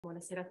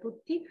Buonasera a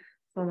tutti,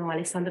 sono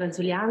Alessandra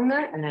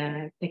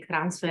Zulian, Tech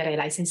Transfer e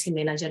Licensing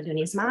Manager di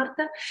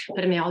UniSMART.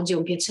 Per me oggi è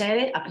un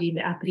piacere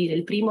aprire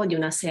il primo di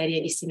una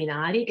serie di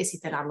seminari che si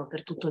terranno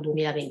per tutto il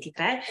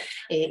 2023,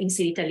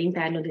 inseriti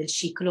all'interno del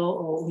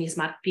ciclo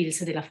UniSMART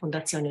Pills della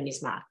Fondazione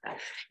UniSMART.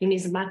 Gli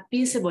UniSMART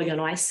Pills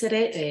vogliono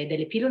essere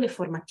delle pillole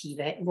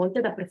formative volte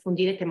ad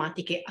approfondire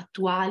tematiche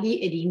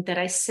attuali e di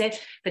interesse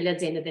per le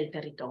aziende del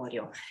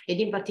territorio. Ed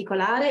in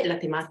particolare la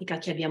tematica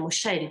che abbiamo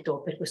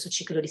scelto per questo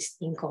ciclo di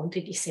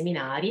incontri, di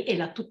seminari, è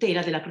la tutela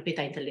della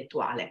proprietà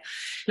intellettuale.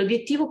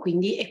 L'obiettivo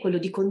quindi è quello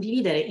di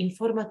condividere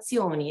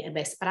informazioni e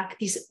best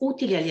practice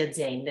utili alle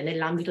aziende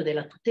nell'ambito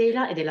della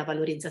tutela e della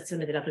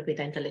valorizzazione della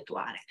proprietà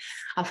intellettuale.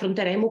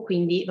 Affronteremo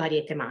quindi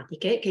varie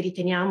tematiche che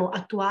riteniamo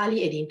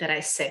attuali e di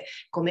interesse,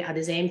 come ad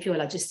esempio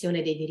la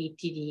gestione dei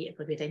diritti di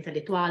proprietà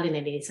intellettuale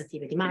nelle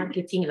iniziative di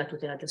marketing, la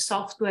tutela del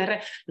software,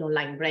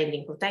 l'online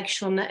branding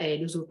protection e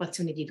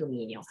l'usurpazione di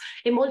dominio,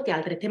 e molte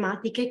altre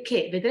tematiche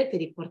che vedrete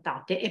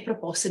riportate e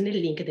proposte nel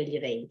link degli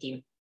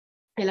eventi.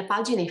 Nella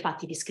pagina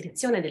infatti di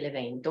iscrizione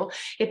dell'evento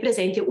è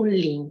presente un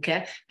link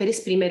per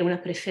esprimere una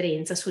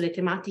preferenza sulle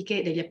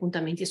tematiche degli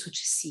appuntamenti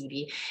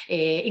successivi,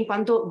 in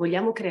quanto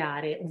vogliamo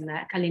creare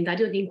un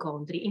calendario di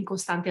incontri in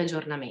costante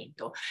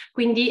aggiornamento.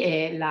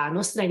 Quindi la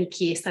nostra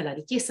richiesta, la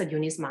richiesta di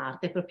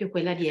UniSMART, è proprio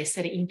quella di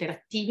essere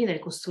interattivi nel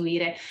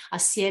costruire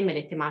assieme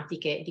le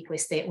tematiche di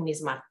queste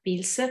UniSMART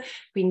Pills.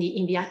 Quindi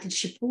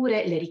inviateci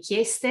pure le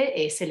richieste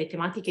e se le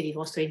tematiche di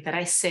vostro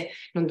interesse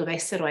non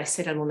dovessero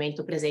essere al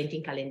momento presenti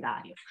in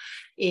calendario.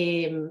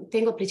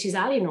 Tengo a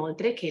precisare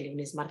inoltre che le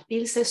UniSMART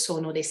Pills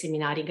sono dei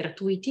seminari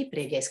gratuiti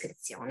previa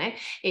iscrizione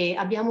e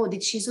abbiamo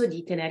deciso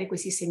di tenere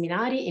questi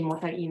seminari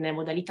in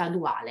modalità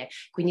duale,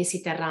 quindi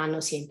si terranno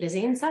sia in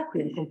presenza,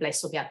 qui nel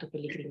complesso Beato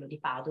Pellegrino di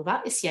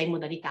Padova, e sia in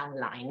modalità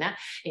online.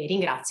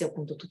 Ringrazio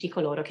appunto tutti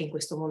coloro che in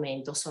questo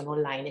momento sono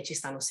online e ci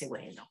stanno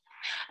seguendo.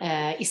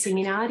 I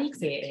seminari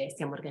che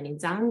stiamo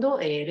organizzando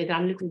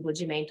vedranno il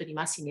coinvolgimento di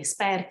massimi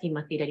esperti in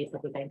materia di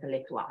proprietà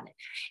intellettuale,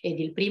 ed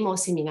il primo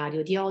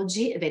seminario di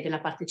oggi vede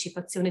la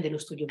partecipazione dello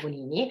Studio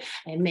Bonini,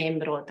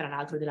 membro tra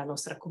l'altro della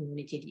nostra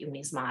community di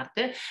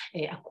UniSMART,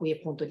 a cui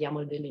appunto diamo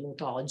il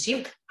benvenuto oggi.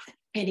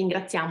 E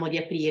ringraziamo di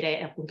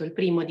aprire appunto il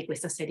primo di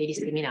questa serie di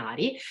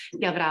seminari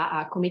che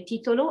avrà come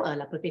titolo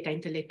la proprietà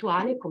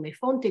intellettuale come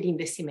fonte di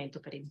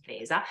investimento per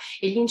l'impresa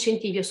e gli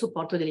incentivi a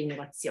supporto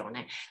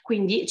dell'innovazione.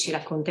 Quindi ci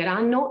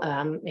racconteranno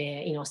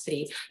i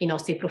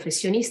nostri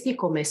professionisti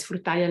come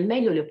sfruttare al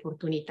meglio le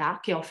opportunità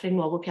che offre il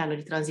nuovo piano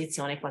di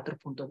transizione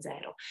 4.0.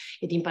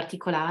 Ed in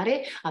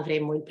particolare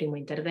avremo il primo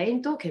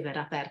intervento che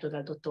verrà aperto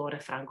dal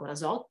dottor Franco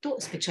Rasotto,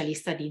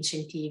 specialista di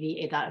incentivi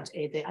ed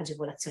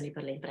agevolazioni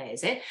per le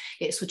imprese,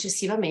 e successivamente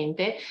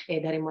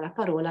daremo la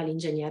parola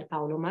all'ingegner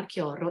Paolo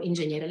Marchiorro,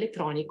 ingegnere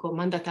elettronico,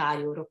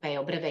 mandatario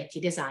europeo, brevetti,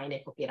 design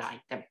e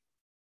copyright.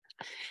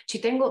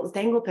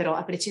 Tengo però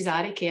a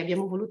precisare che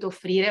abbiamo voluto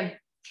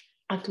offrire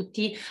a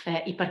tutti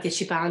i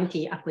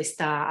partecipanti a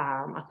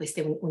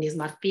queste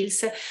UniSMART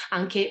Pills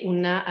anche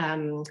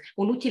un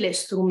utile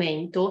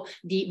strumento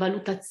di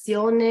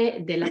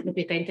valutazione della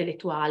proprietà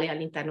intellettuale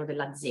all'interno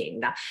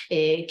dell'azienda,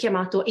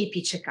 chiamato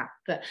AP Checkup.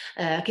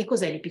 Che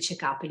cos'è l'AP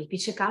Checkup? L'AP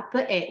Checkup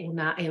è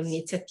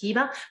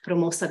un'iniziativa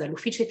promossa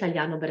dall'Ufficio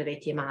Italiano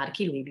Brevetti e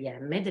Marchi,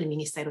 l'UIBM, del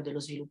Ministero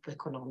dello Sviluppo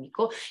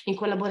Economico, in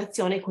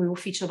collaborazione con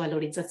l'Ufficio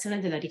Valorizzazione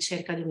della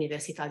Ricerca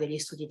dell'Università degli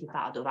Studi di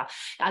Padova,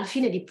 al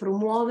fine di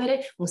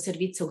promuovere un servizio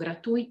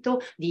gratuito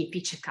di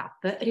AP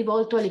Checkup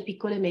rivolto alle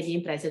piccole e medie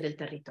imprese del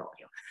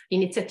territorio.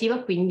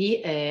 L'iniziativa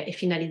quindi è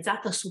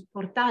finalizzata a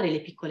supportare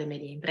le piccole e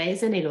medie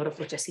imprese nei loro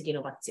processi di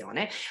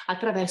innovazione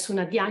attraverso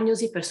una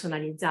diagnosi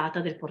personalizzata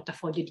del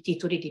portafoglio di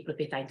titoli di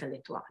proprietà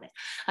intellettuale.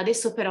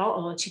 Adesso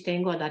però ci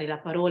tengo a dare la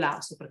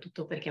parola,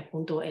 soprattutto perché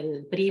appunto è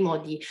il primo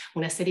di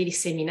una serie di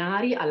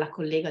seminari, alla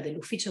collega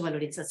dell'Ufficio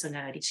Valorizzazione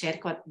della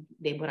Ricerca,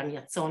 Deborah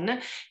Miazzon,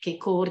 che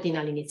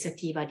coordina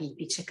l'iniziativa di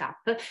AP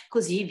Checkup,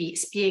 così vi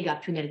spiega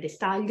più nel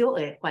dettaglio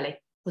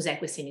cos'è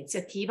questa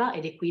iniziativa,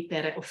 ed è qui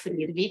per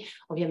offrirvi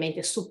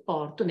ovviamente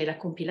supporto nella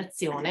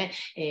compilazione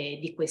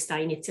di questa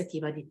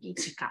iniziativa di AP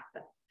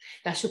Checkup.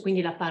 Lascio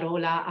quindi la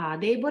parola a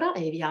Deborah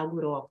e vi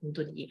auguro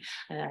appunto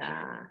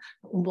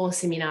un buon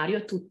seminario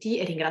a tutti,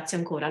 e ringrazio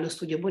ancora lo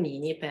Studio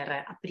Bonini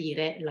per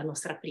aprire la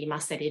nostra prima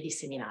serie di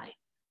seminari.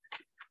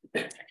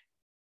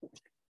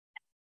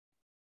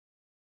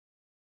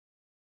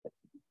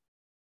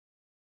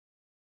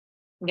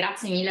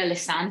 Grazie mille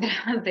Alessandra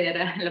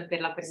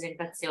per la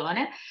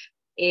presentazione.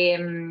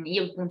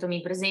 Io appunto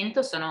mi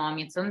presento, sono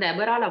Miazzon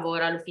Deborah,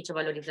 lavoro all'Ufficio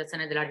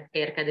Valorizzazione della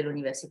Ricerca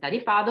dell'Università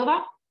di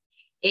Padova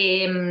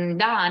e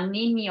da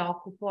anni mi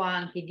occupo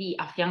anche di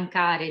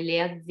affiancare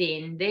le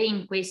aziende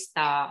in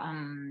questa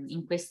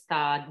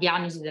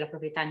diagnosi della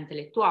proprietà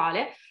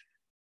intellettuale.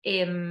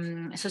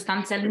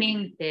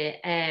 Sostanzialmente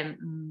è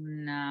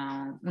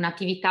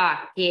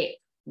un'attività che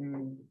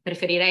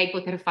preferirei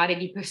poter fare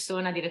di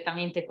persona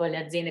direttamente con le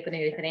aziende, con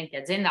i referenti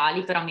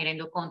aziendali, però mi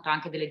rendo conto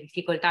anche delle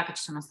difficoltà che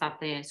ci sono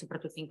state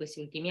soprattutto in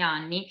questi ultimi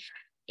anni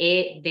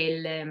e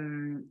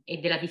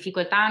della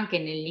difficoltà anche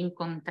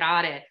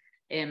nell'incontrare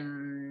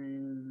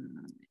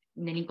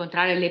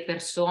nell'incontrare le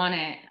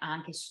persone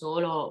anche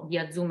solo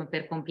via Zoom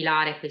per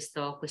compilare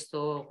questo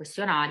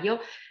questionario,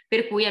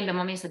 per cui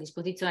abbiamo messo a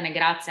disposizione,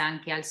 grazie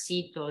anche al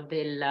sito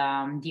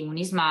di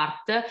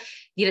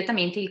UniSMART,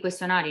 direttamente il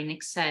questionario in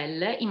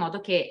Excel, in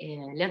modo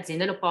che le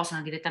aziende lo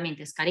possano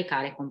direttamente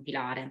scaricare e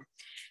compilare.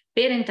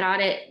 Per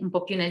entrare un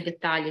po' più nel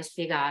dettaglio e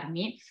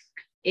spiegarmi,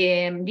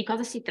 di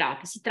cosa si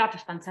tratta? Si tratta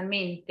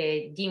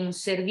sostanzialmente di un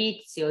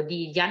servizio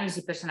di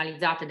diagnosi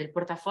personalizzata del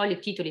portafoglio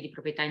titoli di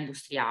proprietà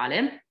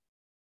industriale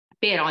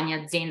per ogni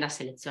azienda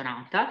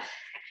selezionata.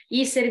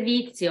 Il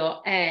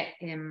servizio è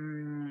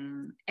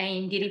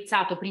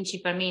indirizzato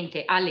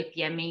principalmente alle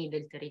PMI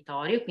del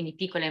territorio, quindi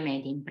piccole e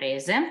medie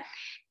imprese,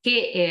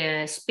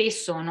 che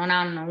spesso non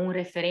hanno un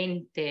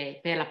referente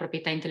per la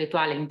proprietà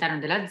intellettuale all'interno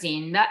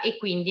dell'azienda e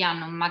quindi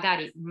hanno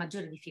magari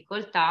maggiori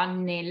difficoltà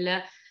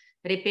nel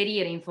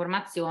reperire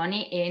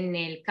informazioni e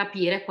nel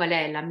capire qual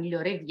è la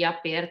migliore via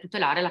per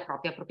tutelare la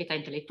propria proprietà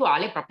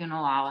intellettuale, il proprio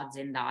know-how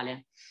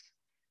aziendale.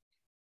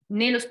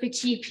 Nello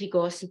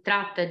specifico si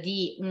tratta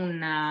di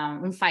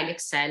un file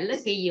Excel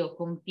che io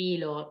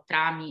compilo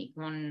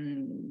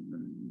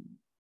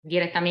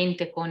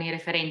direttamente con il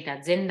referente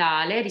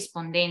aziendale,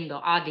 rispondendo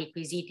a dei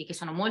quesiti che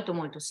sono molto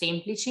molto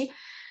semplici,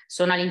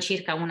 sono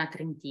all'incirca una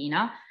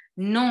trentina.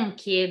 Non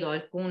chiedo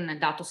alcun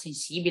dato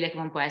sensibile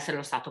come può essere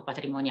lo stato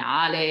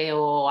patrimoniale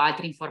o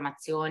altre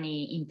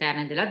informazioni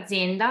interne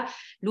dell'azienda.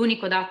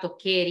 L'unico dato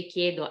che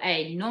richiedo è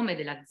il nome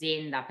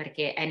dell'azienda,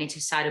 perché è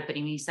necessario per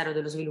il Ministero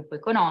dello Sviluppo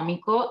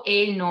Economico,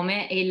 e il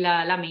nome e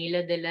la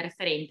mail del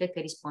referente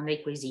che risponde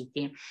ai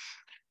quesiti.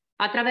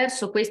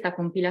 Attraverso questa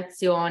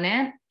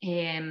compilazione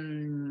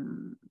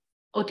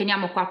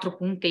otteniamo 4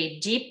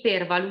 punteggi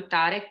per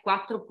valutare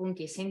 4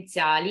 punti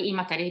essenziali in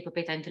materia di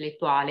proprietà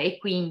intellettuale, e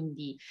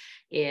quindi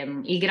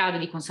il grado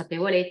di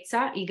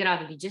consapevolezza, il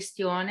grado di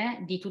gestione,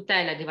 di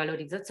tutela e di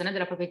valorizzazione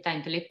della proprietà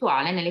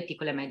intellettuale nelle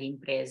piccole e medie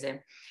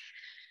imprese.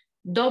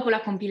 Dopo la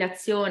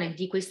compilazione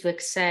di questo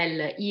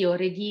Excel io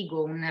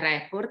redigo un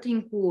report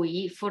in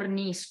cui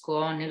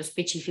fornisco nello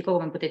specifico,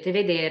 come potete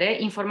vedere,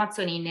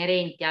 informazioni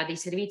inerenti a dei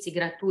servizi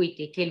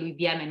gratuiti che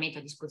l'UIBM mette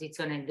a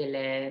disposizione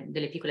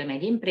delle piccole e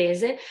medie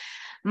imprese,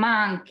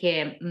 ma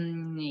anche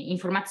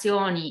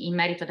informazioni in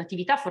merito ad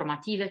attività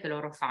formative che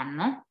loro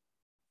fanno,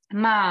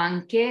 ma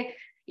anche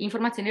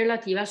informazioni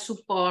relative al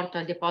supporto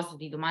al deposito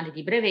di domande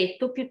di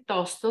brevetto,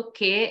 piuttosto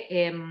che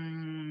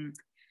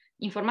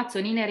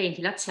informazioni inerenti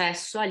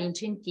all'accesso agli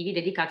incentivi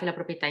dedicati alla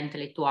proprietà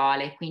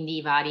intellettuale, quindi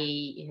i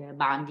vari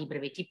bandi,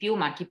 brevetti più,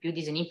 marchi più,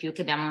 disegni più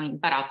che abbiamo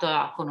imparato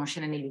a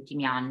conoscere negli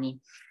ultimi anni.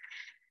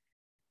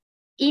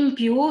 In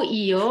più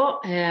io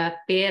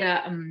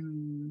per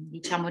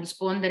diciamo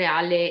rispondere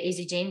alle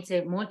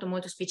esigenze molto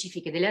molto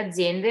specifiche delle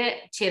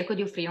aziende cerco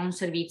di offrire un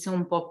servizio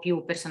un po'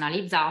 più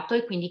personalizzato,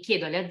 e quindi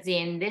chiedo alle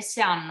aziende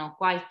se hanno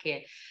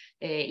qualche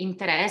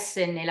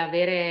interesse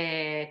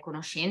nell'avere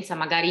conoscenza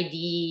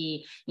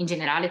magari in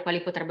generale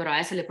quali potrebbero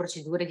essere le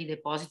procedure di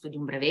deposito di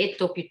un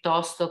brevetto,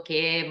 piuttosto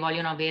che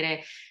vogliono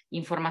avere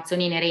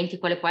informazioni inerenti a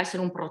quale può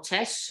essere un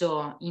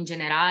processo in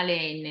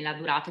generale nella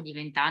durata di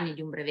 20 anni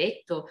di un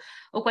brevetto,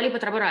 o quali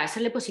potrebbero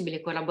essere le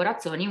possibili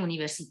collaborazioni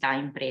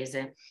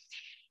università-imprese.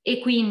 E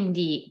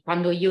quindi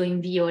quando io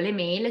invio le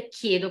mail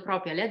chiedo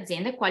proprio alle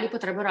aziende quali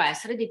potrebbero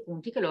essere dei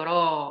punti che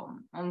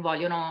loro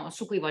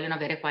su cui vogliono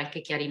avere qualche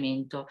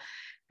chiarimento.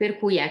 Per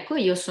cui ecco,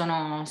 io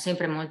sono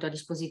sempre molto a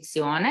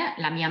disposizione,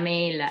 la mia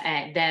mail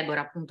è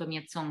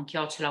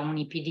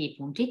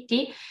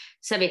debora.miazzon@unipd.it.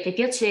 Se avete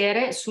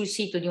piacere, sul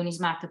sito di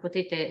UniSMART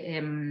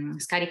potete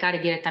scaricare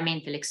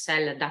direttamente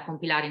l'Excel da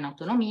compilare in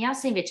autonomia.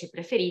 Se invece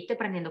preferite,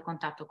 prendendo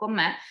contatto con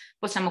me,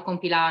 possiamo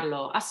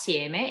compilarlo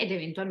assieme ed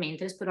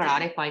eventualmente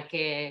esplorare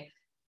qualche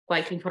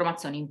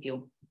informazione in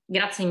più.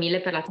 Grazie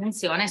mille per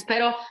l'attenzione,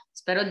 spero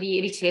di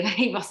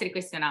ricevere i vostri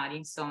questionari,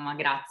 insomma,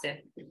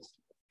 grazie.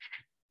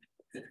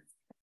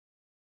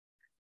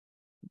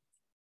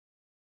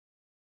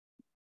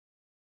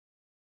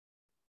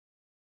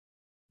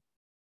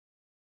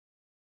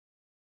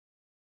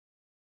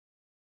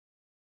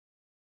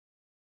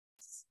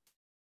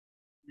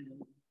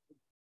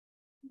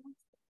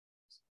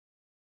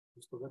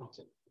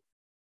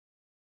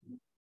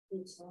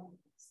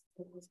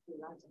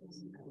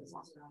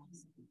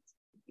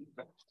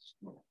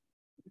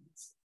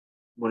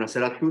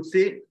 Buonasera a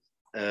tutti.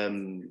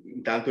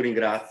 Intanto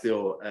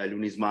ringrazio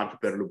l'UniSMART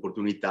per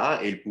l'opportunità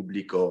e il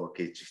pubblico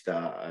che ci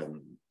sta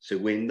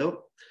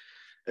seguendo.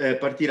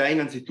 Partirei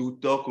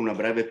innanzitutto con una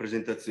breve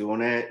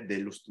presentazione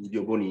dello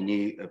studio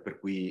Bonini per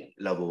cui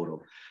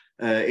lavoro.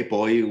 E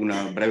poi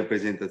una breve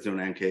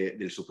presentazione anche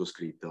del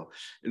sottoscritto.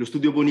 Lo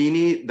studio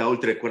Bonini da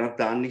oltre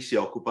 40 anni si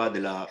occupa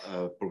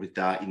della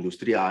proprietà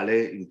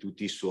industriale in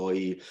tutti i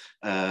suoi,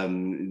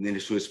 nelle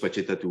sue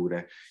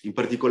sfaccettature. In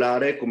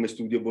particolare, come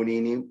studio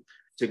Bonini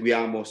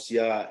seguiamo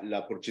sia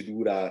la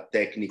procedura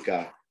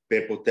tecnica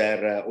per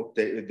poter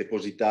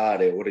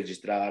depositare o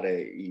registrare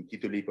i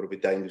titoli di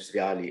proprietà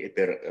industriali e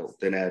per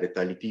ottenere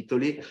tali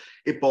titoli,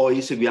 e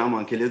poi seguiamo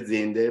anche le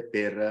aziende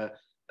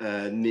per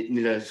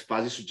nelle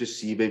fasi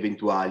successive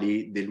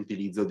eventuali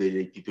dell'utilizzo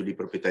dei titoli di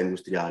proprietà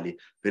industriali,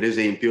 per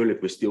esempio le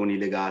questioni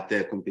legate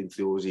a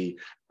contenziosi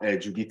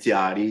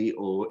giudiziari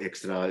o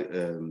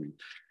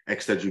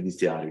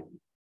extragiudiziari.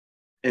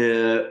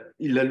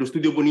 Lo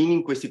studio Bonini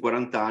in questi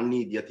 40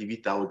 anni di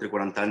attività, oltre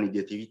 40 anni di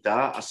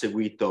attività, ha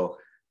seguito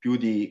più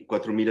di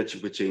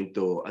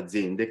 4.500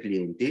 aziende,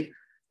 clienti,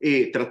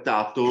 e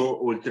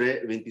trattato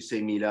oltre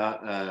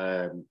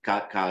 26.000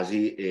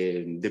 casi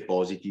e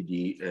depositi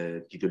di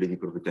titoli di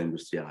proprietà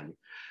industriali.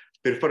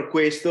 Per far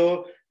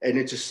questo è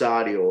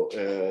necessario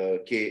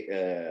che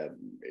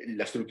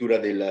la struttura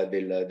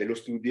dello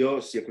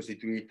studio sia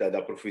costituita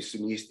da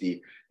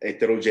professionisti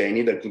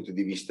eterogenei dal punto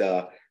di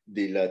vista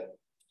delle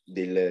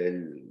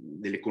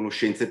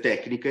conoscenze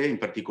tecniche, in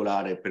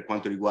particolare per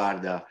quanto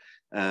riguarda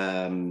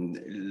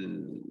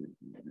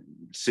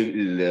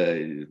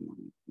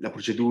la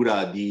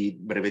procedura di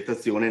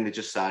brevettazione. È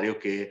necessario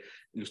che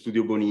lo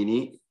studio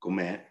Bonini,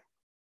 com'è,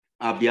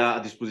 abbia a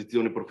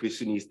disposizione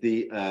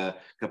professionisti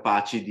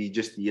capaci di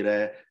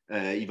gestire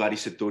i vari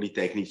settori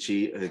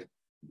tecnici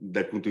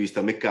dal punto di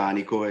vista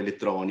meccanico,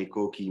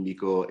 elettronico,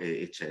 chimico,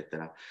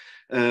 eccetera.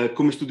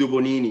 Come studio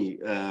Bonini,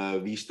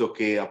 visto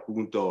che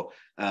appunto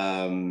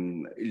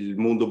il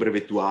mondo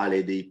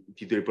brevettuale dei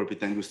titoli di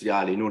proprietà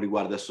industriali non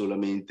riguarda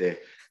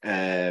solamente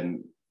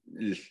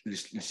il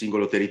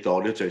singolo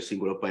territorio, cioè il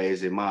singolo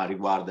paese, ma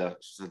riguarda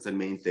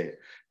sostanzialmente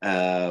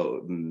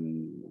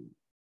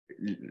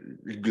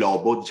il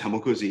globo, diciamo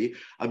così,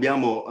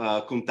 abbiamo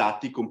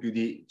contatti con più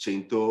di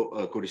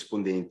 100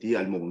 corrispondenti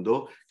al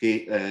mondo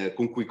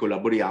con cui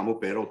collaboriamo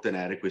per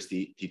ottenere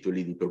questi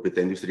titoli di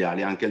proprietà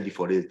industriale anche al di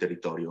fuori del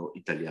territorio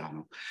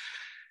italiano.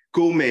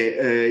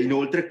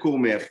 Inoltre,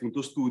 come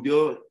appunto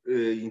studio,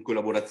 in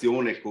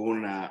collaborazione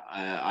con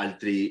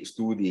altri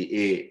studi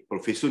e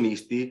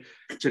professionisti,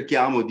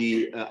 cerchiamo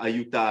di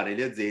aiutare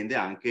le aziende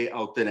anche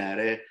a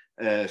ottenere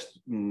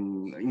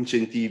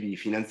incentivi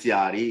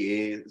finanziari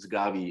e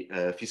sgravi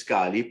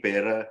fiscali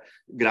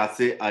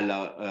grazie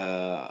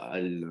alla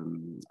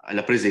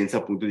presenza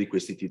appunto di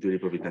questi titoli di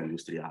proprietà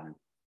industriale.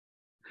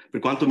 Per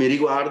quanto mi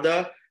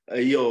riguarda,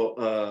 io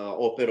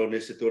opero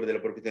nel settore della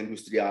proprietà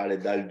industriale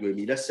dal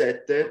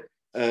 2007,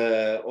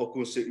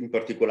 in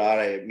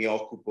particolare mi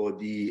occupo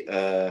di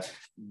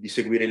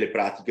seguire le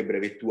pratiche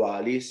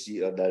brevettuali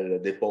sia dal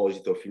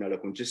deposito fino alla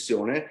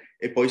concessione,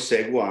 e poi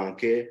seguo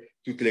anche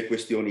tutte le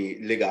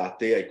questioni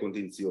legate ai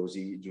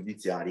contenziosi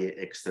giudiziari e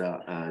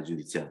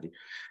extragiudiziari.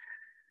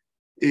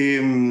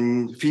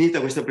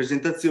 Finita questa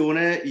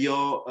presentazione,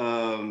 io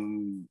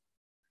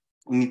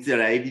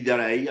vi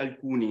darei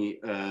alcuni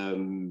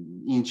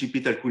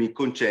incipit, alcuni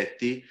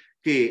concetti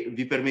che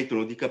vi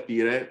permettono di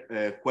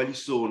capire quali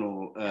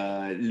sono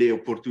le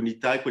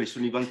opportunità e quali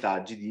sono i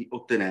vantaggi di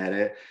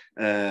ottenere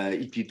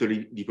i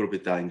titoli di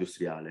proprietà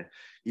industriale.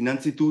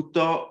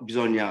 Innanzitutto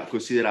bisogna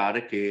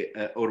considerare che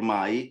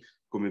ormai,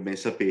 come ben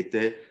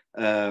sapete,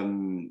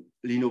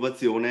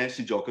 l'innovazione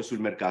si gioca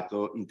sul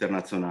mercato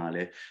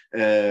internazionale,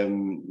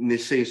 nel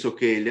senso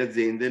che le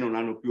aziende non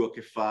hanno più a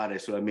che fare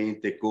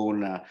solamente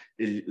con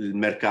il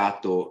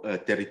mercato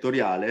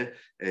territoriale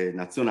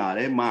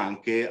nazionale, ma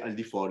anche al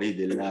di fuori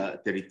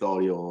del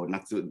territorio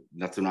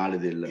nazionale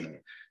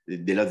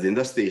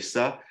dell'azienda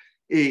stessa.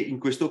 E in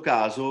questo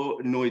caso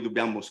noi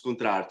dobbiamo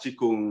scontrarci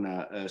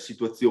con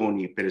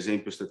situazioni, per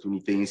esempio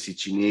statunitensi,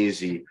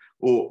 cinesi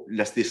o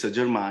la stessa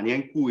Germania,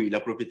 in cui la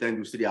proprietà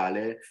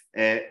industriale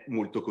è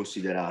molto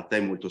considerata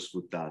e molto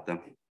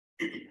sfruttata.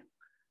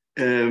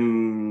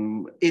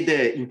 Ed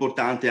è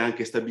importante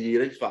anche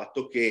stabilire il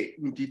fatto che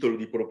un titolo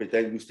di proprietà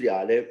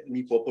industriale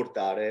mi può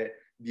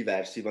portare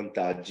diversi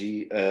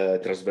vantaggi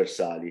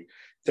trasversali,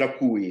 tra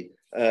cui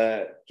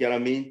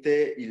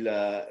chiaramente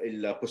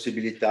la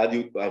possibilità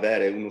di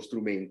avere uno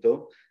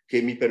strumento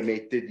che mi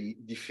permette di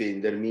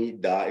difendermi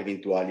da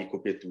eventuali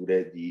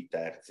copiature di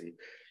terzi.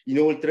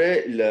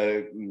 Inoltre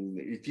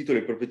il titolo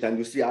di proprietà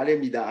industriale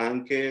mi dà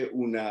anche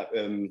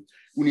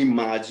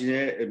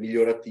un'immagine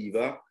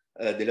migliorativa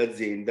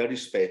dell'azienda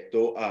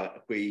rispetto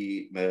a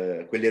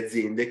quelle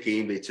aziende che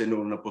invece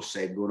non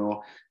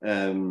posseggono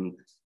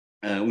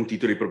un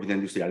titolo di proprietà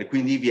industriale.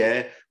 Quindi vi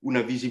è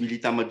una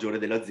visibilità maggiore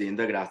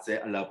dell'azienda grazie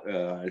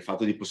al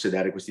fatto di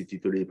possedere questi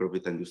titoli di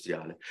proprietà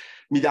industriale.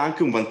 Mi dà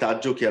anche un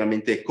vantaggio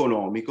chiaramente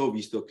economico,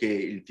 visto che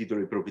il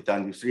titolo di proprietà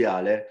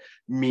industriale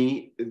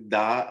mi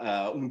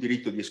dà un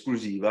diritto di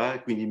esclusiva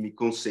e quindi mi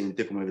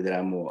consente, come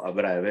vedremo a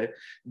breve,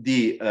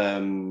 di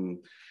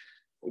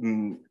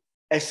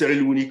essere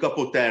l'unico a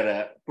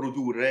poter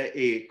produrre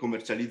e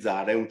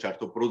commercializzare un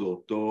certo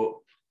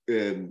prodotto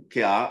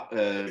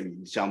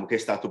diciamo, che è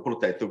stato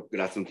protetto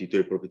grazie a un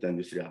titolo di proprietà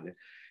industriale.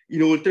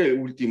 Inoltre,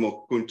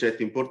 l'ultimo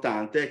concetto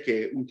importante è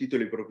che un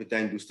titolo di proprietà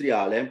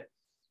industriale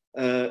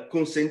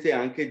consente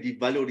anche di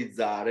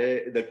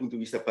valorizzare dal punto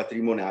di vista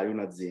patrimoniale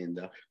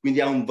un'azienda,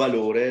 quindi ha un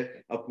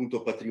valore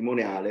appunto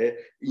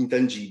patrimoniale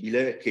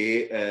intangibile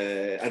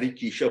che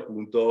arricchisce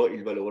appunto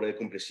il valore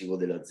complessivo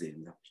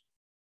dell'azienda.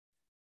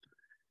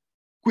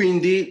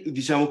 Quindi,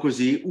 diciamo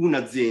così,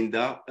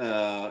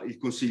 un'azienda, il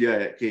consiglio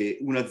è che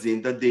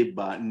un'azienda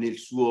debba nel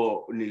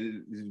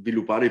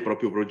sviluppare il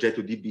proprio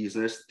progetto di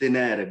business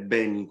tenere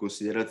ben in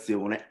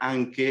considerazione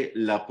anche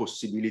la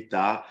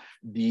possibilità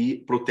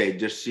di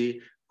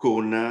proteggersi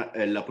con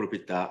la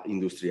proprietà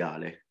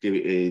industriale,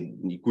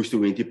 i cui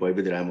strumenti poi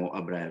vedremo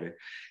a breve.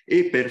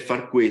 E per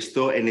far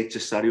questo è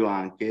necessario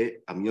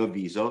anche, a mio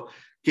avviso,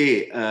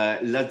 che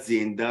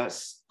l'azienda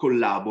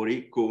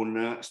collabori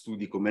con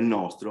studi come il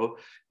nostro,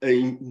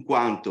 in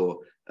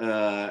quanto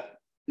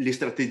le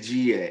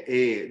strategie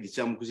e,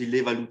 diciamo così,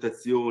 le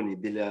valutazioni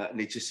della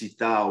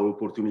necessità o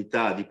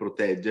opportunità di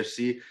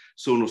proteggersi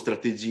sono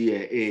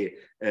strategie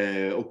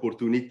e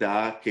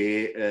opportunità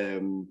che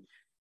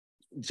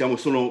diciamo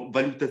sono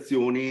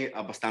valutazioni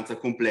abbastanza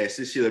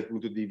complesse sia dal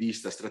punto di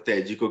vista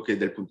strategico che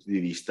dal punto di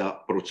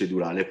vista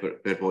procedurale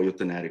per poi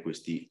ottenere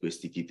questi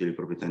titoli di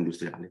proprietà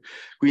industriale.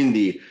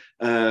 Quindi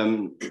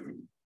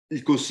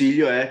il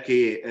consiglio è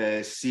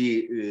che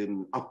si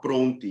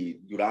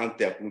appronti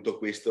durante appunto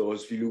questo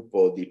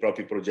sviluppo di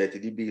propri progetti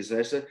di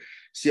business,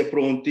 si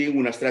appronti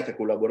una stretta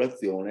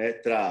collaborazione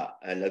tra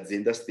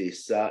l'azienda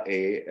stessa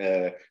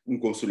e un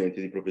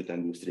consulente di proprietà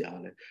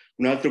industriale.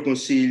 Un altro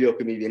consiglio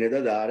che mi viene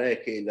da dare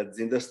è che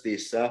l'azienda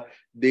stessa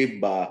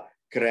debba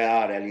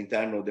creare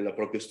all'interno della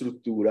propria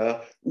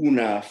struttura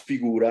una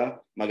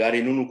figura,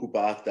 magari non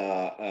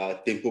occupata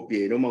a tempo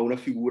pieno, ma una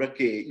figura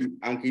che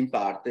anche in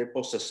parte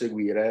possa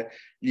seguire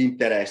gli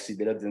interessi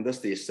dell'azienda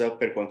stessa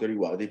per quanto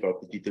riguarda i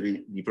propri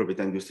titoli di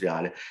proprietà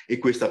industriale. E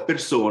questa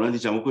persona,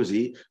 diciamo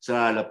così,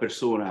 sarà la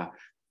persona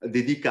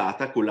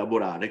dedicata a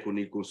collaborare con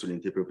il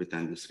consulente di proprietà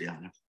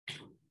industriale.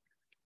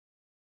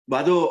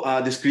 Vado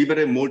a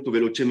descrivere molto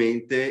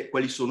velocemente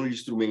quali sono gli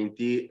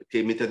strumenti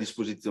che mette a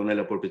disposizione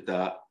la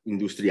proprietà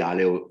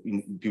industriale o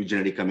più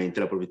genericamente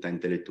la proprietà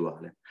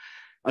intellettuale.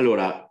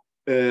 Allora,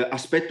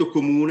 aspetto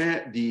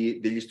comune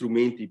degli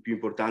strumenti più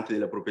importanti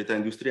della proprietà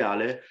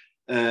industriale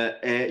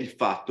è il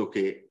fatto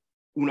che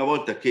una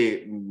volta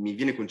che mi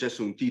viene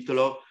concesso un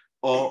titolo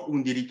ho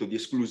un diritto di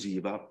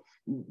esclusiva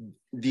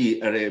di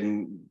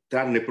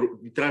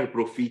trarre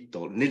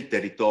profitto nel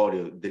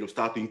territorio dello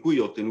Stato in cui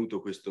ho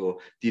ottenuto questo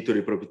titolo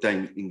di proprietà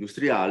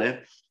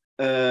industriale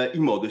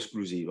in modo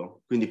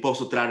esclusivo. Quindi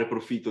posso trarre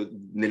profitto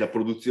nella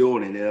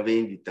produzione, nella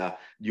vendita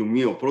di un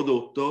mio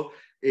prodotto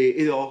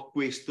ed ho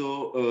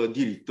questo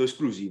diritto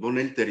esclusivo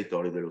nel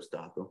territorio dello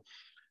Stato.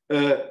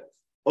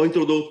 Ho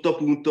introdotto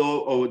appunto,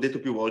 ho detto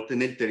più volte,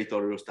 nel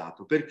territorio dello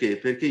Stato. Perché?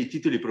 Perché i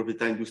titoli di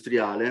proprietà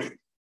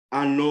industriale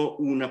hanno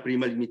una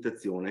prima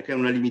limitazione, che è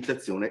una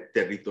limitazione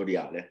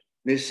territoriale.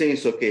 Nel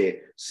senso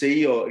che se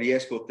io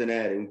riesco a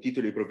ottenere un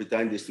titolo di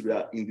proprietà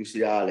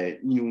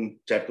industriale in un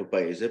certo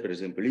paese, per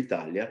esempio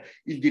l'Italia,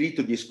 il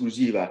diritto di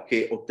esclusiva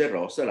che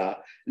otterrò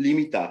sarà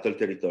limitato al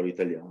territorio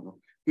italiano.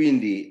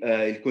 Quindi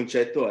il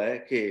concetto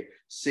è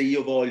che se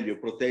io voglio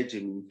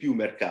proteggermi in più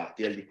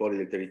mercati al di fuori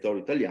del territorio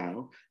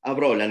italiano,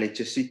 avrò la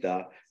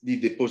necessità di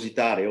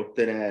depositare,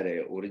 ottenere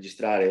o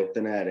registrare e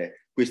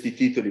ottenere questi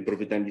titoli di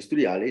proprietà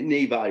industriale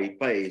nei vari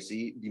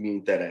paesi di mio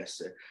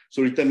interesse.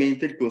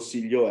 Solitamente il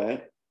consiglio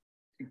è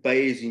i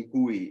paesi in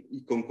cui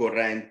i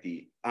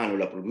concorrenti hanno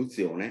la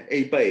produzione e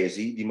i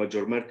paesi di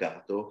maggior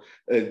mercato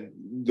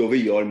dove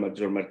io ho il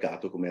maggior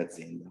mercato come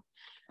azienda.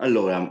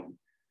 Allora,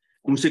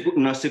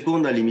 una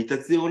seconda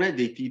limitazione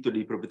dei titoli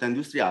di proprietà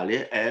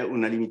industriale è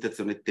una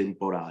limitazione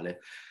temporale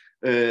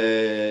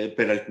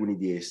per alcuni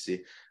di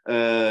essi,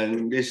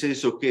 nel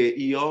senso che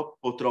io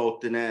potrò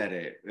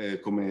ottenere,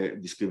 come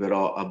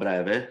descriverò a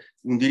breve,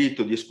 un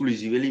diritto di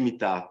esclusiva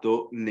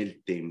limitato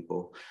nel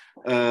tempo.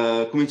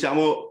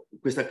 Cominciamo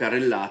questa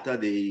carrellata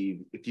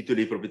dei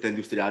titoli di proprietà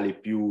industriale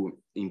più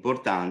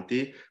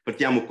importanti.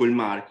 Partiamo col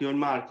marchio. Il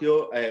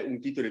marchio è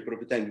un titolo di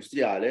proprietà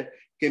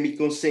industriale che mi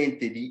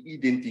consente di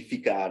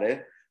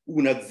identificare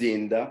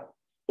un'azienda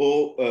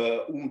o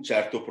un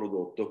certo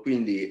prodotto.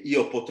 Quindi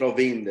io potrò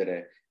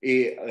vendere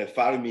e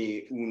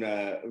farmi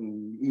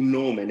un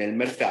nome nel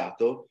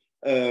mercato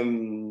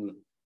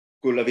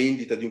con la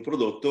vendita di un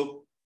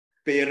prodotto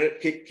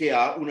che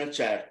ha un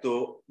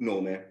certo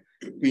nome.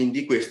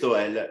 Quindi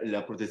questa è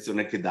la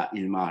protezione che dà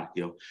il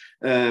marchio.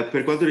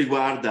 Per quanto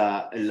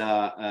riguarda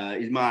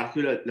il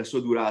marchio, la sua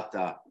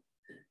durata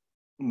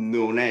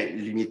non è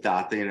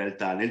limitata in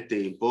realtà nel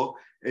tempo.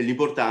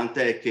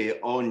 L'importante è che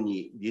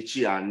ogni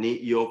 10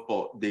 anni io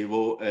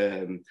devo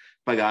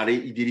pagare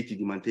i diritti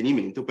di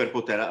mantenimento per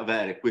poter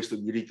avere questo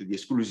diritto di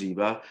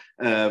esclusiva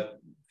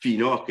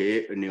fino a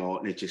che ne ho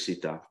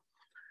necessità.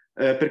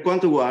 Per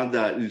quanto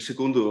riguarda il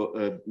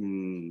secondo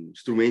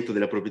strumento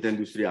della proprietà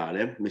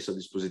industriale, messo a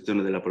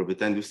disposizione della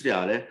proprietà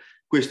industriale,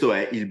 questo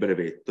è il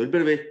brevetto. Il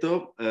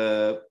brevetto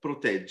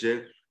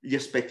protegge gli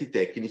aspetti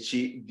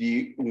tecnici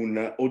di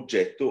un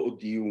oggetto o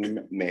di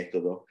un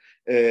metodo.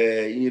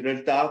 In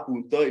realtà,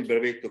 appunto, il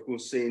brevetto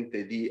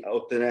consente di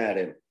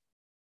ottenere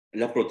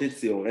la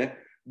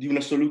protezione di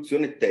una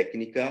soluzione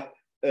tecnica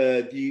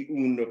di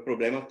un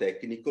problema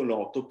tecnico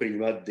noto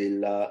prima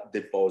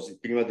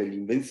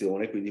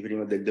dell'invenzione, quindi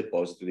prima del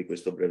deposito di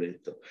questo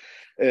brevetto.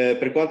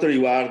 Per quanto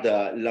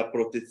riguarda la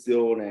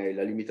protezione,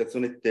 la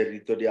limitazione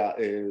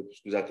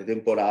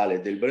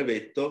temporale del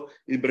brevetto,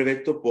 il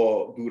brevetto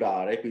può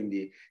durare,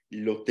 quindi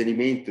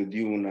l'ottenimento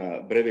di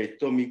un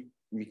brevetto mi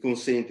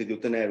consente di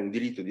ottenere un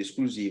diritto di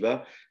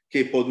esclusiva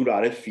che può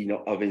durare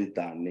fino a 20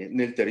 anni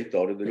nel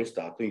territorio dello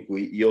Stato in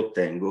cui io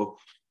ottengo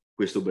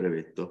questo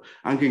brevetto.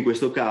 Anche in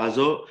questo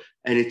caso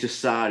è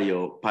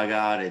necessario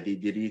pagare dei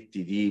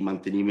diritti di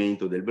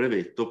mantenimento del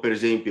brevetto. Per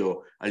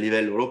esempio, a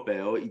livello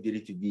europeo i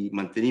diritti di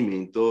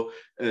mantenimento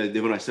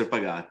devono essere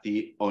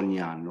pagati ogni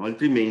anno,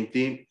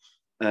 altrimenti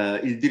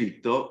il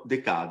diritto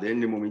decade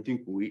nel momento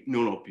in cui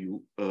non ho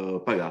più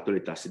pagato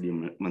le tasse di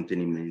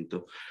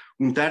mantenimento.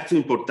 Un terzo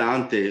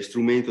importante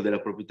strumento della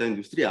proprietà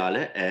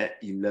industriale è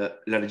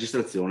la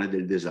registrazione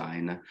del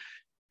design.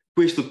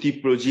 Questa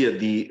tipologia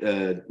di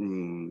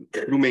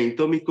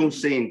strumento mi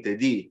consente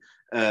di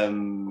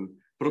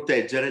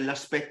proteggere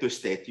l'aspetto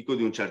estetico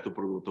di un certo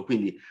prodotto.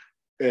 Quindi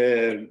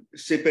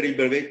se per il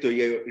brevetto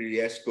io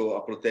riesco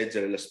a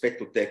proteggere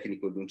l'aspetto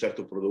tecnico di un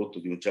certo prodotto,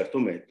 di un certo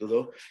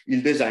metodo,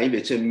 il design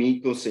invece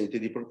mi consente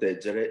di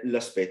proteggere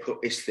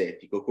l'aspetto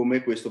estetico,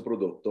 come questo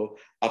prodotto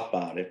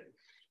appare.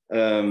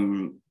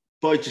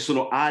 Poi ci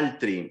sono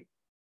altri,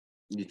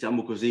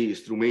 diciamo così,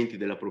 strumenti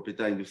della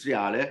proprietà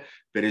industriale,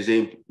 per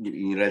esempio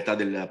in realtà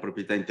della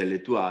proprietà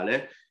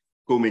intellettuale,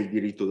 come il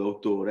diritto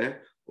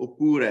d'autore,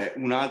 oppure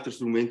un altro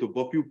strumento un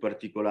po' più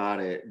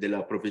particolare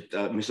della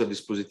proprietà, messo a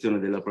disposizione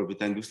della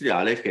proprietà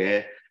industriale,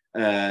 che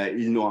è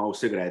il know-how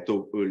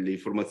segreto, le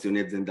informazioni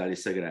aziendali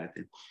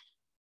segrete.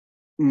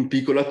 Un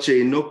piccolo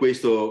accenno: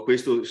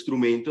 questo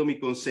strumento mi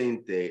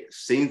consente,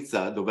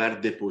 senza dover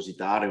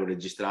depositare o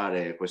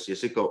registrare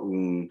qualsiasi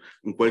un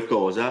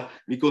qualcosa,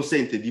 mi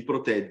consente di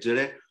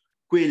proteggere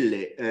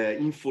quelle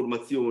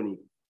informazioni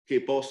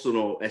che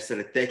possono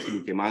essere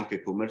tecniche ma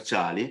anche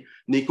commerciali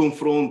nei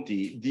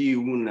confronti di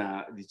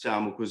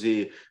diciamo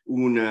così,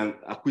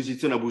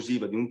 un'acquisizione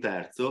abusiva di un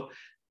terzo,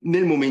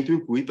 nel momento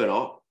in cui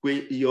però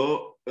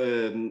io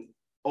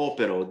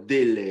opero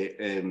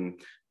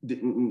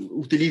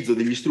utilizzo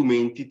degli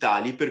strumenti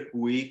tali per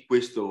cui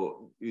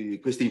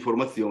queste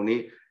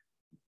informazioni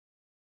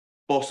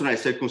possono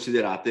essere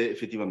considerate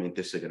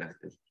effettivamente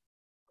segrete.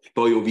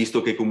 Poi ho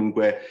visto che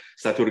comunque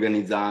state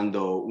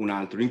organizzando un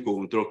altro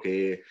incontro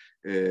che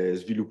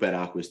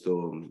svilupperà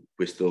questo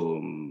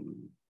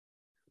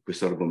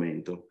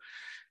argomento.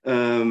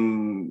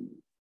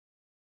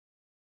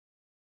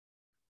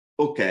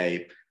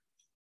 Ok.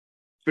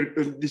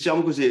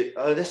 Diciamo così,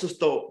 adesso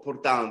sto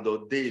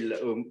portando dei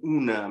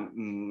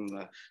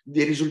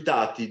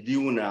risultati di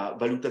una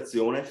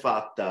valutazione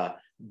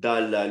fatta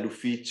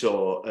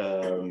dall'ufficio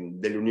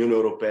dell'Unione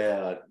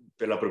Europea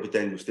per la proprietà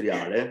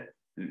industriale,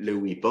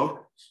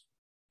 l'EUIPO,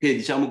 che,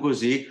 diciamo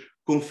così,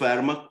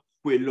 conferma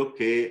quello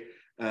che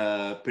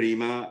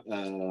prima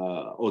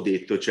ho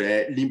detto,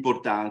 cioè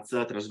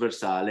l'importanza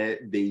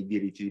trasversale dei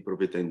diritti di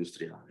proprietà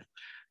industriale.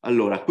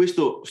 Allora,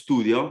 questo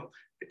studio,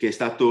 che è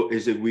stato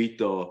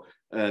eseguito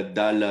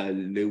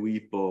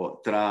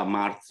dall'EUIPO tra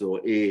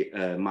marzo e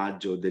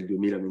maggio del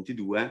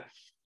 2022,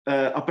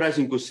 ha preso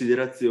in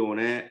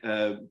considerazione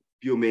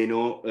più o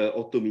meno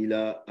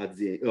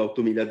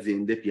 8.000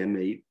 aziende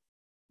PMI,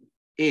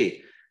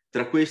 e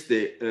tra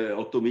queste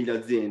 8.000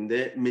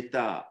 aziende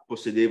metà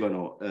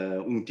possedevano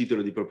un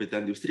titolo di proprietà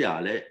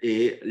industriale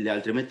e le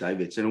altre metà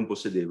invece non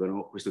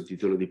possedevano questo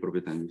titolo di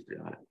proprietà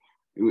industriale,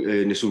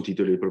 nessun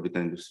titolo di proprietà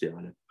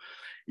industriale.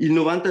 Il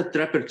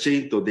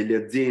 93% delle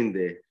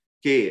aziende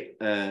che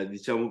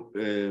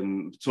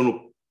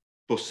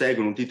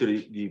posseggono un titolo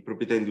di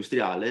proprietà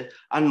industriale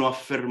hanno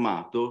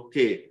affermato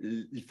che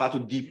il fatto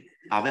di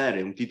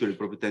avere un titolo di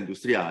proprietà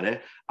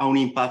industriale ha un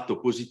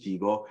impatto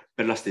positivo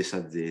per la stessa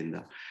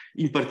azienda.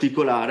 In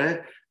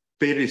particolare,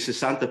 per il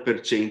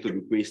 60%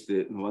 di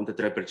queste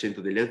 93%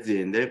 delle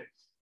aziende,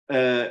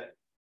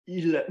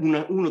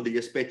 uno degli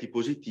aspetti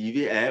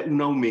positivi è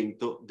un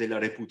aumento della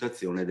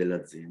reputazione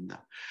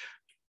dell'azienda.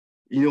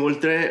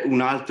 Inoltre, un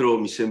altro,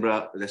 mi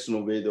sembra, adesso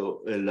non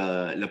vedo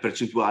la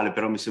percentuale,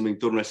 però mi sembra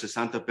intorno al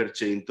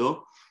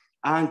 60%,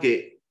 ha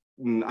anche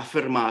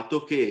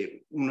affermato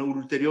che un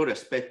ulteriore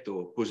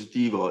aspetto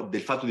positivo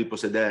del fatto di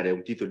possedere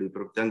un titolo di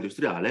proprietà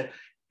industriale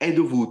è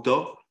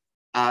dovuto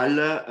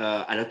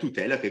alla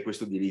tutela che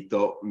questo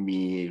titolo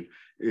mi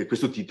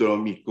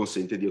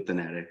consente di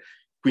ottenere.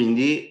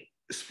 Quindi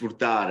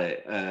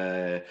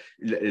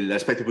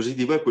l'aspetto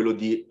positivo è quello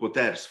di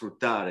poter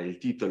sfruttare il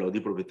titolo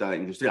di proprietà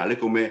industriale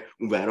come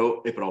un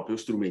vero e proprio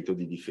strumento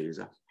di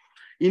difesa.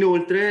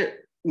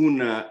 Inoltre, un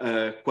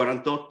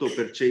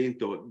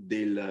 48%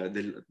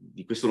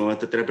 di questo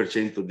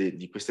 93%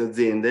 di queste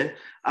aziende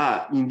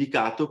ha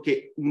indicato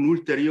che un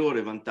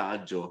ulteriore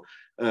vantaggio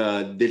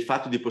del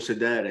fatto di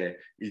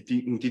possedere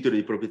un titolo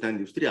di proprietà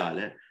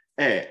industriale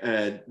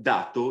è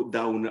dato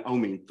da un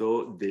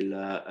aumento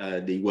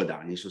dei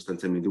guadagni,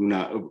 sostanzialmente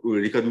una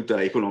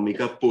ricaduta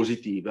economica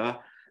positiva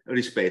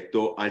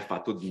rispetto al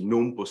fatto di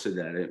non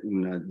possedere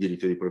un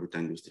diritto di proprietà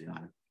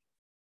industriale.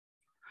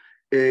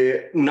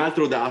 Un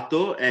altro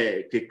dato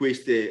è che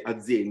queste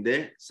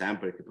aziende,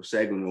 sempre che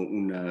posseggono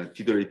un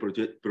titolo di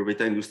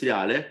proprietà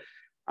industriale,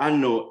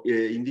 hanno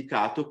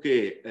indicato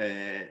che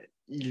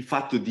il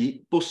fatto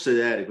di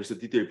possedere questo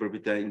titolo di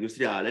proprietà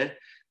industriale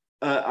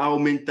ha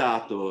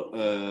aumentato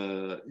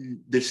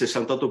del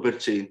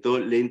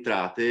 68% le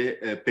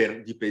entrate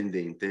per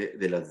dipendente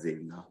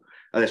dell'azienda.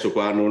 Adesso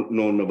qua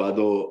non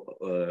vado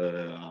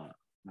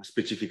a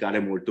specificare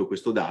molto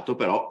questo dato,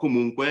 però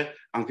comunque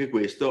anche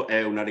questo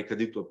è una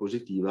ricaduta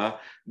positiva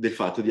del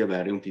fatto di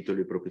avere un titolo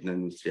di proprietà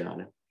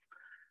industriale.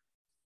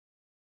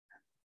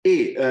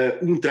 E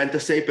un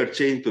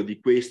 36% di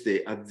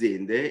queste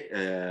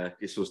aziende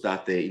che sono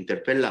state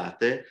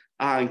interpellate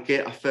ha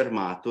anche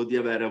affermato di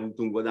aver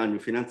avuto un guadagno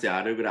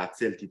finanziario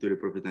grazie al titolo di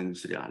proprietà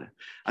industriale.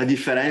 A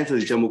differenza,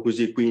 diciamo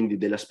così, quindi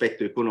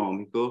dell'aspetto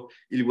economico,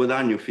 il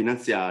guadagno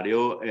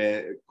finanziario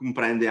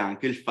comprende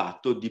anche il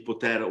fatto di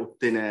poter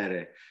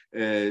ottenere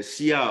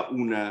sia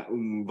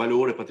un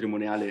valore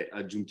patrimoniale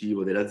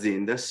aggiuntivo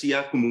dell'azienda,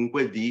 sia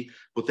comunque di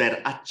poter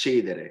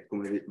accedere,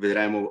 come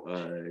vedremo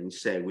in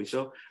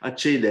seguito,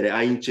 accedere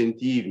a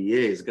incentivi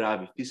e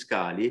sgravi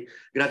fiscali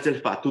grazie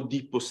al fatto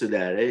di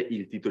possedere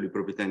il titolo di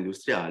proprietà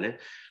industriale,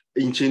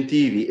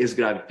 incentivi e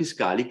sgravi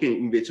fiscali che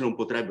invece non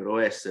potrebbero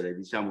essere,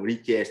 diciamo,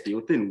 richiesti e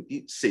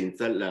ottenuti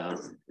senza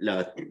il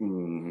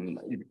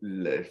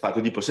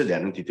fatto di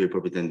possedere un titolo di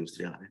proprietà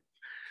industriale.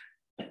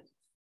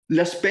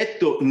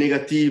 L'aspetto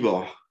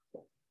negativo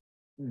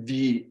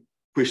di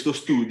questo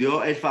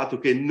studio è il fatto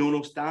che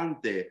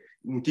nonostante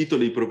un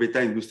titolo di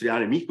proprietà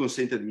industriale mi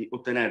consenta di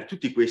ottenere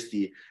tutti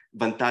questi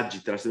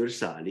vantaggi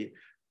trasversali,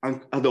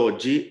 ad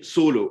oggi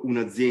solo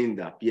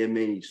un'azienda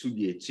PMI su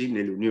 10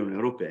 nell'Unione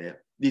Europea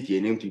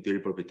detiene un titolo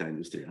di proprietà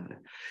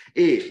industriale.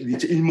 E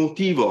i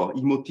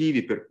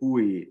motivi per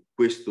cui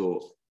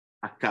questo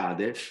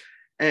accade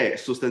è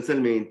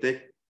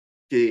sostanzialmente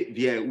che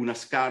vi è una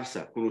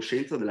scarsa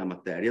conoscenza della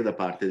materia da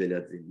parte delle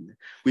aziende.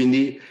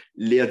 Quindi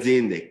le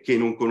aziende che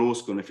non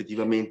conoscono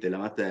effettivamente la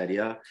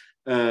materia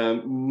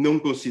non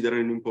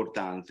considerano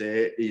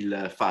importante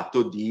il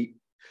fatto di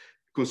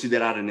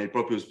considerare nel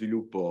proprio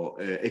sviluppo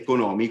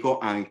economico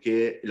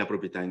anche la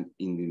proprietà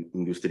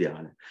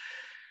industriale.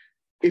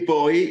 E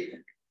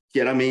poi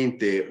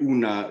chiaramente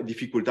una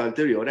difficoltà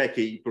ulteriore è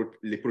che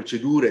le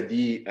procedure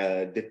di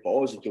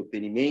deposito,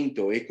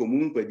 ottenimento e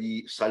comunque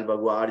di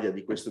salvaguardia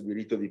di questo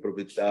diritto di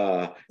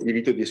proprietà,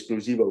 diritto di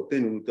esclusiva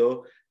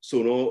ottenuto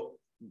sono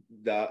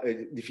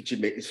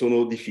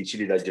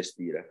difficili da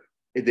gestire.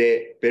 Ed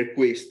è per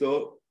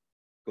questo,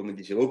 come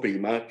dicevo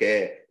prima, che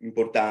è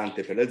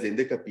importante per le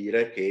aziende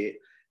capire che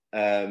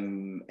è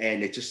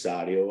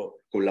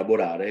necessario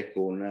collaborare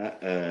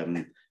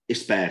con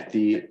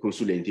esperti,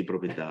 consulenti in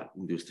proprietà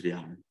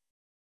industriale.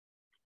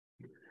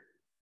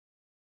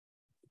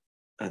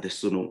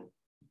 Adesso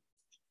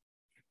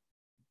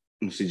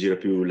non si gira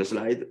più la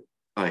slide.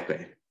 Ah, ecco.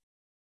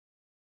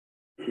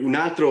 Un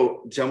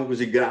altro, diciamo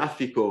così,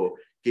 grafico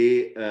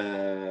che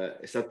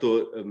è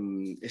stato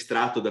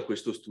estratto da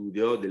questo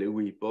studio delle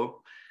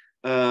WIPO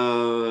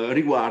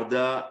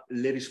riguarda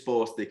le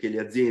risposte che le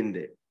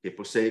aziende che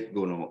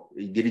posseggono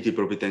i diritti di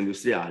proprietà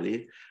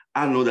industriali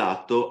hanno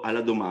dato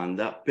alla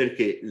domanda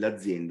perché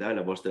l'azienda,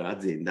 la vostra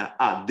azienda,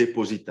 ha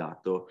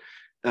depositato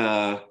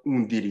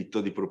un diritto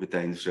di proprietà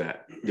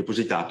industriale,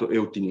 depositato e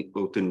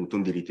ottenuto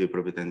un diritto di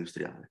proprietà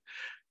industriale.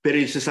 Per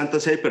il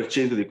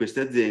 66% di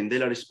queste aziende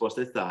la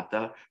risposta è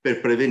stata per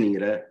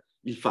prevenire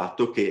il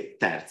fatto che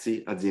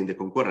terzi, aziende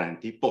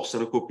concorrenti,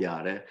 possano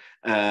copiare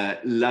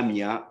la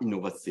mia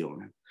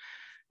innovazione.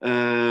 Per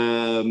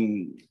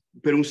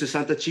un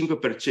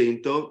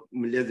 65%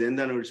 le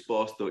aziende hanno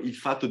risposto il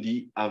fatto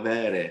di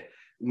avere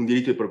un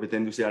diritto di proprietà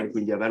industriale,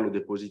 quindi averlo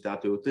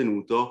depositato e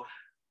ottenuto,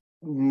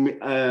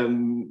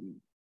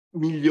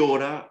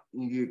 migliora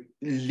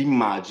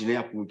l'immagine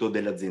appunto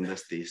dell'azienda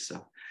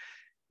stessa.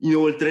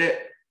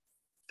 Inoltre,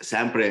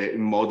 sempre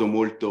in modo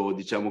molto,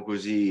 diciamo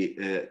così,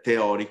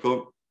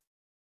 teorico,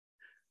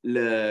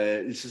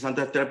 il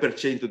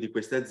 63% di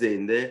queste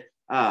aziende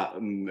ha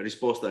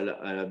risposto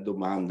alla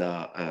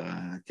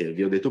domanda che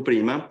vi ho detto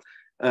prima,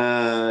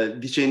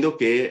 dicendo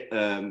che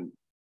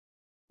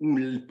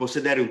il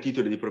possedere un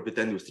titolo di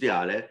proprietà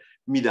industriale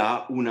mi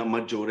dà una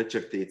maggiore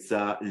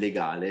certezza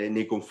legale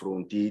nei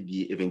confronti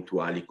di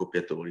eventuali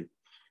copiatori.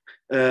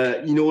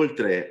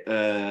 Inoltre,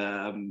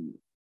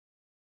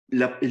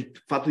 il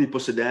fatto di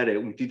possedere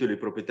un titolo di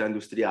proprietà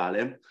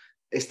industriale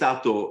è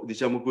stato,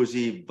 diciamo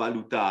così,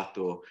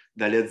 valutato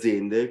dalle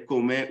aziende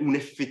come un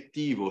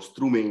effettivo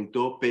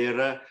strumento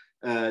per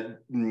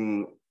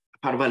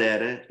far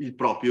valere il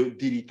proprio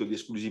diritto di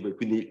esclusiva,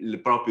 quindi il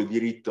proprio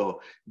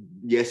diritto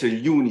di essere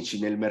gli unici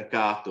nel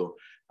mercato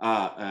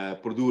a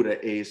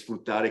produrre e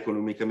sfruttare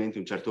economicamente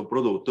un certo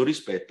prodotto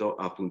rispetto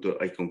appunto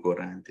ai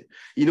concorrenti.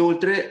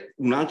 Inoltre,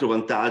 un altro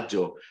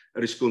vantaggio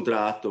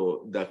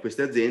riscontrato da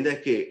queste aziende è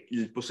che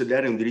il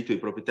possedere un diritto di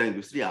proprietà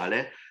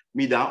industriale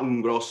mi dà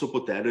un grosso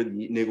potere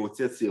di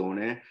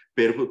negoziazione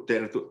per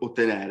poter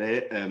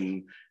ottenere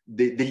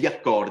degli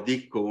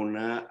accordi con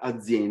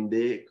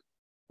aziende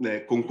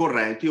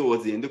concorrenti o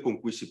aziende con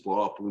cui si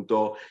può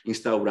appunto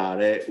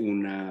instaurare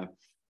una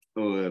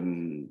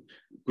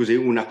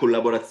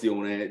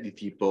collaborazione di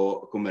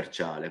tipo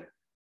commerciale.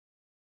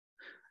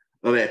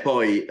 Vabbè,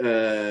 poi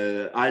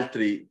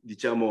altri,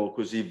 diciamo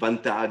così,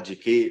 vantaggi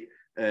che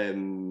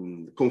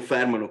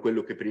confermano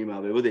quello che prima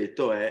avevo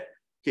detto è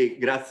che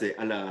grazie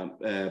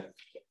al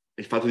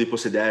fatto di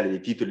possedere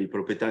dei titoli di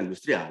proprietà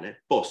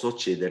industriale posso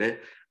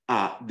accedere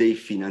a dei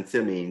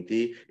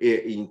finanziamenti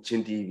e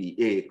incentivi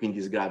e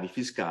quindi sgravi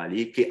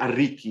fiscali che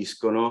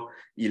arricchiscono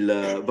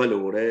il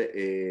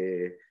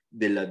valore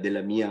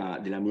della mia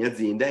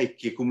azienda e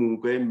che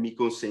comunque mi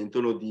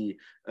consentono di,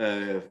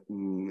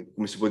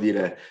 come si può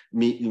dire,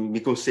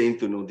 mi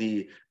consentono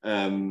di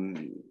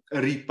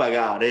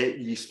ripagare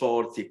gli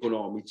sforzi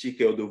economici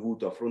che ho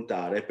dovuto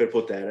affrontare per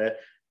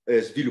poter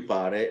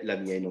sviluppare la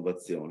mia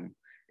innovazione.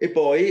 E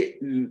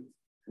poi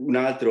un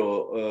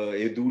altro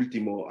ed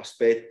ultimo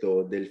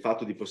aspetto del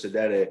fatto di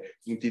possedere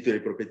un titolo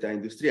di proprietà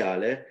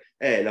industriale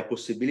è la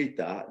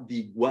possibilità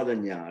di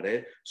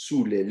guadagnare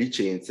sulle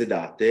licenze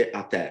date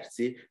a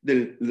terzi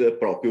del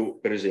proprio,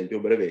 per esempio,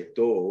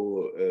 brevetto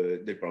o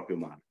del proprio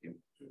marchio.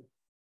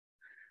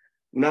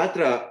 Un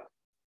altro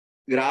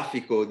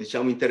grafico,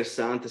 diciamo,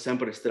 interessante,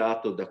 sempre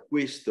estratto da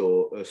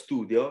questo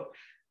studio,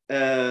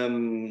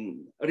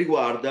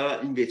 riguarda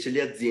invece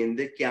le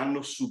aziende che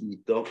hanno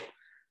subito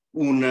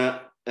un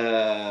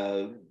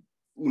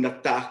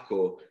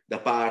attacco da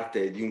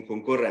parte di un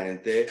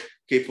concorrente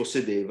che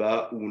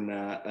possedeva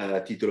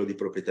un titolo di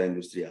proprietà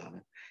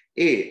industriale.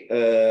 E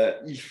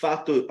il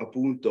fatto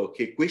appunto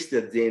che queste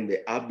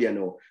aziende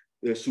abbiano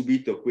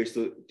subito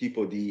questo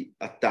tipo di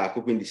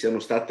attacco, quindi siano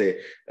state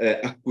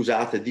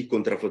accusate di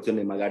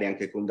contraffazione, magari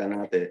anche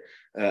condannate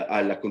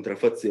alla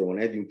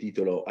contraffazione di un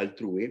titolo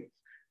altrui,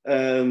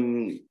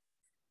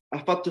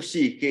 ha fatto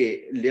sì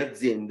che le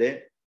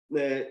aziende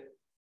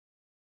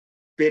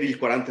per il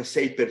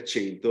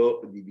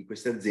 46% di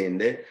queste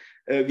aziende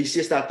vi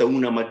sia stata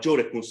una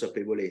maggiore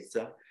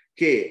consapevolezza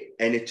che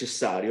è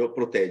necessario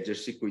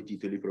proteggersi coi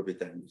titoli di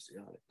proprietà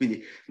industriale.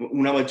 Quindi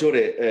una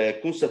maggiore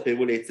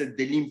consapevolezza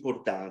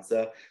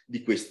dell'importanza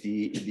di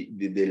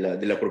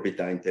della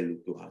proprietà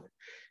intellettuale.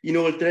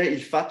 Inoltre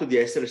il fatto di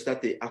essere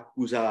stati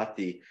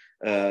accusati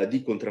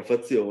di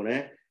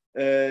contraffazione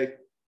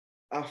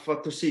ha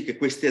fatto sì che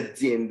queste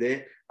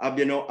aziende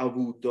abbiano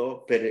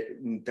avuto per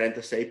un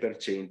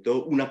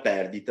 36% una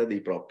perdita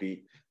dei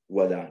propri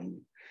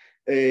guadagni.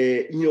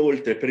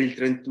 Inoltre per il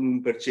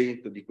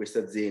 31% di queste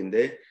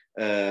aziende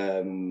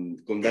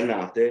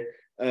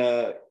condannate,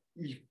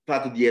 il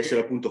fatto di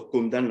essere appunto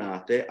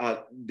condannate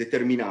ha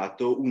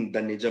determinato un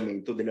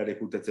danneggiamento della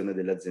reputazione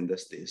dell'azienda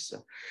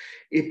stessa.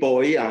 E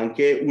poi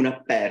anche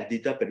una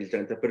perdita per il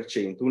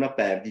 30%, una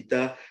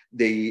perdita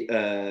del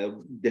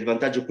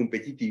vantaggio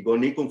competitivo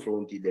nei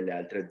confronti delle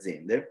altre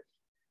aziende.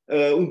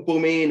 Un po'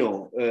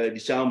 meno,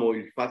 diciamo,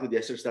 il fatto di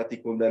essere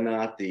stati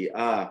condannati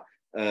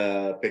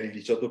per il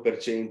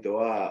 18%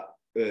 ha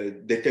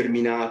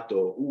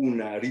determinato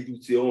una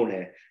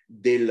riduzione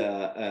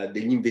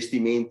degli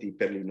investimenti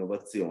per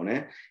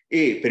l'innovazione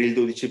e per il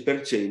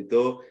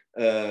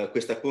 12%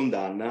 questa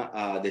condanna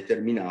ha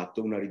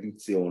determinato una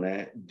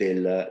riduzione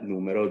del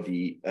numero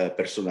di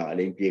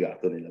personale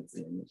impiegato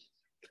nell'azienda.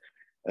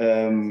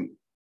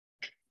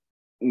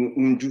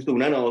 Giusto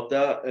una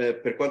nota,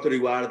 per quanto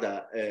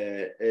riguarda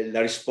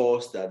la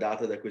risposta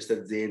data da queste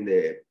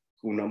aziende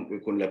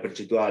con la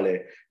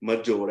percentuale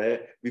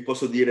maggiore, vi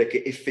posso dire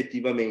che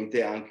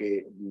effettivamente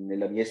anche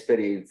nella mia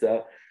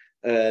esperienza,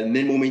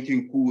 nel momento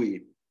in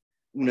cui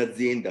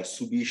un'azienda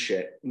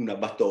subisce una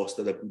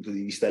batosta dal punto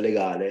di vista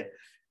legale,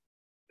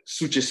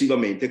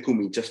 successivamente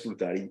comincia a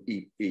sfruttare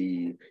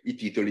i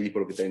titoli di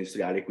proprietà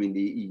industriale,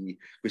 quindi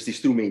questi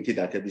strumenti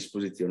dati a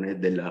disposizione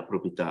dalla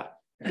proprietà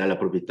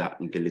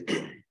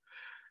intellettuale.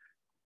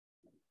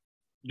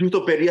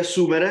 Giusto per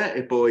riassumere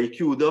e poi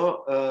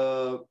chiudo,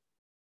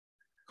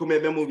 come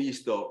abbiamo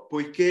visto,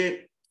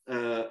 poiché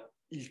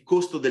il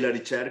costo della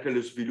ricerca e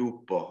lo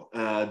sviluppo,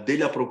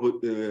 della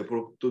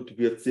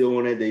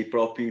prototipazione dei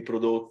propri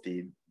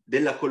prodotti,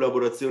 della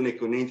collaborazione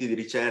con enti di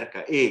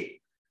ricerca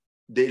e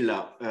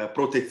della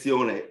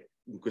protezione,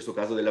 in questo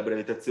caso della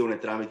brevettazione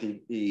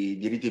tramite i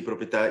diritti di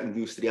proprietà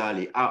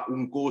industriali, ha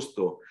un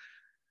costo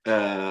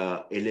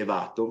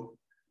elevato,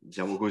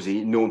 diciamo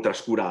così, non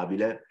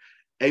trascurabile.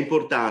 È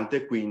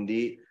importante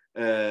quindi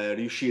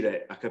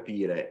riuscire a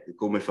capire,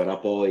 come farà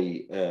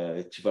poi,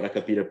 ci farà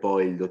capire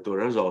poi il dottor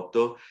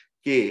Rasotto,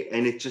 che è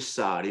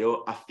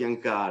necessario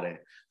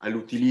affiancare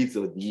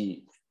all'utilizzo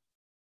di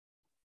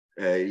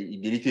i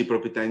diritti di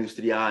proprietà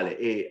industriale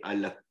e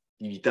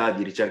all'attività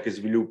di ricerca e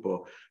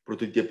sviluppo,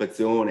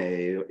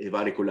 prototipazione e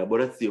varie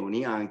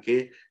collaborazioni,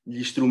 anche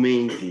gli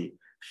strumenti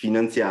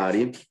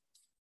finanziari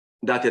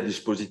dati a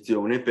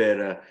disposizione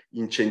per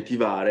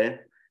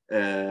incentivare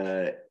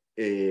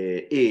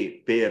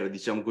e per,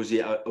 diciamo così,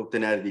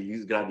 ottenere degli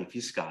sgravi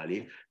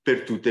fiscali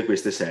per tutte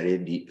queste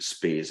serie di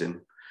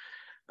spese.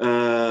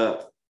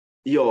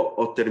 Io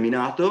ho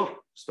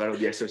terminato, spero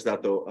di essere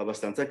stato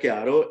abbastanza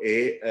chiaro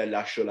e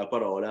lascio la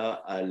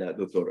parola al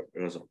dottor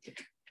Rasotti.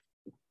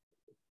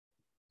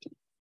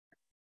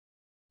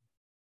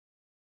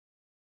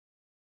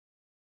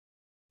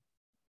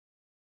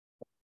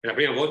 È la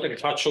prima volta che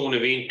faccio un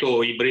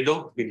evento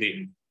ibrido,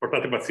 quindi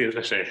portate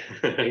pazienza se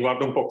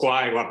guardo un po'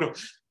 qua e guardo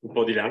un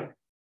po' di là.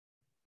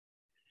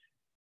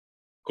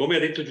 Come ha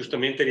detto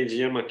giustamente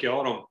l'ingegner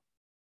Macchioro,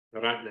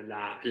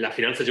 la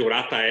finanza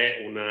agevolata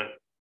è un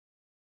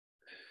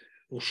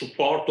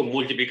supporto, un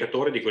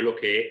moltiplicatore di quello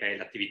che è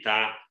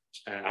l'attività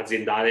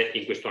aziendale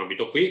in questo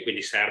ambito qui,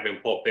 quindi serve un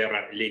po'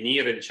 per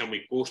lenire, diciamo,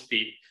 i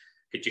costi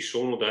che ci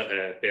sono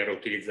per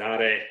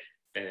utilizzare,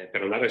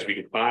 per andare a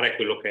sviluppare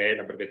quello che è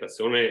la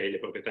brevettazione e le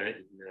proprietà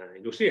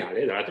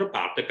industriali, e dall'altra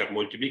parte per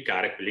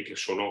moltiplicare quelli che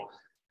sono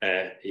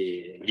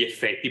gli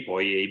effetti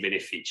poi e i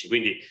benefici.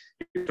 Quindi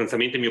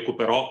sostanzialmente mi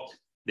occuperò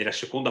della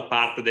seconda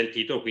parte del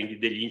titolo, quindi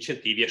degli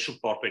incentivi a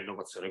supporto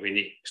all'innovazione,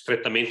 quindi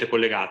strettamente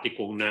collegati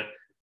con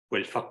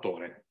quel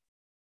fattore.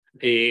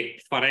 E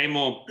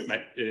faremo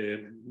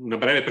una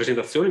breve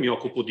presentazione. Mi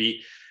occupo di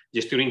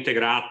gestione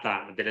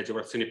integrata delle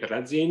agevolazioni per le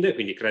aziende,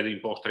 quindi credito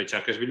d'imposta,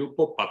 ricerca e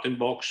sviluppo, patent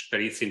box,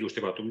 perizia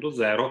industria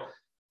 4.0,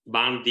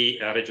 bandi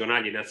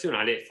regionali e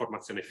nazionali e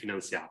formazione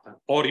finanziata.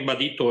 Ho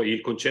ribadito il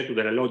concetto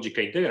della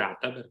logica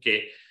integrata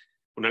perché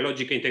una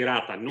logica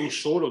integrata non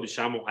solo,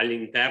 diciamo,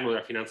 all'interno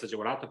della finanza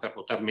agevolata per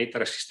poter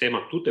mettere a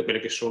sistema tutte quelle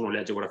che sono le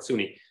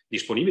agevolazioni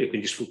disponibili,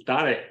 quindi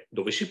sfruttare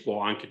dove si può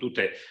anche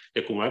tutte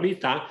le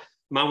cumulabilità,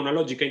 ma una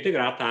logica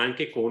integrata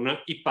anche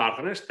con i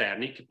partner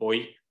esterni che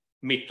poi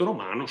mettono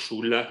mano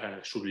sul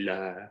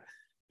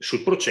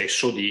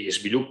processo di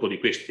sviluppo di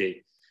questa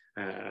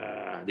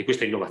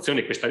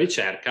innovazione, questa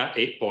ricerca,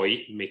 e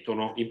poi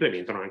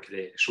implementano anche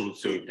le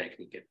soluzioni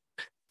tecniche.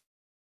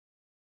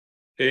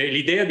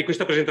 L'idea di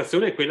questa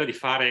presentazione è quella di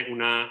fare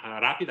una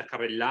rapida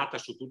carrellata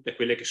su tutte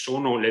quelle che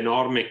sono le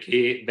norme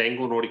che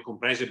vengono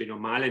ricomprese bene o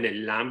male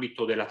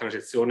nell'ambito della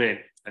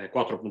transizione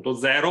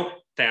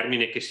 4.0,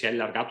 termine che si è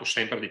allargato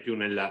sempre di più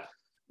nel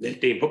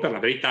tempo, per la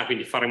verità,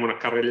 quindi faremo una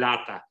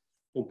carrellata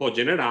un po'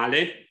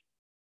 generale,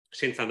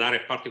 senza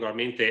andare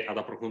particolarmente ad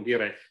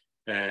approfondire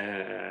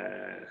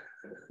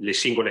le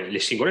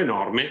singole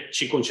norme.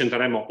 Ci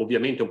concentreremo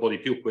ovviamente un po' di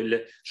più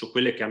su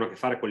quelle che hanno a che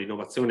fare con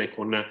l'innovazione e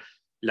con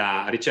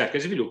la ricerca e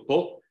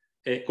sviluppo,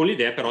 con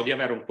l'idea però di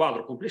avere un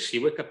quadro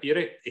complessivo e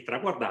capire e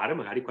traguardare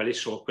magari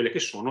quelle che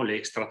sono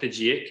le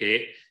strategie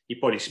che i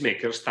policy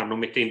maker stanno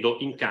mettendo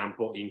in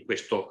campo in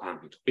questo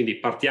ambito. Quindi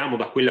partiamo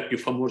da quella più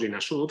famosa in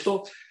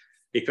assoluto,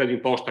 il credito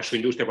d'imposta su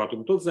industria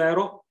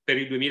 4.0. Per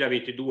il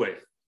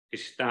 2022 che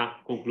si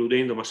sta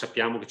concludendo, ma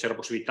sappiamo che c'è la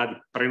possibilità di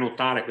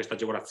prenotare questa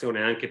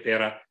agevolazione anche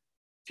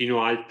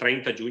fino al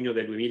 30 giugno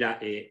del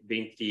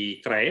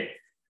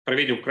 2023,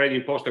 prevede un credito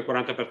d'imposta del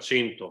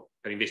 40%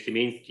 per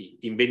investimenti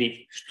in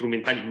beni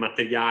strumentali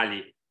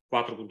materiali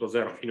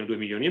 4.0 fino a 2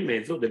 milioni e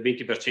mezzo, del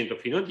 20%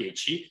 fino a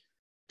 10,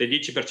 del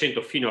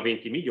 10% fino a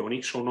 20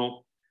 milioni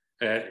sono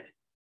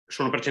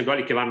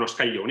percentuali che vanno a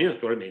scaglioni,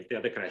 naturalmente, a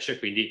decrescere,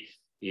 quindi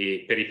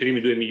per i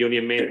primi 2 milioni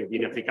e mezzo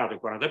viene applicato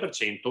il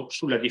 40%,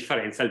 sulla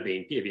differenza il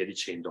 20% e via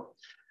dicendo.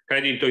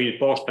 Credito in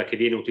imposta che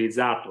viene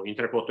utilizzato in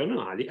 3 quote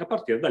annuali a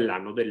partire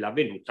dall'anno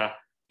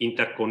dell'avvenuta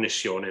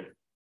interconnessione.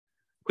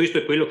 Questo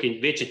è quello che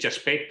invece ci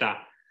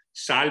aspetta,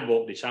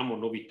 salvo, diciamo,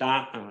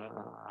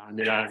 novità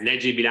nella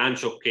legge di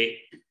bilancio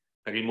che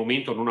per il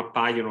momento non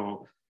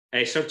appaiono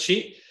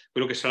esserci,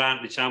 quello che sarà,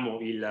 diciamo,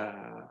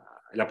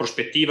 la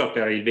prospettiva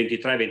per il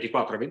 23,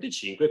 24 e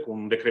 25, con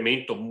un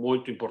decremento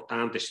molto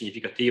importante e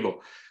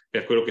significativo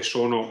per quello che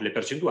sono le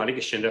percentuali,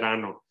 che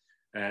scenderanno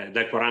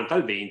dal 40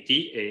 al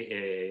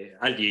 20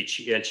 al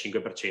 10 e al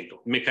 5%. Il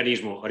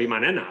meccanismo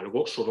rimane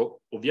analogo,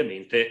 solo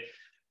ovviamente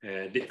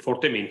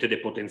fortemente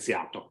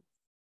depotenziato.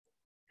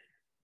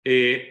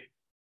 E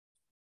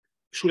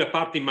sulla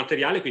parte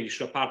immateriale, quindi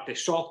sulla parte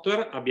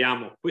software,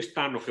 abbiamo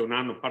quest'anno che è un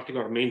anno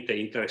particolarmente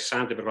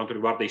interessante per quanto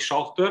riguarda i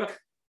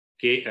software,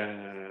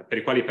 per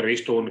i quali è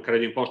previsto un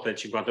credito d'imposta del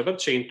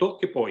 50%,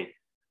 che poi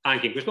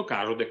anche in questo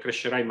caso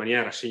decrescerà in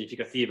maniera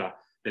significativa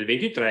nel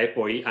 23 e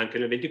poi anche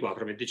nel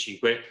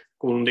 24-25,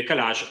 con un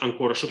decalage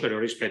ancora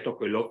superiore rispetto a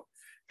quello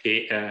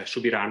che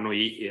subiranno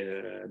i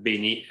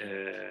beni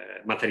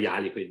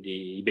materiali,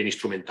 quindi i beni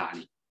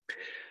strumentali.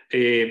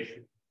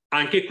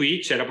 Anche qui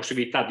c'è la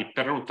possibilità di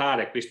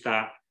prenotare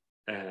questa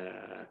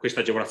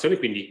agevolazione,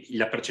 quindi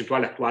la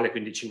percentuale attuale,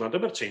 quindi il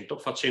 50%,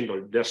 facendo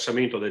il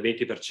versamento del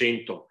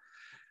 20%,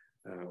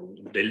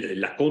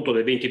 l'acconto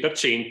del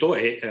 20%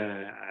 e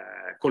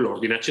con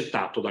l'ordine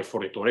accettato dal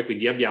fornitore.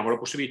 Quindi abbiamo la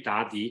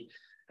possibilità di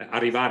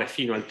arrivare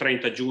fino al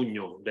 30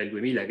 giugno del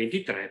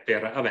 2023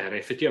 per avere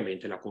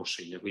effettivamente la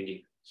consegna.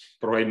 Quindi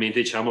probabilmente,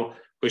 diciamo,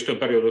 questo è un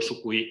periodo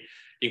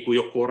in cui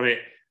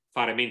occorre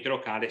fare mente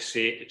locale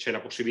se c'è la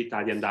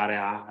possibilità di andare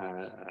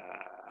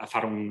a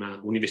fare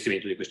un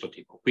investimento di questo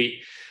tipo.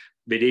 Qui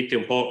vedete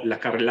un po' la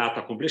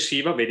carrellata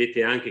complessiva,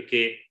 vedete anche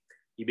che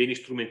i beni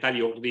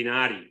strumentali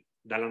ordinari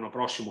dall'anno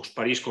prossimo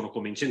spariscono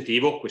come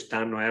incentivo,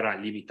 quest'anno era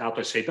limitato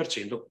al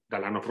 6%,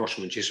 dall'anno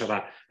prossimo non ci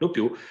saranno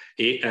più,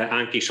 e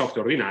anche i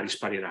software ordinari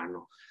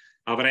spariranno.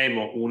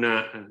 Avremo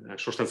una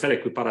sostanziale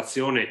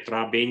equiparazione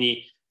tra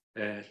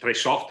i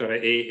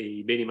software e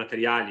i beni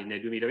materiali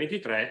nel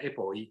 2023, e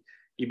poi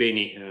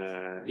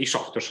i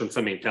software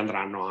sostanzialmente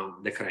andranno a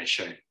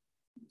decrescere.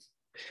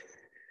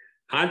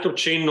 Altro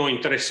cenno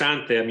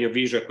interessante a mio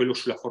avviso è quello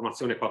sulla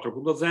formazione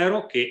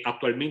 4.0, che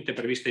attualmente è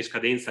prevista in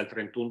scadenza il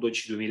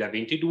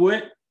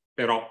 31/12/2022,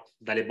 però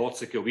dalle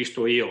bozze che ho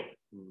visto io,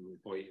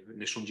 poi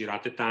ne sono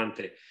girate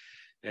tante,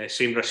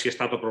 sembra sia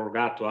stato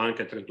prorogato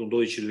anche al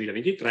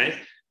 31/12/2023,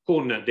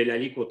 con delle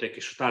aliquote che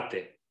sono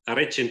state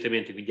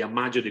recentemente, quindi a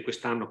maggio di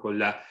quest'anno, con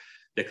il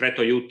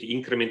decreto aiuti,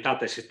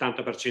 incrementate al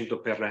 70%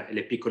 per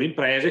le piccole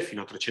imprese,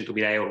 fino a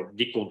 300.000 euro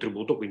di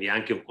contributo, quindi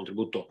anche un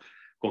contributo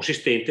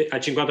consistente, al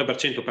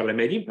 50% per le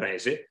medie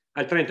imprese,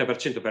 al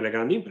 30% per le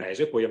grandi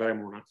imprese. Poi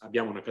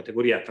abbiamo una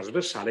categoria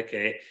trasversale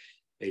che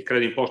è il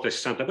credito d'imposta al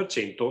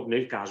 60%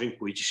 nel caso in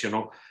cui ci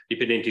siano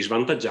dipendenti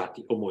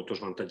svantaggiati o molto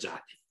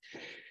svantaggiati.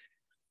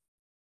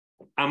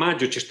 A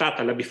maggio c'è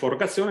stata la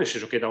biforcazione, nel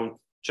senso che da un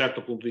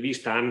certo punto di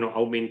vista hanno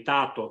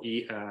aumentato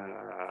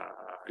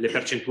le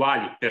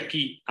percentuali per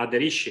chi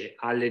aderisce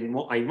ai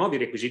nuovi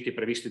requisiti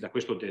previsti da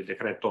questo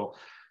decreto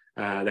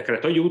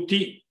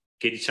aiuti,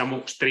 che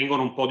diciamo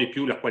stringono un po' di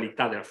più la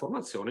qualità della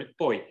formazione.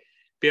 Poi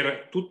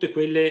per tutte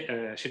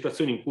quelle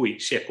situazioni in cui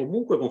si è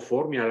comunque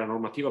conformi alla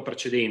normativa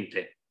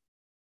precedente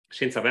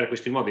senza avere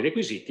questi nuovi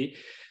requisiti,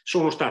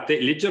 sono state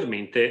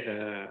leggermente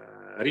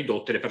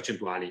ridotte le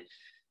percentuali.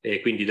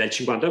 Quindi dal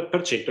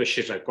 50% è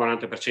scesa al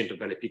 40%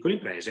 per le piccole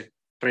imprese,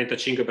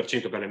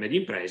 35% per le medie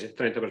imprese,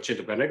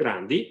 30% per le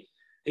grandi,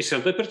 e il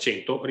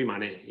 60%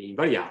 rimane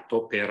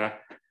invariato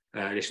per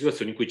le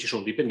situazioni in cui ci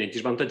sono dipendenti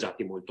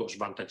svantaggiati e molto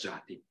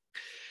svantaggiati.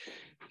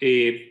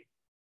 E,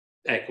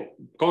 ecco,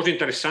 cosa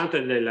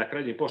interessante del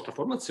credito d'imposta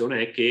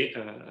formazione è che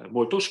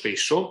molto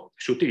spesso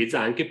si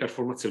utilizza anche per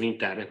formazioni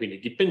interne, quindi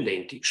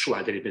dipendenti su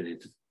altri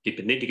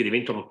dipendenti che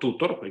diventano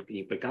tutor,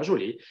 in quel caso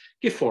lì,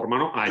 che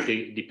formano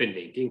altri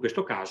dipendenti. In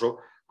questo caso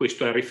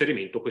questo è il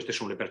riferimento, queste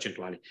sono le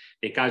percentuali.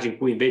 Nei casi in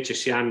cui invece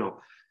si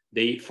hanno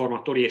dei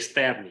formatori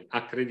esterni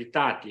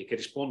accreditati e che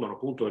rispondono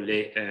appunto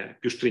alle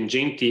più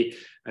stringenti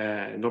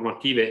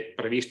normative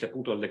previste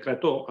appunto dal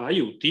decreto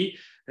aiuti,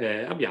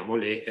 abbiamo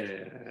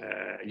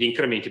gli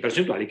incrementi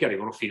percentuali che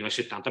arrivano fino al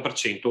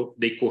 70%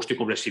 dei costi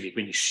complessivi,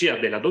 quindi sia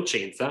della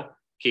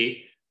docenza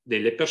che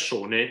delle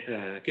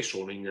persone che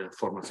sono in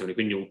formazione,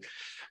 quindi un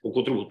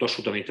contributo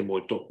assolutamente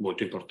molto,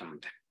 molto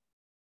importante.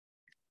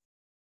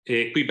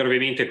 E qui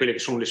brevemente quelle che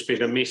sono le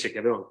spese ammesse che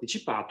avevo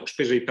anticipato: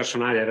 spese di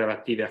personale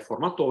relative a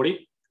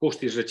formatori,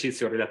 costi di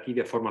esercizio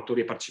relativi a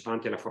formatori e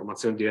partecipanti alla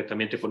formazione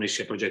direttamente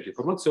connessi al progetto di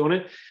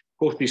formazione,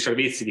 costi di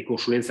servizi di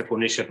consulenza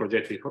connessi al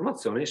progetto di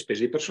formazione e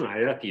spese di personale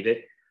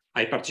relative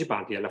ai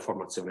partecipanti alla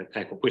formazione.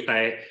 Ecco,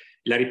 questa è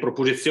la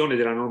riproposizione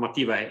della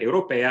normativa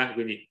europea,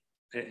 quindi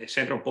è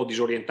sempre un po'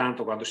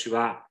 disorientante quando si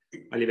va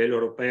a livello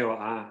europeo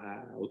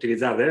a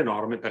utilizzare delle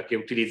norme, perché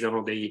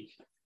utilizzano dei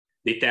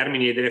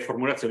termini e delle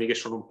formulazioni che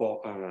sono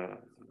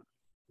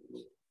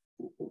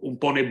un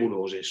po'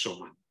 nebulose,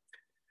 insomma.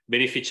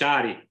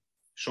 Beneficiari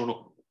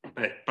sono,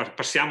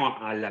 passiamo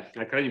al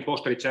credito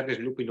d'imposta ricerca,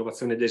 sviluppo,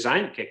 innovazione e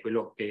design, che è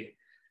quello che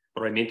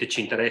probabilmente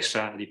ci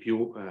interessa di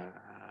più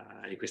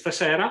in questa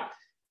sera.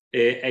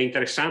 È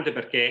interessante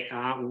perché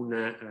ha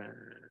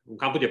un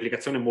campo di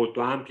applicazione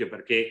molto ampio,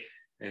 perché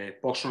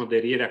possono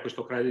aderire a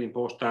questo credito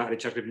d'imposta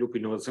ricerca, sviluppo,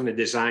 innovazione e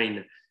design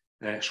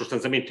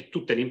sostanzialmente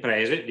tutte le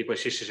imprese di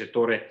qualsiasi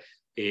settore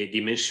e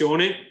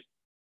dimensione,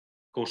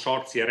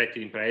 consorzi e reti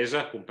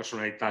d'impresa con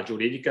personalità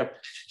giuridica.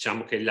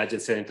 Diciamo che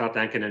l'Agenzia delle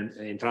Entrate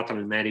è entrata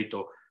nel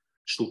merito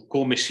su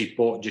come si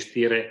può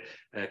gestire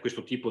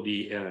questo tipo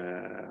di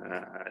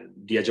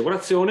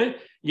agevolazione,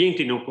 gli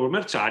enti non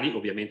commerciali,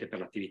 ovviamente per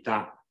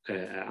l'attività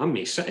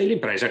ammessa, e le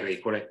imprese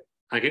agricole.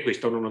 Anche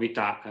questa è una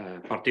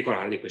novità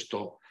particolare di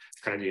questo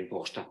credito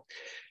d'imposta.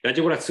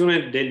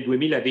 L'agevolazione del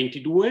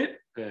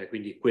 2022,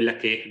 quindi quella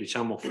che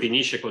diciamo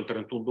finisce col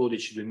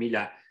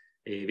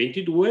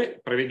 31/12/2022,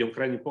 prevede un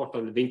credito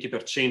d'imposta del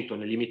 20%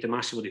 nel limite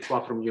massimo di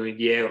 4 milioni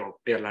di euro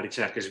per la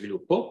ricerca e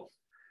sviluppo,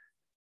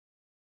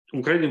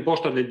 un credito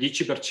d'imposta del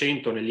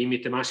 10% nel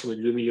limite massimo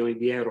di 2 milioni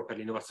di euro per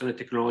l'innovazione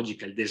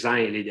tecnologica, il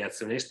design e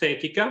l'ideazione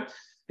estetica,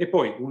 e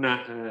poi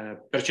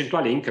una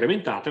percentuale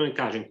incrementata nel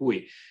caso in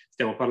cui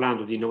stiamo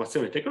parlando di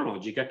innovazione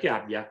tecnologica che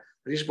abbia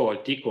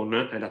risvolti con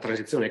la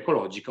transizione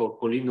ecologica o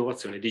con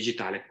l'innovazione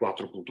digitale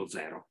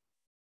 4.0.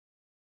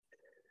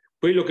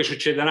 Quello che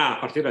succederà a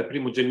partire dal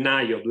 1°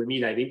 gennaio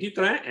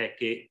 2023 è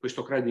che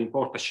questo credito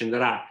d'imposta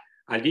scenderà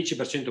al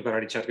 10% per la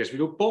ricerca e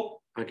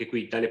sviluppo. Anche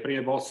qui, dalle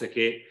prime bozze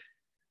che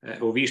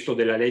ho visto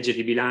della legge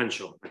di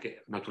bilancio,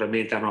 che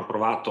naturalmente hanno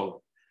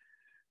approvato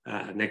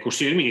nel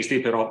Consiglio dei Ministri,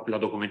 però la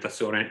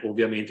documentazione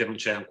ovviamente non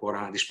c'è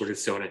ancora a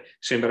disposizione.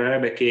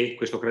 Sembrerebbe che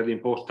questo credito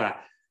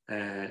d'imposta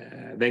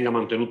venga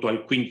mantenuto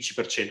al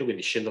 15%,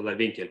 quindi scenda dal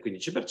 20 al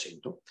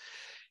 15%.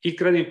 Il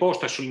credito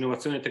d'imposta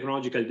sull'innovazione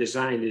tecnologica, il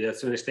design e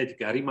l'ideazione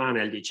estetica rimane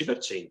al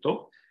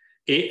 10%,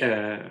 e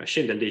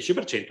scende al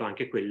 10%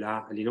 anche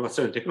quella,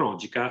 l'innovazione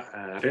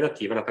tecnologica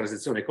relativa alla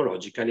transizione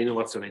ecologica e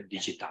all'innovazione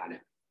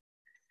digitale.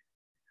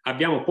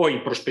 Abbiamo poi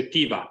in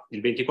prospettiva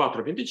il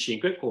 24 e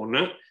 25 con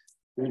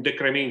un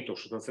decremento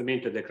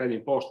sostanzialmente del credito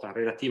d'imposta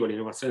relativo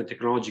all'innovazione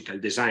tecnologica, al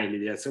design,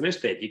 all'ideazione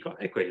estetica,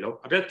 e quello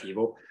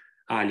relativo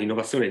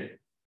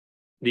all'innovazione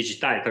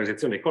digitale e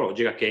transizione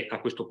ecologica, che a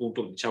questo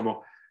punto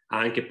diciamo ha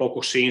anche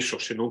poco senso,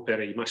 se non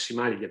per i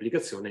massimali di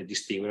applicazione,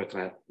 distinguere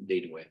tra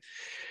dei due.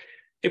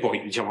 E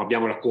poi diciamo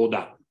abbiamo la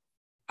coda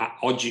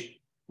oggi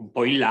un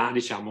po' in là,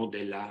 diciamo,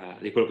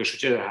 di quello che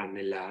succederà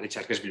nella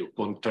ricerca e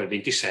sviluppo tra il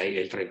 26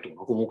 e il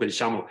 31. Comunque,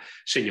 diciamo,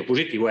 segno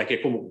positivo è che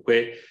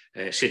comunque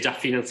si è già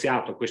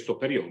finanziato questo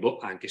periodo,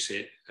 anche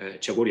se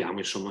ci auguriamo,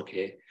 insomma,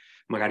 che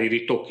magari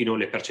ritocchino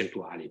le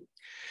percentuali.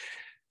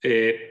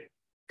 Credito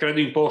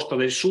imposta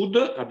del Sud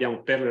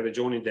abbiamo per le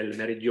regioni del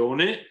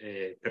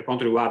Meridione, per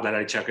quanto riguarda la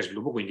ricerca e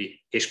sviluppo, quindi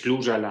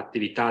esclusa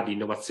l'attività di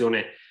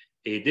innovazione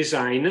e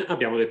design,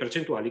 abbiamo delle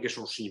percentuali che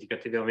sono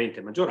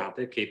significativamente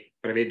maggiorate, che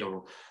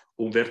prevedono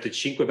un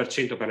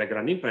 25% per le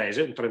grandi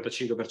imprese, un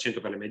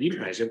 35% per le medie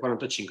imprese e un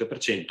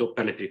 45%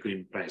 per le piccole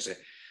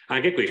imprese.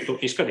 Anche questo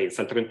in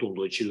scadenza il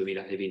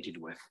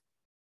 31/12/2022.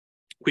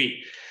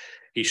 Qui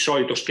il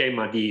solito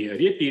schema di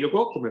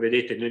riepilogo. Come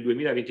vedete nel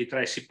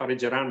 2023 si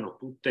pareggeranno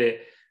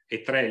tutte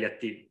e tre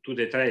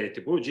le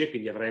tipologie,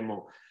 quindi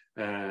avremo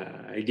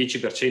il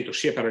 10%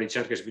 sia per la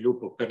ricerca e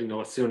sviluppo, per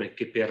l'innovazione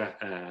che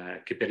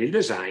per il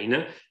design,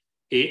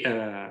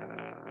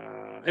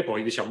 e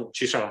poi diciamo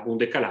ci sarà un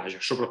decalage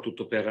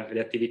soprattutto per le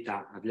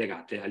attività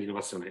legate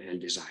all'innovazione e al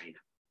design.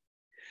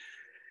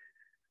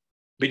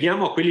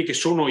 Veniamo a quelli che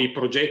sono i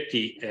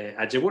progetti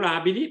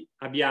agevolabili.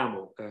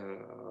 Abbiamo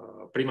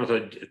prima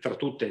tra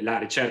tutte la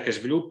ricerca e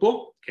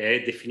sviluppo, che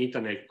è definita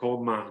nel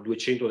comma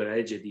 200 della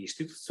legge di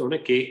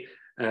istituzione, che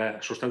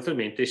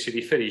sostanzialmente si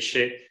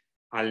riferisce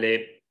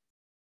alle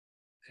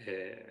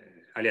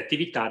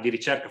attività di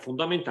ricerca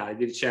fondamentale,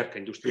 di ricerca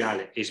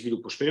industriale e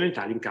sviluppo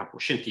sperimentale in campo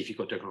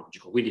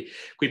scientifico-tecnologico. Quindi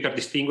qui, per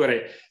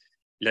distinguere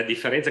la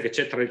differenza che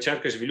c'è tra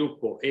ricerca e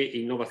sviluppo e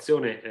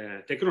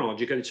innovazione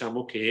tecnologica,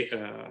 diciamo che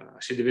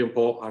si deve un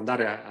po'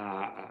 andare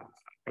a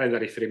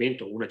prendere a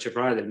riferimento una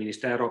circolare del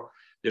Ministero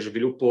dello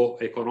Sviluppo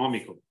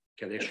Economico,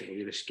 che adesso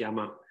si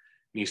chiama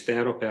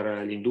Ministero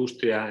per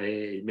l'Industria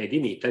e il Made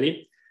in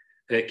Italy,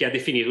 che ha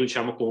definito,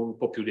 diciamo, con un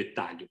po' più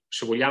dettaglio.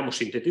 Se vogliamo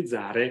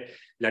sintetizzare,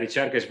 la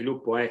ricerca e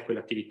sviluppo è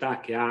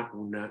quell'attività che ha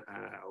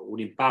un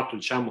impatto,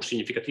 diciamo,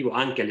 significativo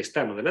anche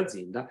all'esterno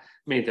dell'azienda,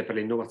 mentre per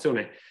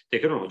l'innovazione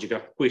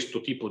tecnologica questo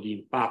tipo di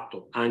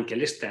impatto anche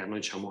all'esterno,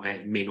 diciamo,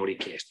 è meno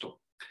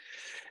richiesto.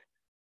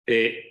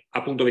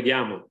 Appunto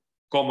vediamo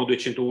comma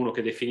 201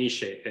 che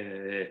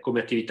definisce come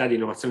attività di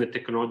innovazione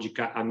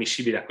tecnologica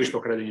ammissibile a questo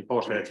credito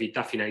d'imposta le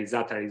attività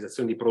finalizzate alla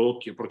realizzazione di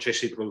prodotti o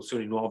processi di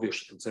produzione nuovi o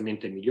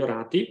sostanzialmente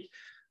migliorati.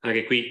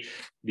 Anche qui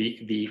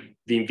vi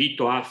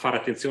invito a fare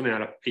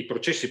attenzione ai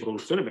processi di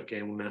produzione, perché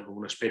è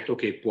un aspetto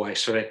che può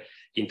essere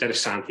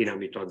interessante in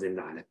ambito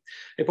aziendale.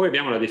 E poi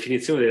abbiamo la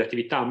definizione delle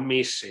attività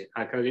ammesse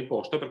al credito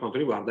d'imposta per quanto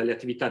riguarda le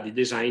attività di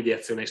design e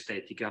azione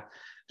estetica,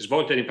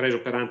 svolte da imprese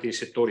operanti in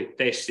settori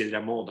tessili,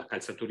 della moda,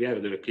 calzaturiere,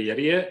 delle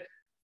occhiaierie,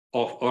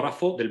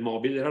 orafo, del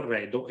mobile,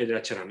 dell'arredo e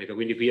della ceramica.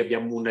 Quindi qui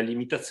abbiamo una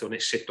limitazione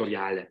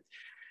settoriale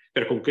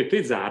per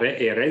concretizzare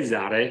e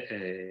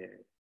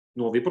realizzare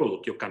nuovi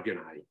prodotti o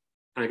campionari.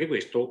 Anche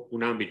questo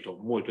un ambito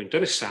molto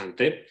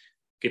interessante,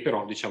 che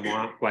però, diciamo,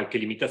 ha qualche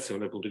limitazione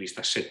dal punto di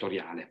vista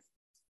settoriale.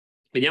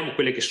 Vediamo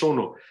quelle che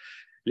sono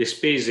le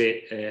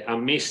spese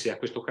ammesse a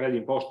questo credito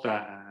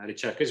d'imposta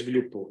ricerca e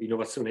sviluppo,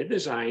 innovazione e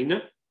design.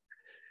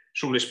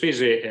 Sono le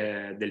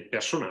spese del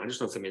personale,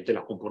 sostanzialmente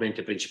la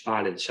componente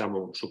principale,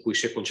 diciamo, su cui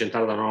si è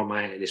concentrata la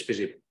norma è le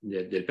spese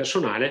del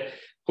personale,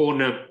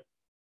 con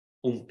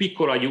un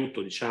piccolo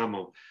aiuto,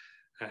 diciamo,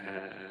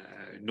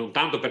 non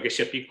tanto perché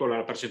sia piccola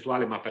la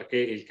percentuale, ma perché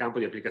il campo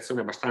di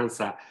applicazione è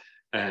abbastanza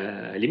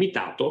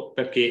limitato,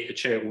 perché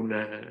c'è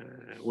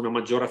una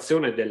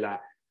maggiorazione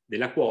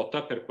della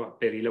quota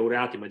per i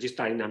laureati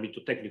magistrali in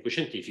ambito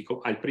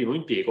tecnico-scientifico al primo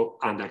impiego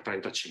under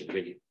 35,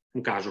 quindi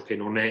un caso che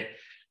non è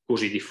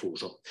così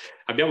diffuso.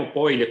 Abbiamo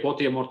poi le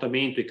quote di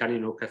ammortamento, i canoni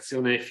di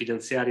locazione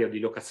finanziaria o di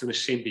locazione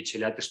semplice,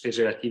 le altre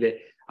spese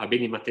relative a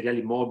beni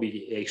materiali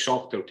mobili e ai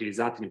software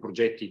utilizzati nei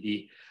progetti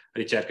di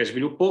ricerca e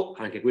sviluppo.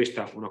 Anche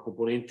questa è una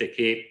componente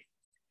che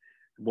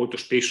molto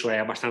spesso è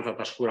abbastanza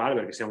trascurabile,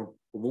 perché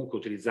stiamo comunque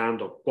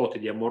utilizzando quote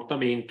di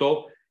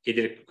ammortamento,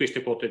 e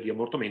queste quote di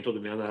ammortamento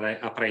dobbiamo andare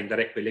a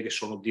prendere quelle che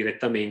sono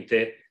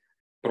direttamente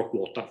pro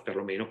quota,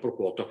 perlomeno pro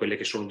quota, quelle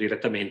che sono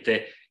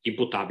direttamente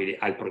imputabili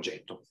al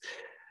progetto.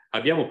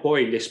 Abbiamo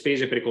poi le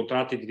spese per i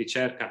contratti di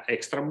ricerca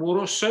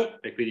extramuros,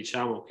 e qui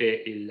diciamo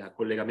che il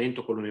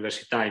collegamento con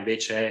l'università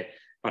invece è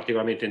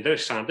particolarmente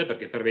interessante,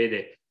 perché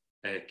prevede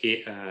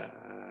che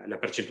la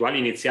percentuale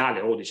iniziale,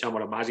 o diciamo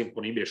la base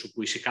imponibile su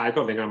cui si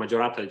calcola, venga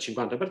maggiorata del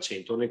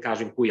 50% nel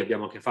caso in cui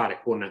abbiamo a che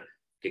fare con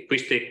che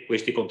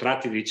questi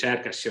contratti di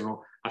ricerca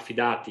siano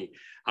affidati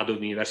ad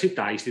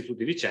università,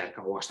 istituti di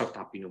ricerca o a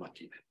start-up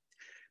innovative.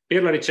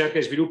 Per la ricerca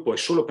e sviluppo e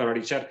solo per la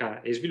ricerca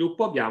e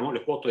sviluppo abbiamo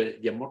le quote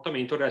di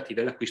ammortamento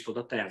relative all'acquisto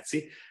da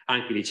terzi,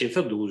 anche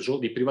licenza d'uso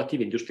di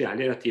privative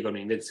industriali relative a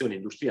un'invenzione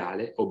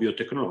industriale o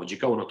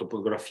biotecnologica o una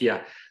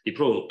topografia di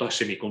prodotto a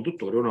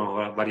semiconduttori o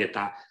una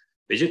varietà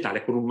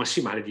vegetale con un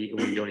massimale di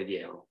 1 milione di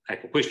euro.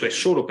 Ecco, questo è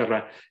solo per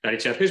la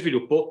ricerca e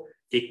sviluppo,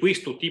 e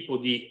questo tipo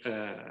di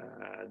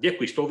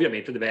acquisto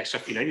ovviamente deve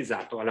essere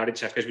finalizzato alla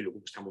ricerca e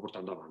sviluppo che stiamo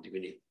portando avanti.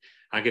 Quindi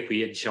anche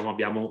qui diciamo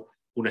abbiamo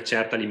una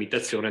certa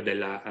limitazione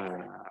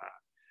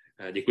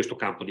di questo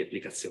campo di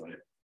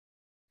applicazione.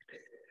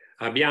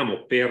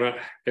 Abbiamo per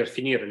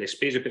finire le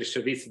spese per i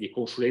servizi di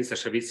consulenza e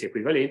servizi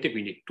equivalenti,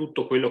 quindi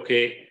tutto quello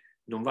che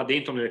non va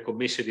dentro nelle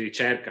commesse di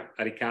ricerca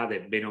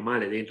ricade bene o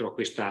male dentro a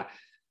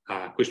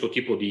questo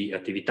tipo di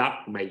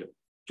attività, o meglio,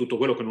 tutto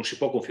quello che non si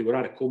può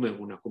configurare come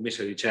una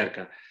commessa di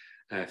ricerca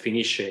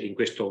finisce in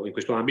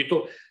questo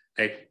ambito.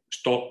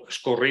 Sto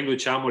scorrendo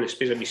diciamo le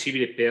spese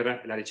ammissibili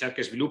per la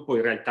ricerca e sviluppo,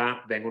 in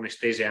realtà vengono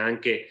estese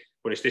anche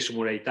con le stesse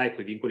modalità e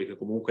quei vincoli che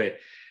comunque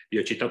vi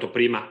ho citato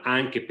prima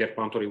anche per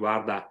quanto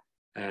riguarda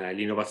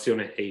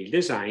l'innovazione e il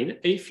design,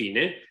 e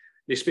infine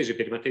le spese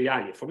per i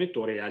materiali e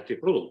fornitori e altri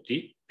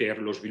prodotti per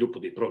lo sviluppo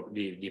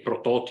di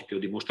prototipi o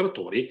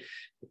dimostratori,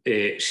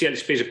 sia le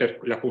spese per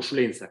la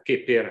consulenza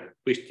che per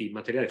questi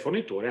materiali e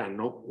fornitori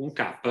hanno un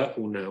cap,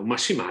 un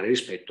massimale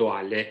rispetto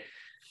alle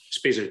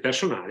spese del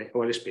personale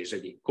o alle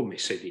spese di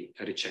commesse di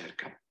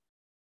ricerca.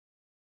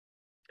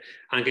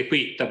 Anche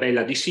qui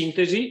tabella di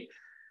sintesi.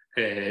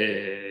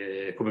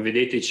 Come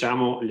vedete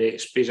diciamo le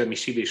spese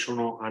ammissibili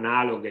sono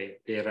analoghe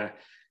per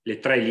le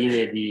 3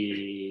 linee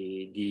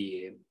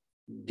di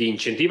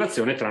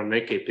incentivazione,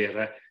 tranne che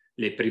per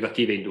le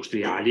privative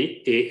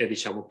industriali e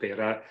diciamo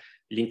per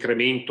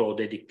l'incremento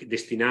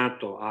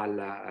destinato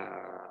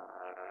al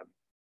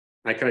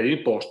credito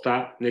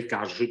d'imposta nel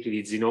caso si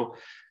utilizzino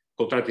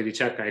contratti di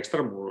ricerca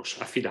extramuros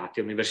affidati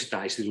a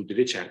università, istituti di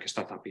ricerca e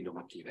start-up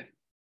innovative.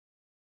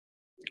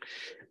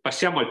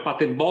 Passiamo al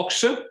patent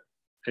box.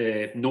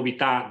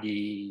 Novità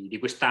di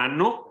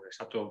quest'anno.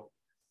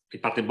 Il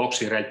patent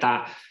box in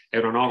realtà è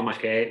una norma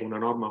che è una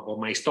norma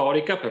ormai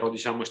storica, però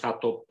diciamo è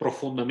stato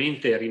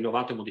profondamente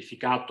rinnovato e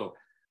modificato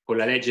con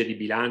la legge di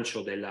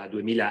bilancio del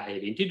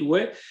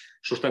 2022.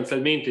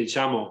 Sostanzialmente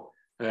diciamo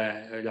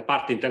la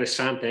parte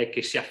interessante è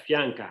che si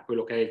affianca a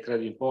quello che è il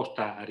credito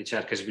d'imposta a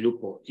ricerca e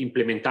sviluppo,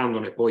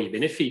 implementandone poi i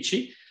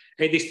benefici.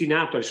 È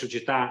destinato alle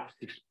società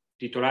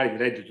titolari di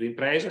reddito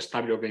d'impresa,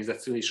 stabili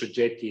organizzazioni di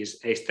soggetti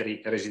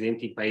esteri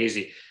residenti in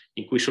paesi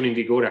in cui sono in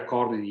vigore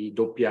accordi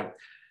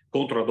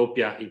contro la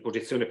doppia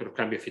imposizione per un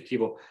cambio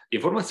effettivo di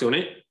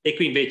informazione, e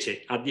qui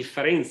invece, a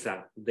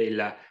differenza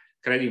del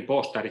credito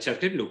d'imposta a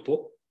ricerca e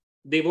sviluppo,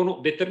 devono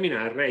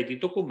determinare il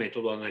reddito con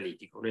metodo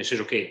analitico, nel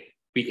senso che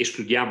qui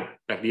escludiamo,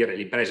 per dire,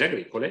 le imprese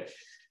agricole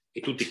e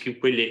tutte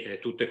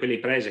quelle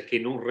imprese che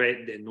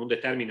non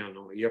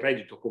determinano il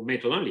reddito con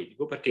metodo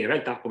analitico, perché in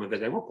realtà, come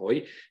vedremo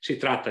poi, si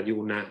tratta di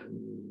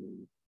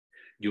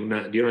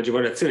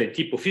un'agevolazione di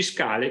tipo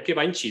fiscale che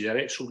va a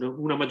incidere su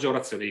una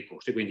maggiorazione di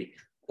costi. Quindi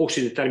o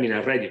si determina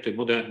il reddito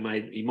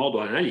in modo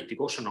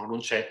analitico, se no non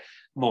c'è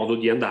modo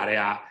di andare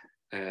a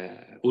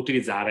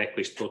utilizzare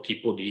questo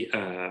tipo di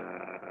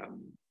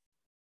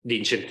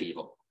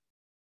incentivo.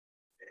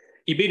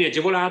 I beni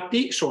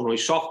agevolati sono il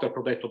software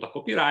protetto da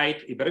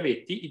copyright, i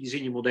brevetti, i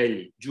disegni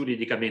modelli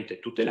giuridicamente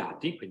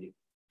tutelati, quindi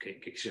che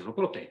siano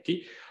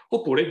protetti,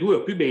 oppure 2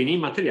 o più beni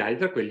immateriali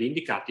tra quelli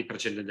indicati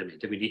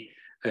precedentemente. Quindi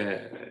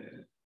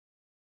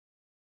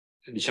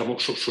diciamo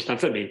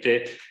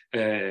sostanzialmente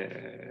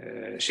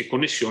si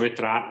connessione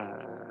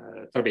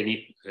tra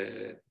beni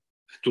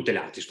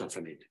tutelati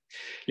sostanzialmente.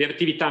 Le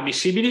attività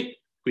ammissibili,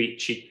 qui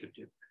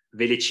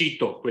ve le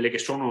cito quelle che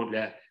sono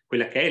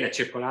quella che è la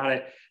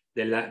circolare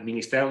del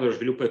Ministero dello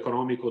Sviluppo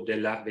Economico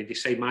del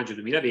 26 maggio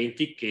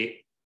 2020,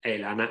 che è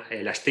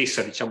la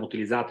stessa diciamo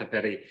utilizzata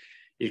per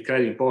il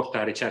credito d'imposta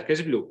a ricerca e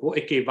sviluppo,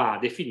 e che va a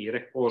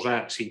definire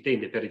cosa si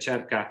intende per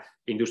ricerca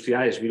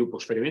industriale e sviluppo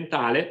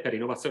sperimentale, per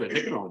innovazione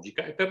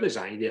tecnologica e per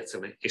design di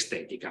azione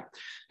estetica.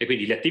 E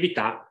quindi le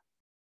attività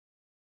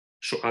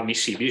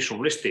ammissibili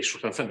sono le stesse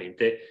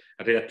sostanzialmente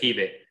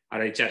relative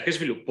alla ricerca e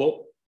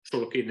sviluppo,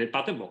 solo che nel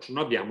patent box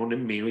non abbiamo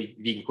nemmeno i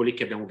vincoli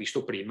che abbiamo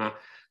visto prima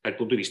dal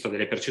punto di vista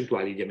delle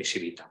percentuali di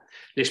ammissibilità.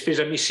 Le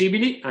spese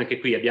ammissibili, anche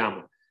qui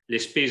abbiamo le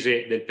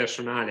spese del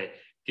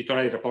personale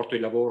titolare di rapporto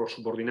di lavoro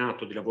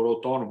subordinato, di lavoro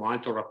autonomo o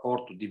altro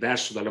rapporto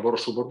diverso dal lavoro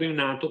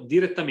subordinato,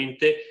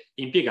 direttamente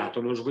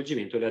impiegato nello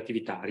svolgimento delle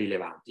attività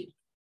rilevanti.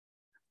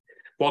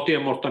 Quote di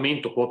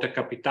ammortamento, quote a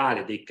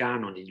capitale dei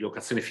canoni di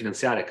locazione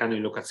finanziaria, canoni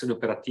di locazione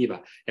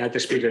operativa e altre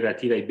spese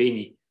relative ai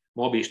beni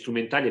mobili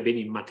strumentali e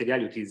beni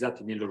immateriali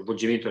utilizzati nello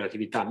svolgimento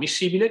dell'attività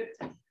ammissibile,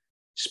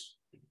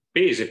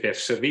 spese per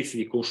servizi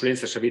di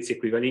consulenza e servizi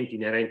equivalenti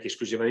inerenti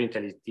esclusivamente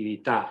alle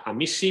attività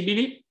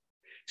ammissibili,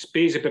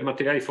 spese per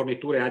materiali,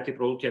 forniture e altri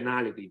prodotti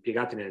analoghi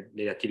impiegati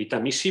nelle attività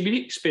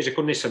ammissibili, spese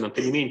connesse al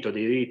mantenimento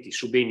dei diritti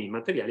su beni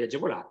immateriali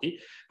agevolati,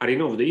 a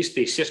rinnovo degli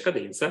stessi a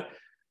scadenza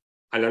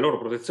alla loro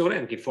protezione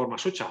anche in forma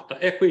associata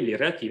e a quelli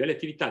relativi alle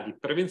attività di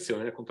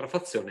prevenzione della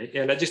contraffazione e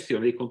alla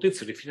gestione dei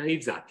contenziosi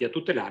finalizzati a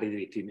tutelare i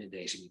diritti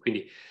medesimi.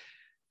 Quindi,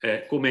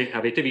 come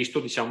avete visto,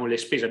 diciamo, le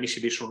spese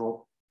ammissibili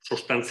sono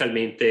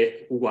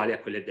sostanzialmente uguali a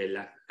quelle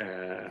del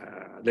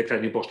credito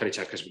d'imposta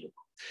ricerca e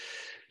sviluppo.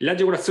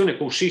 L'agevolazione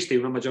consiste in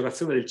una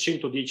maggiorazione del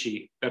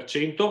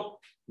 110%,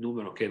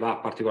 numero che va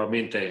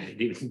particolarmente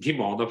di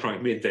moda,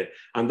 probabilmente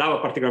andava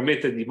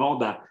particolarmente di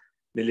moda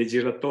nel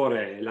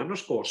legislatore l'anno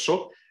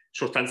scorso.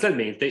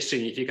 Sostanzialmente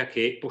significa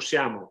che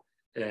possiamo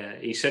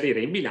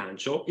inserire in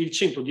bilancio il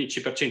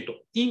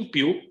 110% in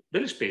più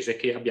delle spese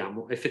che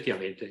abbiamo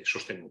effettivamente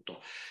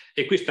sostenuto.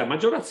 E questa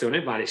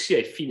maggiorazione vale sia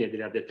ai fini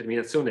della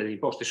determinazione delle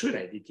imposte sui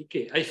redditi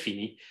che ai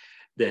fini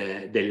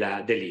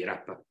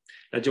dell'IRAP.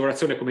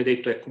 L'agevolazione, come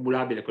detto, è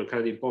cumulabile col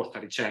credito d'imposta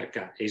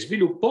ricerca e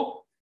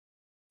sviluppo.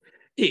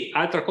 E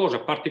altra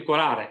cosa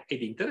particolare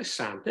ed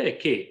interessante è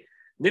che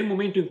nel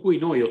momento in cui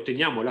noi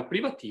otteniamo la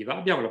privativa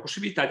abbiamo la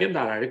possibilità di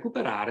andare a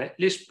recuperare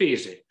le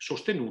spese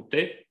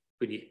sostenute,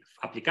 quindi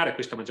applicare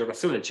questa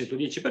maggiorazione del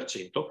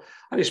 110%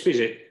 alle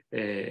spese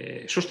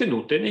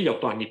sostenute negli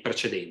 8 anni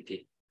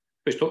precedenti.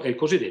 Questo è il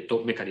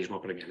cosiddetto meccanismo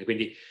premiale.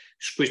 Quindi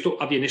questo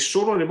avviene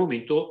solo nel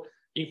momento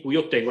in cui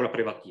ottengo la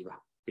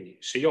privativa. Quindi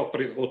se io ho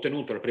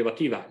ottenuto la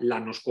privativa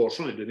l'anno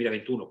scorso, nel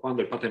 2021,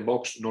 quando il patent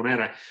box non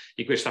era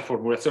in questa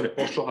formulazione,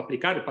 posso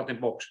applicare il patent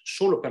box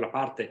solo per la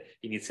parte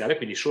iniziale,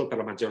 quindi solo per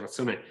la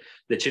maggiorazione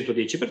del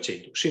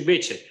 110%. Se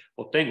invece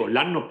ottengo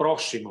l'anno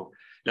prossimo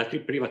la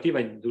privativa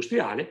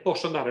industriale,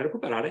 posso andare a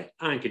recuperare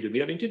anche il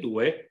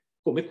 2022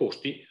 come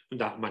costi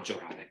da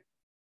maggiorare.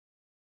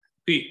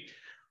 Qui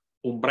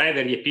un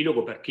breve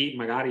riepilogo per chi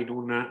magari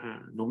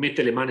non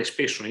mette le mani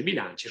spesso nei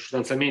bilanci.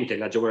 Sostanzialmente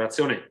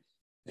l'agevolazione,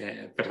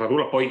 per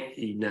tradurla poi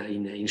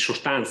in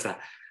sostanza,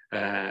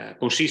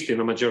 consiste in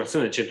una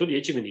maggiorazione del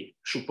 110, quindi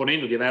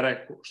supponendo di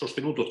aver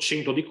sostenuto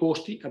 100 di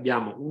costi,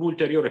 abbiamo un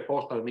ulteriore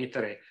posto da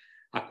mettere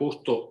a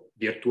costo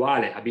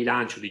virtuale a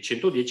bilancio di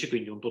 110,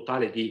 quindi un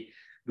totale di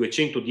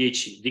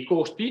 210 di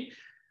costi,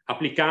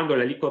 applicando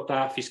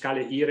l'aliquota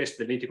fiscale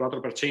IRES del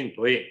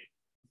 24% e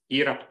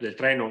IRAP del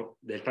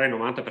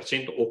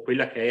 3,90% o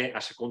quella che è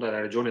a seconda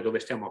della regione dove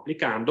stiamo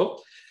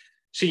applicando,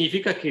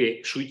 significa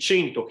che sui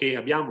 100 che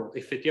abbiamo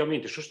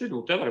effettivamente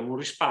sostenuto avremo un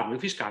risparmio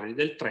fiscale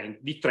di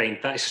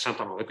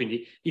 30,69,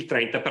 quindi il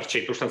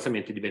 30%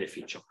 sostanzialmente di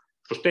beneficio.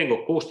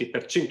 Sostengo costi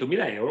per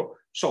 100.000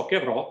 euro, so che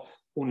avrò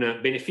un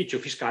beneficio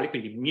fiscale,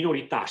 quindi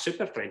minori tasse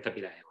per 30.000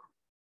 euro.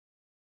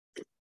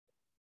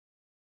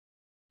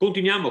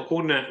 Continuiamo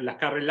con la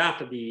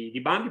carrellata di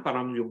bandi,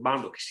 parlando di un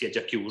bando che si è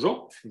già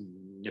chiuso.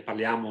 Ne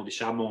parliamo,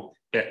 diciamo,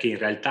 perché in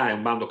realtà è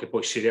un bando che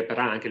poi si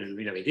riaprirà anche nel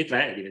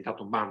 2023, è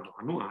diventato un bando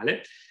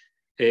annuale.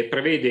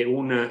 Prevede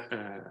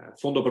un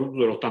fondo perduto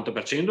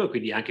dell'80%, e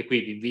quindi anche qui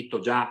vi invito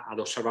già ad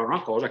osservare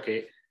una cosa,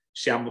 che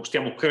stiamo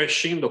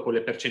crescendo con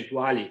le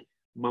percentuali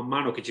man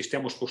mano che ci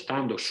stiamo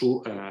spostando su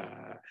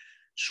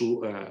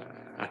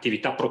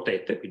attività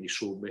protette, quindi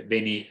su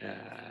beni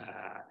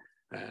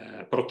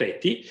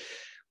protetti.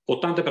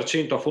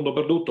 80% a fondo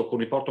perduto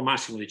con importo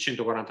massimo di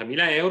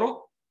 140.000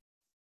 euro.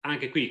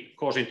 Anche qui,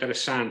 cosa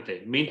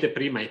interessante, mentre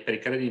prima per i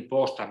crediti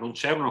d'imposta non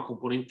c'era una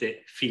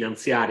componente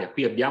finanziaria,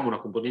 qui abbiamo una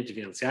componente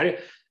finanziaria,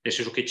 nel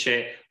senso che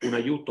c'è un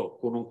aiuto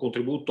con un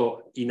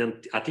contributo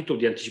a titolo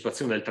di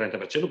anticipazione del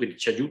 30%, quindi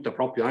ci aiuta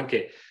proprio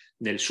anche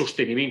nel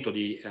sostenimento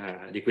di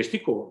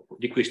questi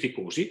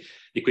costi,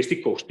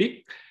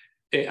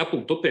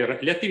 appunto per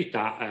le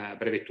attività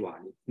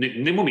brevettuali.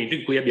 Nel momento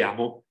in cui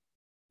abbiamo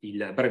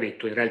il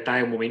brevetto, in realtà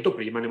è un momento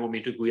prima, nel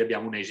momento in cui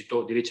abbiamo un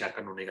esito di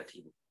ricerca non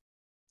negativo.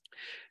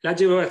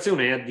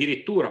 L'agevolazione è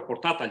addirittura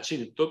portata al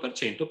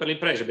 100% per le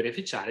imprese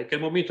beneficiarie che al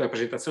momento della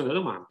presentazione della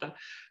domanda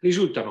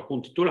risultano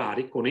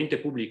contitolari con ente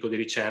pubblico di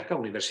ricerca,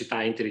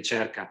 università, ente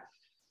ricerca,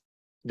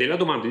 della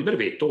domanda di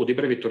brevetto o di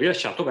brevetto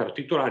rilasciato ovvero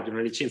titolari di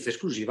una licenza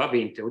esclusiva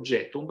avente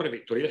oggetto un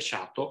brevetto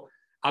rilasciato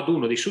ad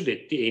uno dei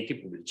suddetti enti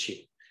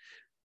pubblici.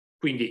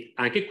 Quindi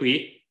anche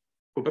qui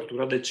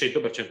copertura del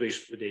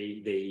 100%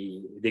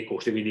 dei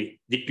costi, quindi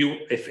di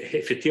più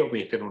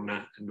effettivamente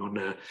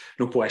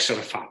non può essere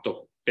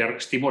fatto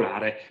per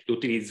stimolare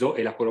l'utilizzo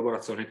e la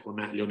collaborazione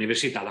con le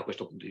università da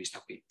questo punto di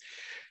vista qui.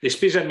 Le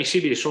spese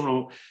ammissibili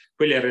sono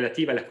quelle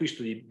relative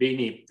all'acquisto di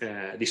beni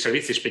di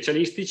servizi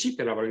specialistici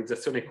per la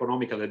valorizzazione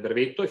economica del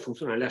brevetto e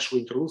funzionale alla sua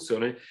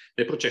introduzione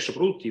nel processo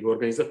produttivo e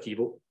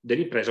organizzativo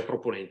dell'impresa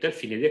proponente al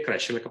fine di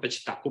accrescere la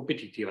capacità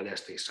competitiva della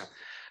stessa.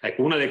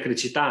 Ecco, una delle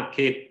criticità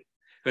che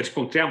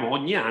riscontriamo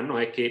ogni anno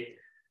è che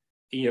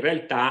in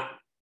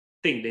realtà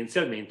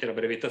tendenzialmente la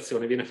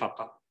brevettazione viene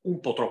fatta un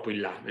po' troppo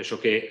in là, nel senso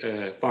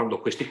che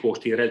quando questi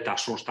costi in realtà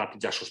sono stati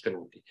già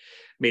sostenuti,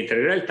 mentre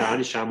in realtà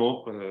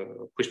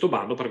diciamo questo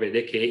bando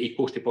prevede che i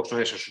costi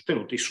possono essere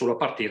sostenuti solo a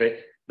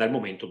partire dal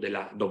momento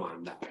della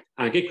domanda.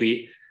 Anche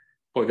qui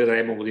poi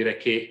vedremo, vuol dire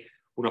che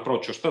un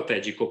approccio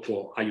strategico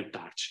può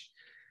aiutarci.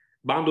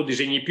 Bando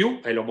disegni più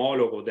è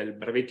l'omologo del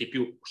brevetti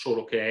più,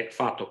 solo che è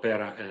fatto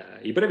per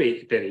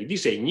i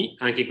disegni.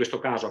 Anche in questo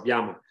caso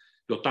abbiamo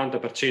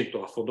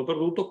l'80% a fondo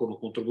perduto con un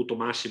contributo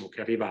massimo che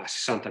arriva a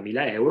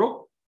 60.000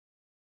 euro.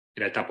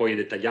 in realtà poi è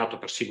dettagliato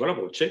per singola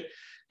voce,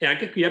 e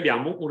anche qui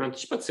abbiamo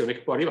un'anticipazione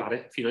che può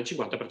arrivare fino al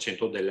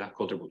 50% del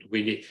contributo.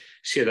 Quindi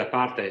sia dal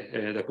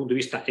punto di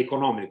vista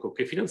economico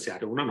che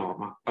finanziario una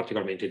norma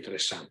particolarmente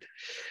interessante.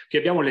 Qui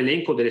abbiamo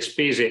l'elenco delle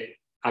spese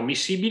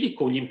ammissibili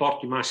con gli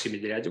importi massimi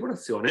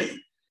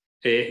dell'agevolazione.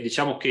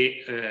 Diciamo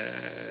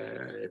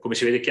che, come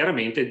si vede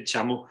chiaramente,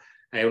 diciamo,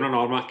 è una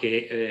norma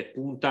che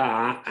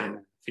punta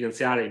a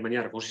finanziare in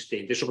maniera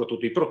consistente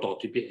soprattutto i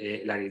prototipi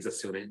e la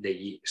realizzazione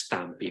degli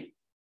stampi.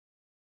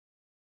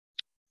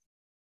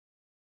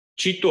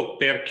 Cito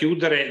per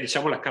chiudere,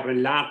 diciamo, la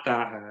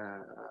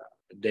carrellata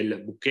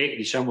del bouquet,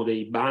 diciamo,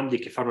 dei bandi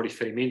che fanno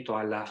riferimento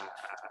alla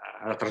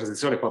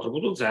transizione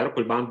 4.0,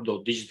 quel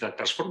bando Digital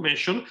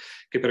Transformation,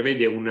 che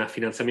prevede un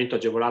finanziamento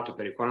agevolato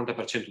per il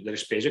 40% delle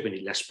spese,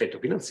 quindi l'aspetto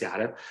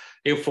finanziario,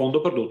 e un fondo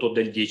perduto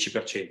del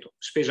 10%.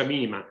 Spesa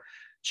minima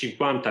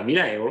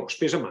 50.000 euro,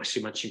 spesa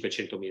massima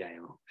 500.000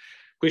 euro.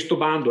 Questo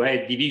bando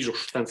è diviso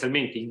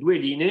sostanzialmente in due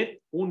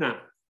linee,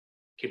 una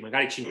che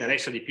magari ci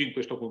interessa di più in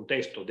questo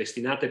contesto,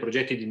 destinata ai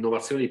progetti di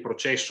innovazione di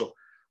processo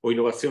o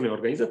innovazione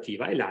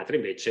organizzativa, e l'altra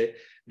invece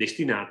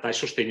destinata al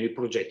sostegno di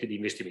progetti di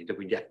investimento,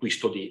 quindi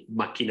acquisto di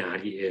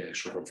macchinari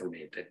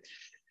sostanzialmente.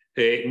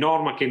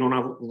 Norma che non ha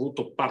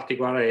avuto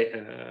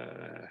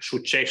particolare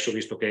successo,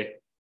 visto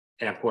che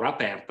è ancora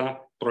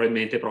aperta,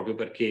 probabilmente proprio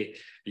perché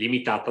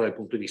limitata dal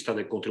punto di vista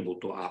del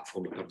contributo a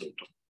fondo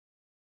perduto.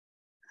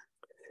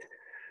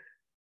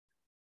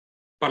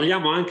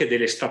 Parliamo anche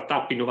delle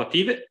start-up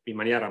innovative, in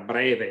maniera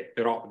breve,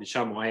 però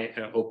diciamo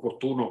è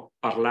opportuno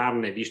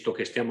parlarne visto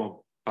che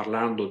stiamo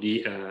parlando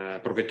di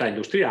proprietà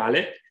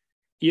industriale.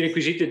 I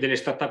requisiti delle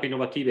start-up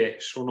innovative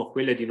sono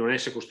quelle di non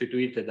essere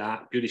costituite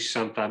da più di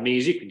 60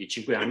 mesi, quindi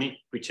 5 anni.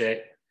 Qui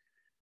c'è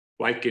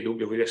qualche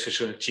dubbio, voglio dire se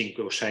sono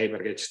 5 o 6,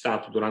 perché c'è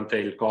stato durante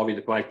il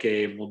Covid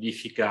qualche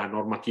modifica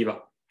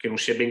normativa che non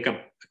si è ben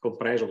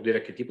compreso, vuol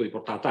dire che tipo di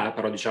portata ha,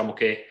 però diciamo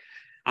che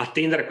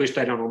attendere,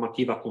 questa è la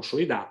normativa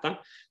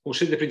consolidata, con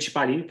sede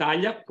principale in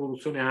Italia,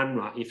 produzione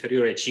annua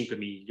inferiore ai 5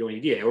 milioni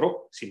di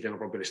euro, si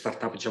intendono proprio le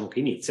start-up diciamo, che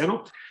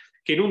iniziano,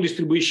 che non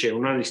distribuisce o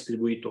non ha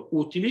distribuito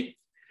utili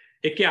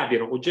e che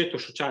abbiano oggetto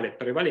sociale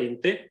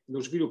prevalente lo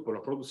sviluppo, la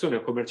produzione e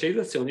la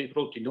commercializzazione di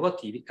prodotti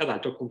innovativi ad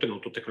alto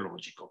contenuto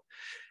tecnologico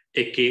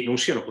e che non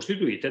siano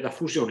costituite da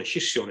fusione,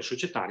 scissione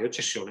societaria o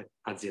cessione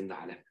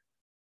aziendale.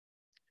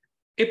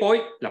 E poi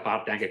la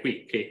parte anche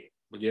qui che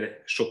vuol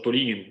dire,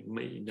 sottolineo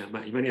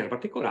in maniera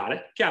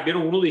particolare, che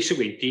abbiano uno dei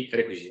seguenti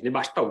requisiti. Ne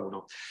basta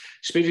uno.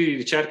 Spese di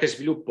ricerca e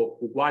sviluppo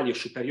uguali o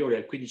superiori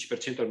al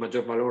 15% del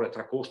maggior valore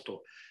tra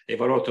costo e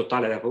valore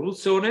totale della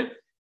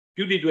produzione,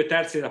 più di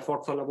 2/3 della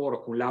forza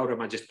lavoro con laurea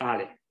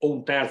magistrale o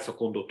 1/3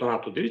 con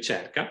dottorato di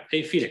ricerca, e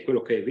infine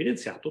quello che è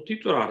evidenziato,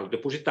 titolare o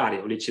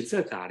depositaria o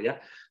licenziataria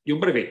di un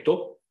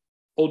brevetto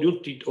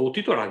o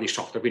titolare di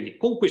software. Quindi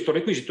con questo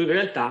requisito in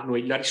realtà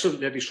noi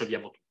le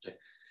risolviamo tutte.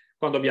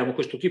 Quando abbiamo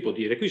questo tipo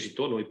di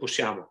requisito noi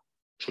possiamo,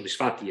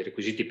 soddisfatti i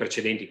requisiti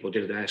precedenti che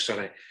potrebbero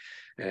essere,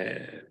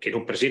 che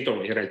non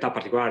presentano in realtà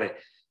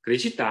particolare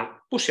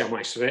criticità, possiamo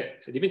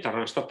diventare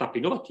una startup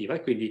innovativa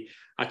e quindi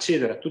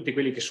accedere a tutti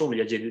quelli che sono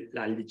gli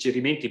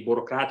alleggerimenti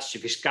burocratici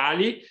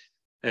fiscali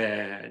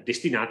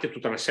destinati a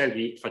tutta una serie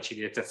di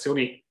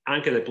facilitazioni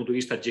anche dal punto di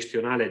vista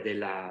gestionale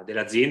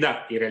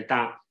dell'azienda. In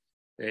realtà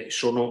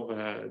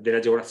sono delle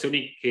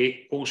agevolazioni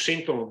che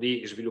consentono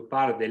di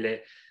sviluppare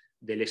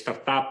delle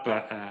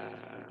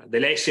start-up,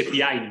 delle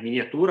SPA in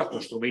miniatura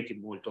con strumenti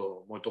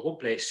molto, molto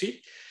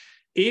complessi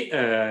e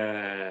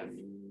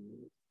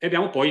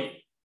abbiamo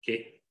poi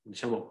che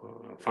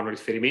diciamo fanno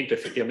riferimento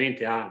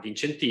effettivamente ad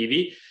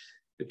incentivi,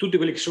 tutti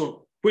quelli che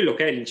sono quello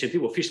che è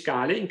l'incentivo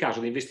fiscale in caso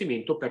di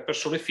investimento per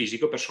persone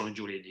fisiche o persone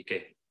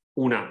giuridiche,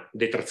 una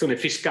detrazione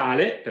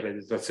fiscale per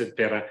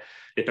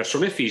le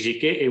persone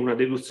fisiche e una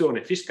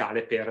deduzione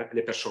fiscale per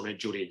le persone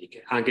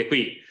giuridiche. Anche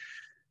qui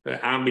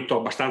ambito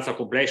abbastanza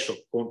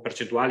complesso, con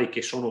percentuali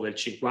che sono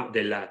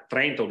del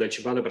 30 o del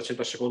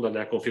 50% a seconda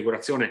della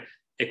configurazione,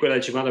 e quella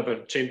del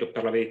 50%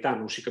 per la verità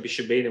non si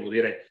capisce bene, vuol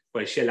dire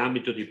quale sia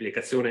l'ambito di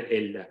applicazione e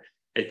il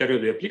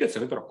periodo di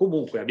applicazione, però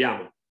comunque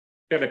abbiamo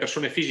per le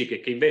persone fisiche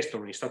che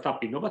investono in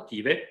start-up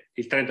innovative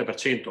il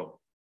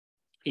 30%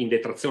 in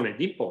detrazione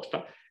di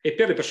imposta, e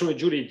per le persone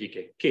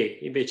giuridiche che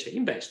invece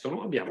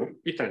investono abbiamo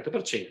il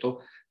 30%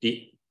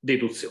 di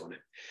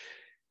deduzione.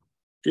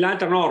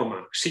 L'altra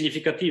norma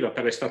significativa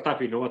per le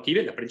start-up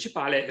innovative, la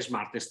principale, è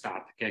Smart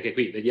Start, che anche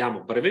qui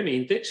vediamo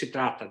brevemente. Si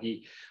tratta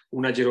di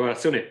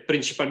un'agevolazione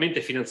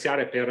principalmente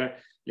finanziaria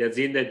per le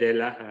aziende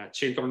del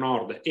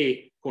centro-nord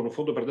e con un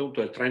fondo perduto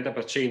del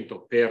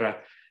 30%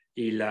 per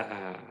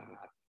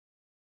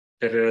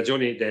le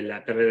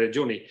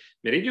regioni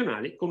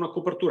meridionali, con una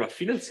copertura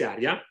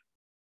finanziaria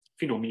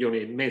fino a 1,5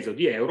 milioni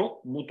di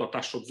euro, mutuo a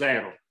tasso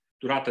zero,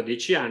 durata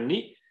 10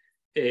 anni,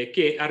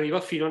 che arriva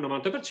fino al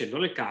 90%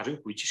 nel caso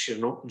in cui ci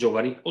siano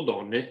giovani o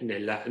donne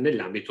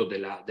nell'ambito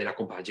della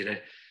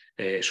compagine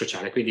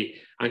sociale. Quindi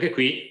anche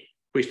qui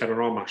questa è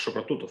una norma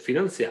soprattutto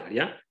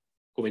finanziaria,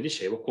 come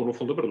dicevo, con un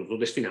fondo perduto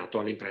destinato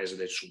alle imprese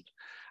del sud.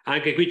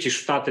 Anche qui ci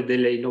sono state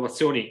delle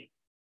innovazioni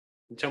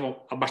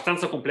diciamo,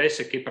 abbastanza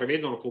complesse, che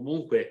prevedono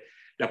comunque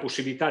la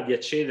possibilità di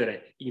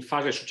accedere in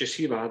fase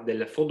successiva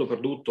del fondo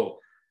perduto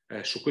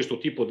su questo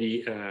tipo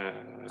di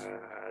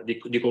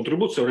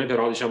contribuzione,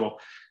 però diciamo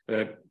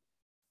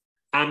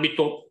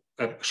ambito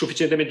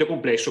sufficientemente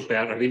complesso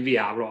per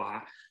rinviarlo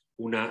a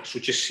un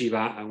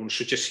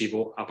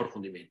successivo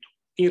approfondimento.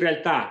 In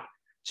realtà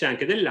c'è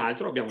anche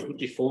dell'altro, abbiamo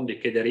tutti i fondi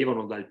che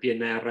derivano dal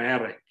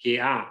PNRR, che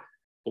ha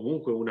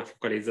comunque una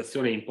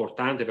focalizzazione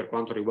importante per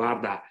quanto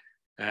riguarda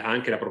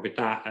anche la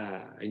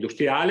proprietà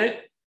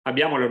industriale.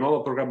 Abbiamo la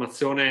nuova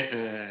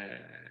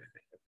programmazione,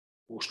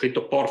 ho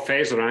scritto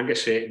POR-FESR, anche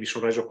se mi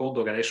sono reso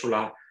conto che adesso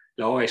la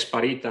O è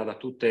sparita da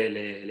tutte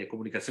le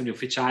comunicazioni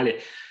ufficiali,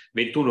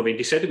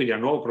 21-27, quindi la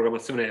nuova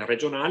programmazione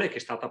regionale che è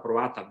stata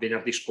approvata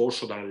venerdì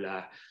scorso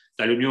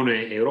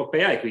dall'Unione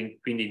Europea, e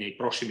quindi nei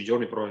prossimi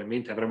giorni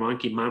probabilmente avremo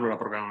anche in mano la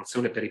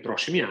programmazione per i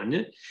prossimi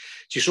anni.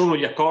 Ci sono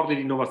gli accordi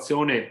di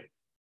innovazione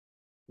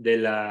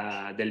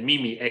del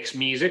MIMI ex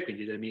MISE,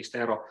 quindi del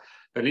Ministero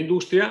per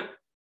l'Industria,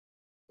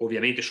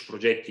 ovviamente su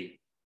progetti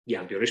di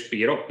ampio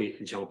respiro. Qui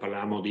diciamo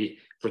parliamo di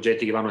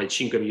progetti che vanno dai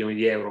 5 milioni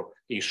di euro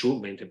in su,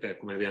 mentre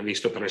come abbiamo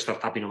visto per le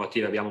start-up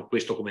innovative abbiamo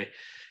questo come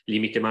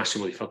limite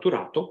massimo di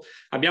fatturato.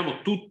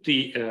 Abbiamo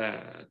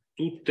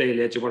tutte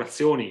le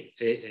agevolazioni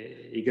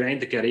e i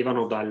grant che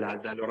arrivano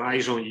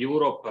dall'Horizon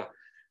Europe,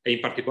 e in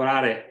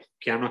particolare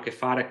che hanno a che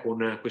fare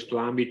con questo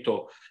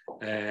ambito,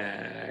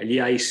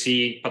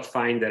 l'EIC,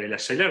 Pathfinder e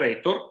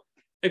l'Accelerator,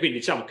 e quindi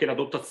diciamo che la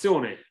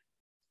dotazione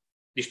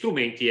di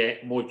strumenti è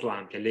molto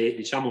ampia.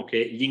 Diciamo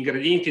che gli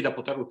ingredienti da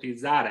poter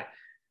utilizzare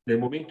nel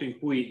momento in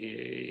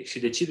cui si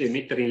decide di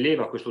mettere in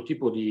leva questo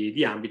tipo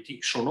di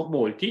ambiti sono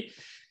molti,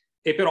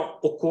 e però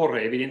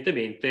occorre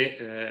evidentemente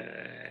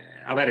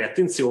avere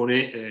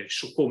attenzione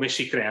su come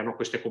si creano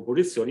queste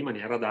composizioni in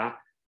maniera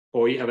da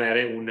poi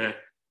avere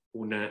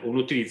un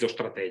utilizzo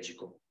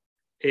strategico.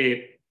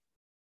 E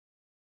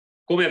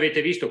come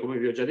avete visto, come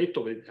vi ho già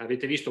detto,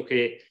 avete visto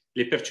che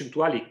le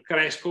percentuali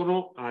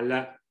crescono.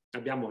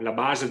 Abbiamo la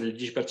base del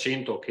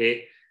 10%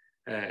 che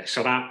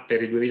sarà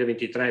per il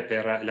 2023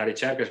 per la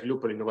ricerca,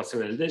 sviluppo e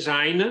l'innovazione del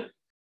design.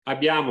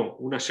 Abbiamo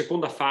una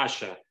seconda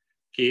fascia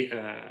che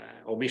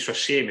ho messo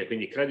assieme,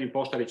 quindi credito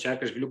d'imposta,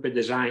 ricerca, sviluppo e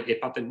design e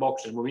patent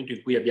box, nel momento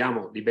in cui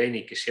abbiamo dei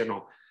beni che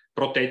siano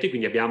protetti,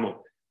 quindi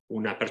abbiamo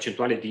una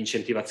percentuale di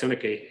incentivazione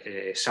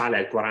che sale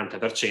al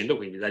 40%,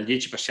 quindi dal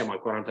 10 passiamo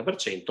al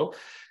 40%,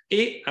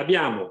 e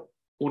abbiamo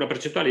una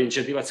percentuale di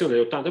incentivazione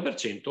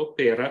dell'80%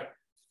 per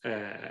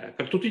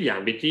tutti gli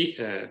ambiti,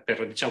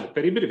 diciamo,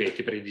 per i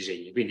brevetti, per i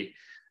disegni. Quindi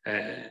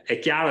è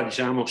chiara,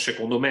 diciamo,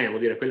 secondo me,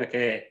 vuol dire quella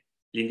che è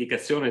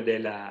l'indicazione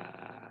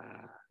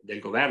del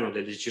governo,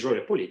 del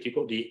decisore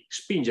politico, di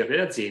spingere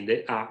le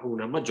aziende a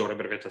una maggiore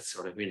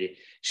brevettazione. Quindi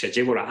si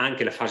agevola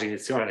anche la fase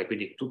iniziale,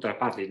 quindi tutta la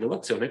parte di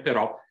innovazione,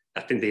 però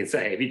la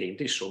tendenza è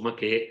evidente, insomma,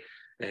 che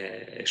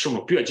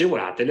sono più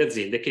agevolate le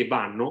aziende che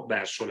vanno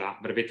verso la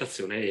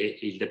brevettazione e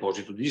il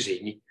deposito di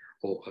disegni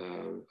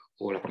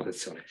o la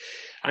protezione.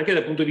 Anche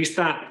dal punto di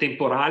vista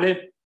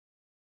temporale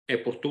è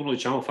opportuno,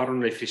 diciamo, fare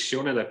una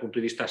riflessione dal punto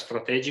di vista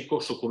strategico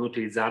su come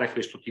utilizzare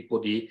questo tipo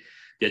di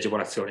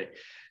agevolazione.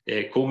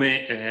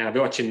 Come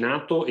avevo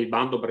accennato, il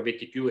bando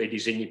brevetti più e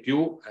disegni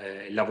più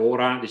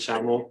lavora,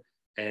 diciamo,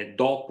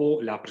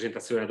 dopo la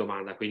presentazione della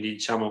domanda, quindi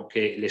diciamo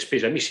che le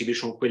spese ammissibili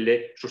sono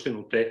quelle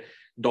sostenute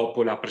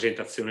dopo la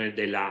presentazione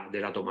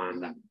della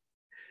domanda.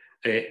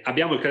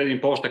 Abbiamo il credito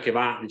d'imposta che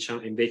va,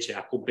 diciamo, invece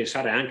a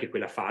compensare anche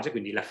quella fase,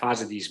 quindi la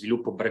fase di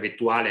sviluppo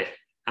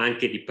brevettuale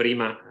anche in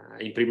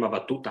prima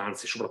battuta,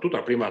 anzi soprattutto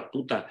la prima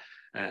battuta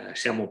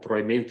siamo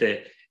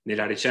probabilmente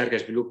nella ricerca e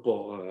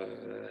sviluppo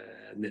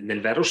nel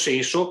vero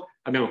senso.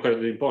 Abbiamo il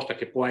credito d'imposta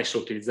che può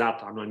essere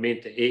utilizzato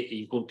annualmente e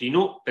in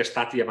continuo per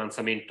stati di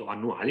avanzamento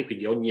annuali,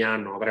 quindi ogni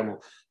anno avremo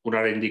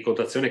una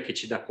rendicontazione che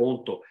ci dà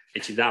conto e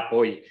ci dà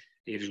poi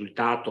il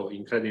risultato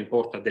in credito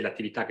d'imposta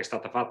dell'attività che è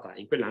stata fatta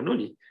in quell'anno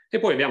lì. E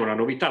poi abbiamo la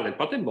novità del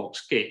patent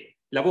box che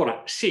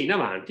lavora sia in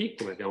avanti,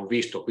 come abbiamo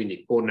visto,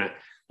 quindi con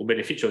un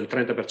beneficio del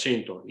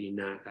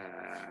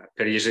 30%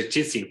 per gli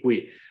esercizi in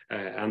cui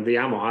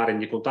andiamo a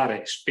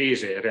rendicontare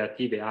spese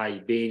relative ai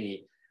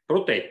beni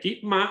protetti,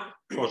 ma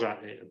cosa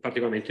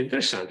particolarmente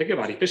interessante, che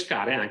va a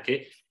ripescare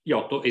anche gli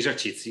 8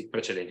 esercizi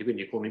precedenti,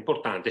 quindi con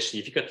un'importante e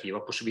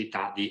significativa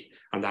possibilità di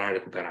andare a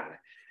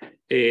recuperare.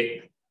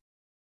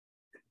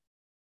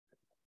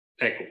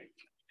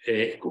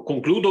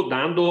 Concludo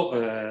dando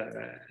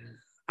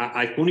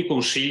alcuni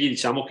consigli,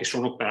 diciamo, che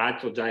sono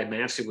peraltro già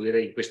emersi, vuol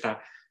dire, in questa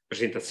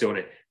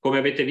presentazione. Come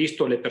avete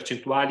visto, le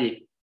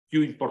percentuali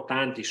più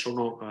importanti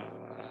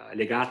sono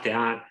legate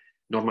a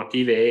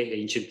normative e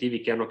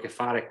incentivi che hanno a che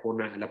fare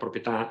con la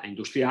proprietà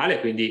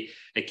industriale, quindi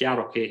è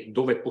chiaro che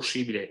dove è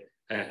possibile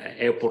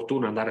è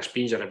opportuno andare a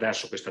spingere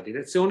verso questa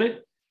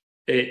direzione.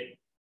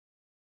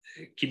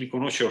 Chi mi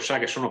conosce lo sa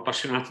che sono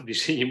appassionato di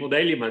disegni e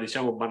modelli, ma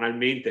diciamo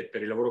banalmente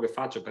per il lavoro che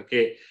faccio,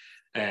 perché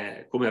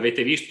come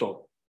avete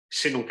visto,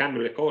 se non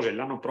cambiano le cose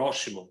l'anno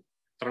prossimo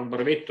tra un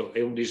brevetto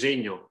e un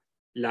disegno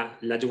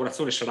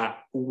l'agevolazione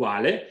sarà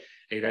uguale,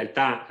 e in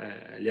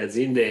realtà le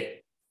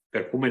aziende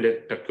per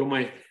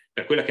come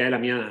per quella che è la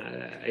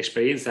mia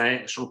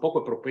esperienza, sono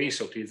poco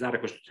propensa a utilizzare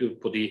questo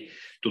tipo di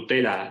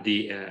tutela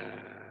di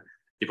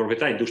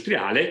proprietà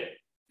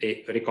industriale,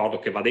 e ricordo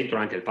che va dentro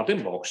anche il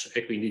patent box,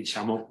 e quindi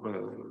diciamo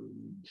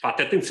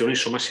fate attenzione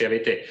insomma se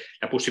avete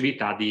la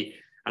possibilità di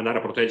andare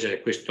a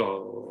proteggere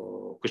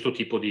questo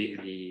tipo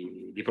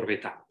di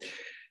proprietà.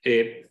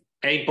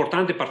 È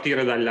importante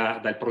partire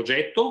dal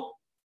progetto,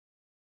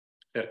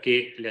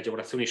 perché le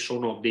agevolazioni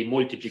sono dei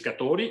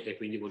moltiplicatori, e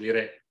quindi vuol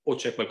dire o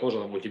c'è qualcosa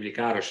da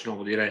moltiplicare, o se no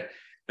vuol dire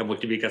la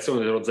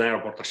moltiplicazione dello zero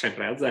porta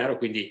sempre a zero,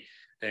 quindi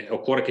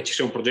occorre che ci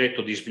sia un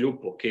progetto di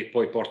sviluppo che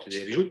poi porti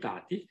dei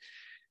risultati.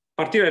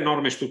 Partire dalle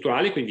norme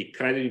strutturali, quindi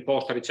credito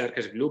d'imposta, ricerca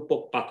e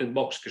sviluppo, patent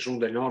box, che sono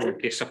delle norme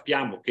che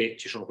sappiamo che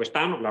ci sono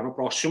quest'anno, l'anno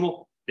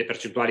prossimo, le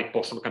percentuali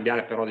possono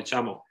cambiare, però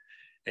diciamo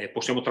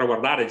possiamo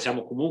traguardare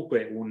diciamo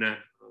comunque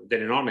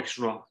delle norme che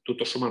sono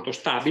tutto sommato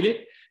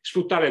stabili.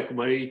 Sfruttare le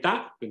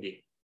comunalità,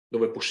 quindi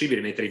dove è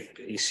possibile mettere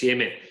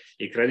insieme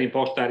il credito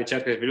d'imposta,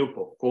 ricerca e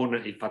sviluppo con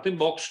il patent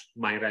box,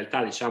 ma in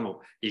realtà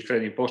diciamo il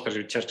credito d'imposta,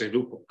 ricerca e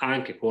sviluppo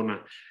anche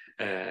con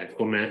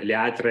le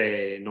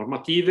altre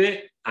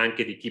normative,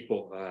 anche di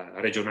tipo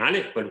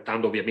regionale,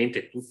 valutando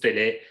ovviamente tutte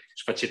le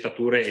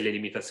sfaccettature e le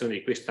limitazioni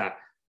di questa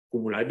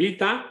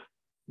cumulabilità.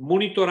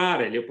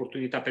 Monitorare le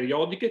opportunità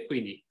periodiche,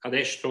 quindi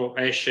adesso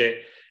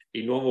esce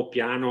il nuovo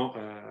piano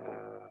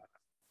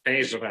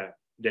PESR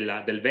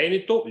del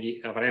Veneto, lì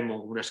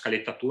avremo una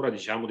scalettatura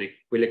diciamo di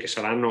quelle che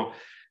saranno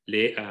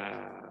le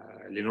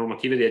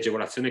normative di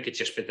agevolazione che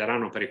ci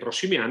aspetteranno per i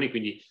prossimi anni,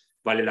 quindi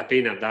vale la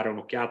pena dare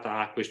un'occhiata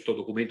a questo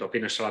documento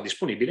appena sarà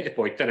disponibile, e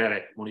poi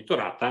tenere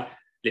monitorata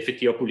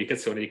l'effettiva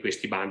pubblicazione di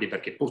questi bandi,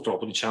 perché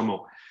purtroppo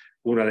diciamo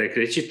una delle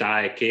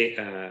criticità è che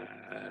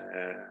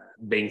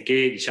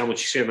benché diciamo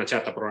ci sia una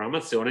certa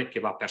programmazione che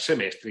va per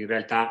semestri, in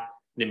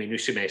realtà nemmeno i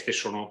semestri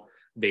sono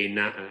ben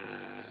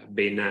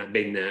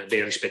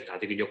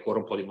rispettati, quindi occorre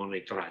un po' di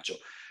monitoraggio.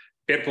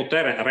 Per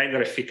poter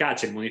rendere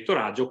efficace il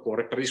monitoraggio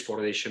occorre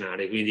predisporre dei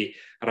scenari, quindi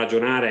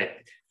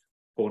ragionare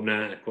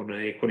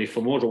con il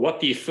famoso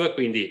what if,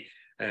 quindi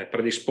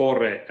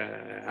predisporre,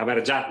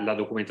 avere già la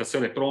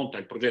documentazione pronta,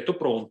 il progetto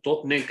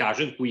pronto nel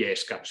caso in cui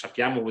esca.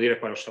 Sappiamo, vuol dire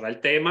quale sarà il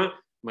tema,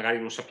 magari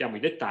non sappiamo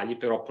i dettagli,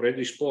 però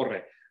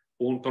predisporre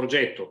un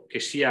progetto che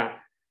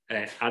sia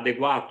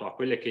adeguato a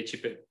quelle che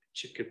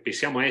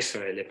pensiamo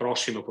essere le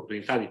prossime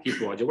opportunità di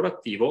tipo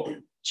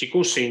agevolativo, ci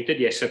consente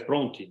di essere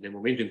pronti nel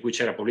momento in cui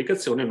c'è la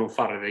pubblicazione, e non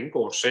fare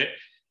rincorse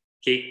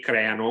che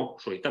creano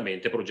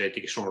solitamente progetti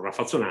che sono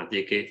raffazzonati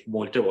e che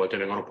molte volte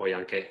vengono poi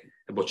anche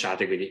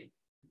bocciati, quindi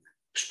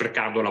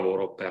sprecando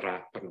lavoro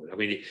per nulla.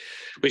 Quindi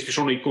questi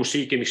sono i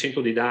consigli che mi sento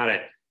di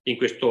dare in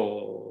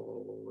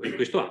questo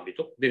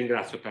ambito. Vi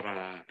ringrazio per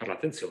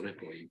l'attenzione,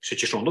 poi se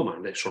ci sono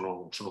domande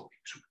sono qui.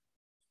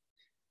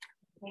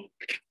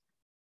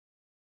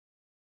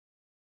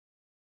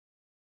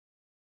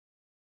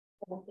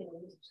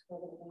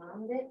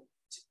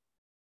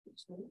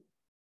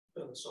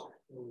 Non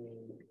so.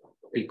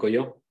 Clicco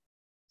io?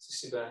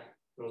 Sì, beh,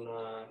 non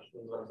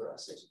dovrebbero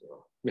esserci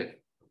però.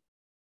 Bene.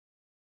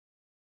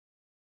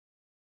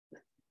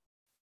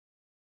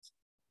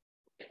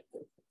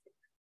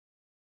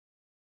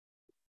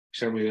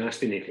 Siamo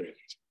rimasti nei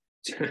clienti.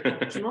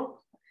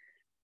 No?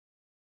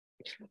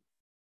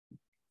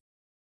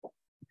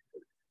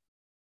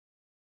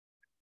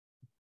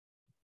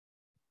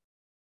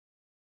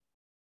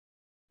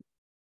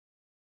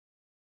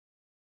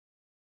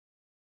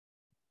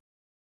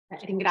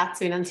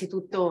 Ringrazio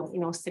innanzitutto i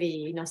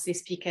nostri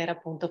speaker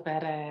appunto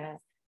per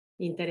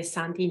gli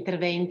interessanti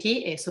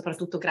interventi, e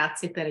soprattutto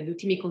grazie per gli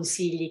ultimi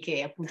consigli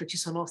che appunto ci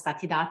sono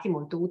stati dati,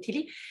 molto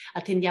utili.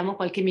 Attendiamo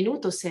qualche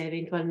minuto se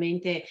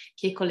eventualmente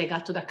chi è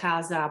collegato da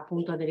casa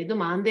appunto ha delle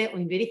domande, o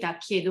in verità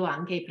chiedo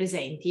anche ai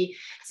presenti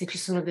se ci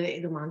sono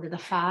delle domande da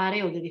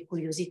fare o delle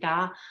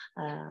curiosità,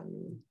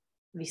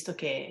 visto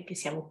che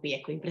siamo qui,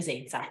 ecco, in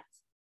presenza.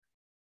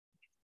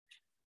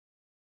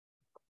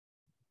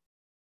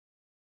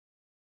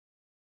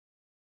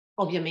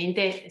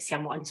 Ovviamente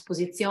siamo a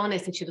disposizione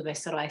se ci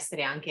dovessero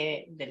essere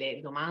anche delle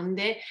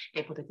domande,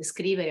 e potete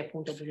scrivere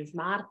appunto a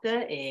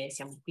UniSMART, e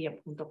siamo qui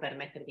appunto per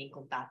mettervi in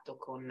contatto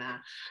con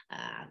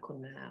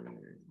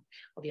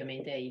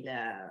ovviamente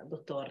il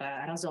dottor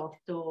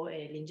Rasotto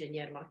e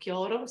l'ingegner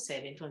Marchioro, se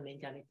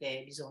eventualmente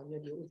avete bisogno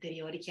di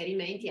ulteriori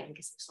chiarimenti,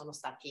 anche se sono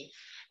stati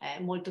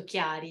molto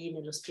chiari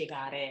nello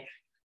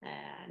spiegare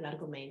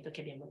l'argomento che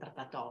abbiamo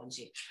trattato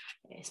oggi.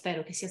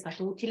 Spero che sia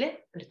stato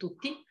utile per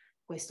tutti.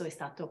 Questo è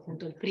stato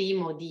appunto il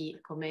primo di,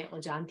 come ho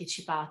già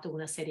anticipato,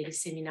 una serie di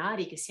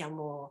seminari che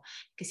siamo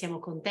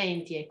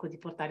contenti, ecco, di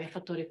portare a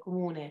fattore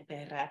comune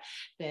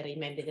per i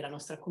membri della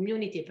nostra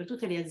community e per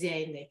tutte le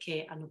aziende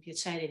che hanno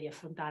piacere di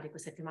affrontare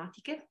queste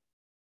tematiche.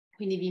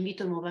 Quindi vi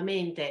invito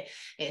nuovamente,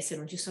 se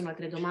non ci sono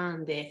altre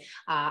domande,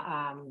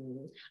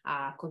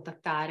 a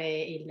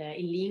contattare il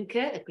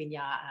link, quindi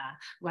a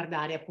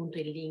guardare appunto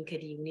il link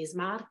di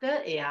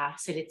UniSMART e a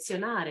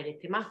selezionare le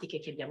tematiche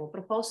che abbiamo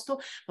proposto,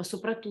 ma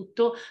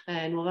soprattutto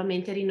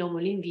nuovamente rinnovo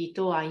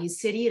l'invito a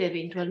inserire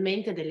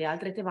eventualmente delle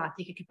altre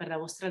tematiche che per la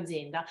vostra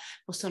azienda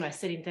possono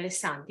essere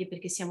interessanti,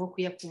 perché siamo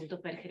qui appunto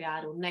per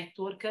creare un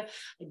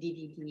network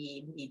di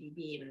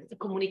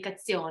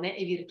comunicazione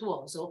e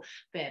virtuoso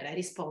per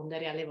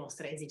rispondere alle vostre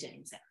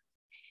esigenze.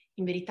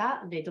 In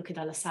verità vedo che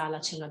dalla sala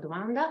c'è una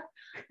domanda.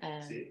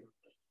 Sì,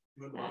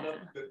 una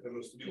domanda per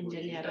lo studio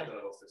ingegnere.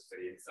 della vostra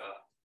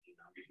esperienza in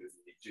ambito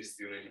di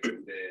gestione di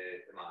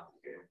queste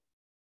tematiche.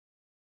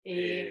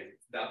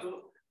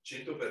 Dato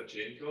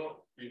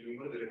 100% il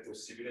numero delle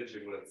possibili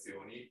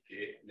agevolazioni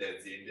che le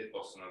aziende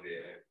possono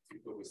avere,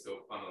 tutto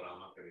questo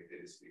panorama che avete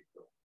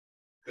descritto.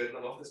 Per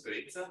la vostra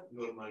esperienza,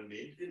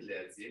 normalmente le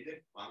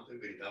aziende quanto in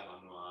verità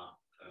vanno a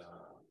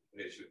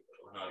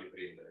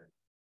riprendere?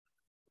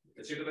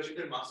 Il 100%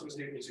 è il massimo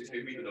se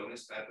seguito da un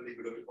esperto di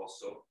quello che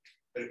posso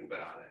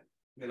recuperare.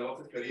 Nella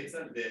vostra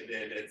esperienza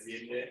le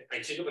aziende... Il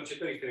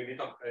 100%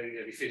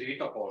 è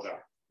riferimento a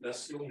cosa? La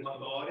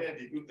sommatoria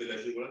di tutte le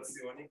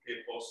agevolazioni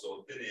che posso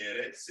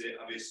ottenere se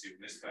avessi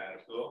un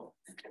esperto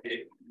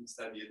che mi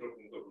sta dietro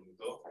punto a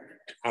punto.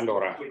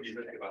 Allora, tutto il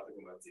business che fate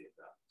come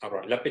azienda.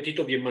 Allora,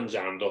 l'appetito viene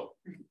mangiando.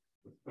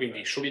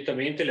 Quindi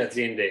solitamente le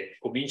aziende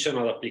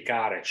cominciano ad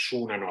applicare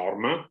su una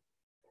norma,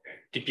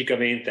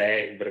 tipicamente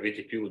è il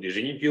brevetti più,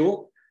 disegni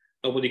più,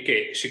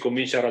 dopodiché si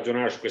comincia a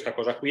ragionare su questa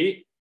cosa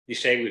qui, di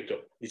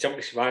seguito diciamo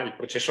che si va il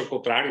processo al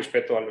contrario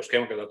rispetto allo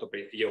schema che ho dato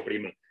io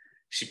prima.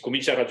 Si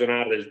comincia a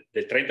ragionare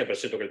del 30%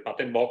 che è il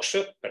patent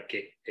box,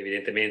 perché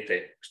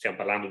evidentemente stiamo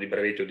parlando di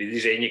brevetti o di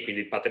disegni,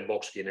 quindi il patent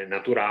box viene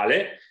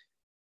naturale,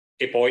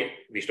 e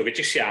poi, visto che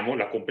ci siamo,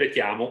 la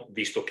completiamo,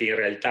 visto che in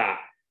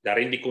realtà la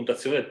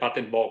rendicontazione del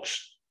patent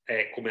box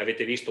è, come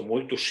avete visto,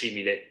 molto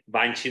simile,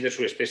 va a incidere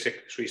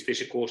sugli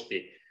stessi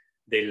costi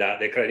del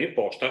credito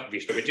d'imposta,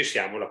 visto che ci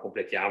siamo, la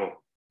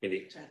completiamo.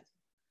 Quindi,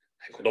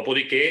 ecco,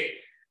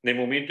 dopodiché, nel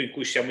momento in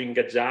cui siamo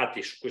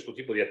ingaggiati su questo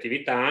tipo di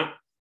attività,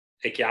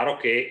 è chiaro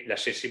che la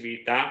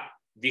sensibilità,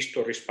 visto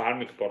il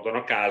risparmio che portano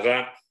a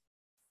casa,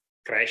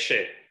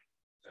 cresce.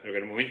 Perché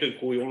nel momento in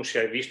cui uno si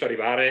è visto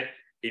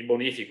arrivare il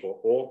bonifico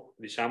o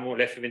diciamo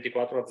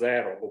l'F24 a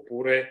zero,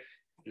 oppure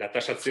la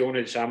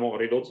tassazione diciamo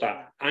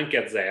ridotta anche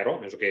a zero,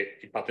 nel senso che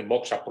il patent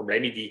box ha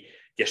problemi di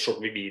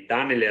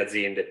assorbibilità nelle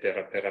aziende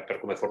per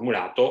come è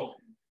formulato,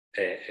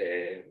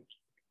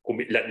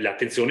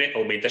 l'attenzione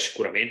aumenta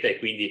sicuramente, e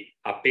quindi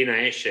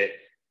appena esce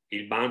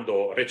il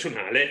bando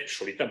regionale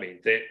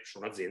solitamente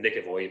sono aziende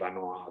che poi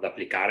vanno ad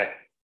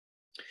applicare.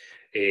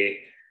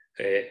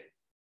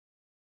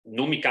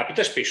 Non mi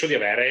capita spesso di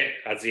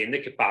avere aziende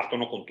che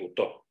partono con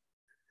tutto,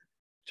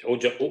 cioè,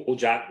 o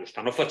già lo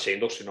stanno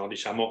facendo, se no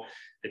diciamo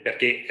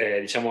perché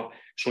diciamo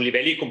sono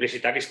livelli di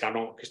complessità che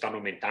stanno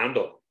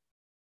aumentando,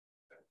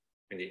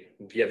 quindi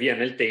via via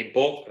nel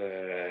tempo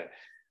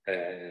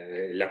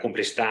la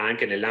complessità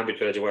anche nell'ambito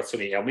delle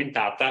agevolazioni è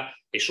aumentata,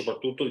 e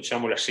soprattutto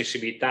diciamo la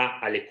sensibilità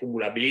alle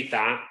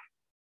cumulabilità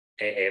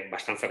è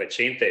abbastanza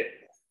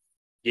recente.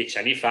 10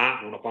 anni fa,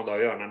 uno quando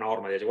aveva una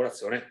norma di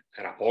agevolazione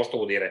era a posto,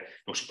 vuol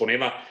dire non si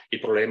poneva il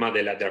problema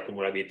della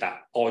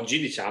cumulabilità. Oggi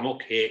diciamo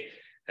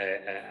che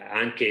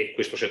anche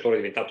questo settore è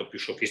diventato più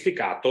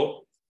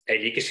sofisticato, è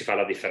lì che si fa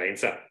la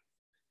differenza.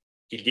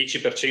 Il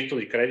 10%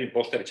 di credito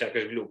imposta a ricerca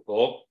e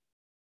sviluppo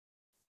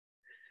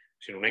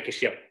se non è che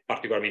sia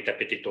particolarmente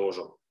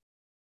appetitoso,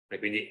 e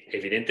quindi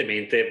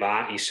evidentemente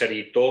va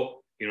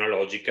inserito in una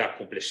logica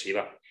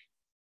complessiva.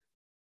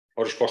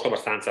 Ho risposto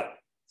abbastanza.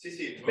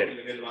 Sì, la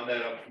mia domanda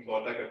era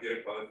volta a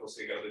capire quale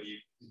fosse il grado di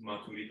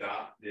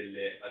maturità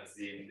delle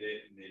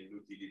aziende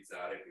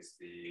nell'utilizzare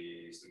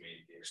questi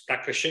strumenti. Sta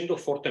crescendo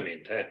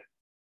fortemente.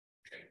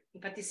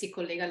 Infatti si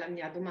collega alla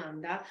mia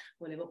domanda,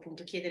 volevo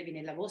appunto chiedervi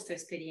nella vostra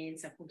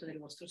esperienza appunto del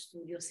vostro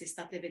studio se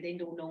state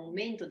vedendo un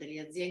aumento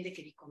delle aziende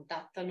che vi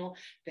contattano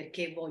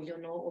perché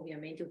vogliono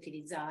ovviamente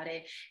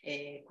utilizzare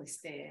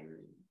queste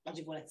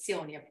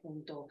agevolazioni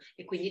appunto,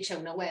 e quindi c'è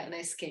un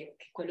awareness che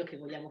è quello che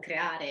vogliamo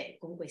creare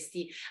con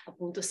questi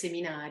appunto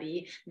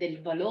seminari,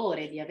 del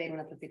valore di avere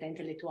una proprietà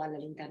intellettuale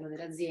all'interno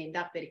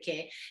dell'azienda,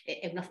 perché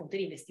è una fonte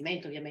di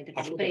investimento ovviamente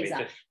per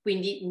l'impresa.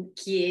 Quindi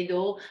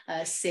chiedo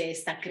se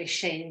sta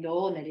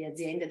crescendo nelle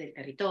aziende del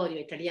territorio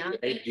italiano.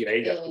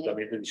 Direi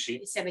assolutamente di sì.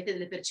 Se avete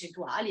delle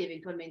percentuali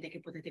eventualmente che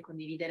potete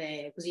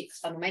condividere così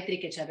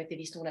spanometriche, cioè avete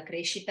visto una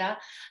crescita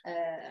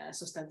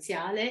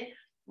sostanziale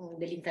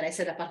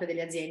dell'interesse da parte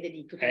delle aziende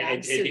di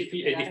tutelarsi?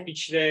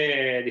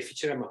 È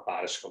difficile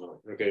mappare, secondo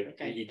me,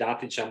 perché i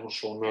dati diciamo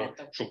sono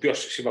più,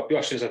 si va più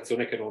a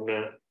sensazione che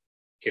non,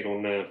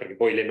 perché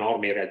poi le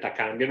norme in realtà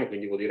cambiano,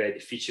 quindi vuol dire è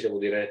difficile, vuol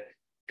dire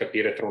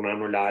capire tra un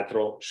anno e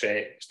l'altro se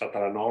è stata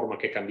la norma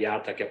che è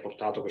cambiata, che ha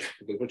portato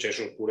questo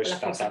processo, oppure è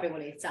stata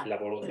la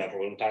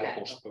volontà e la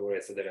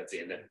consapevolezza delle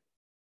aziende.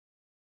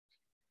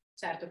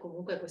 Certo,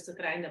 comunque questo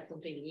trend è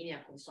appunto in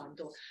linea con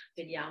quanto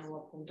vediamo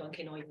appunto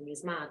anche noi di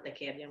UniSMART,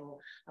 che abbiamo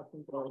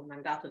appunto il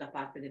mandato da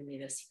parte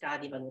dell'università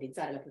di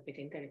valorizzare la proprietà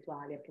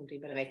intellettuale, appunto i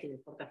brevetti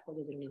del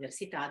portafoglio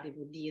dell'università.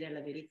 Devo dire la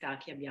verità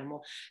che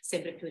abbiamo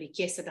sempre più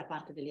richieste da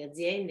parte delle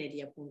aziende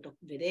di appunto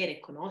vedere e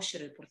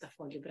conoscere il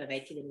portafoglio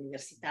brevetti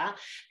dell'università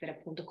per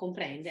appunto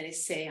comprendere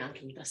se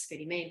anche un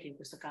trasferimento, in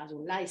questo caso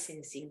un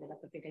licensing della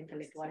proprietà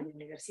intellettuale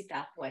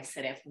dell'università può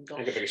essere appunto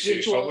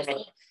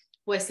virtuoso.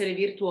 Può essere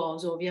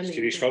virtuoso, ovviamente.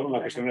 Si risolve una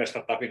questione della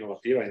startup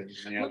innovativa in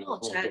maniera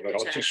molto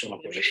veloce, sono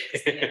così.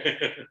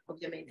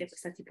 Ovviamente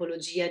questa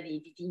tipologia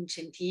di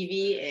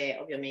incentivi è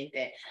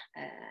ovviamente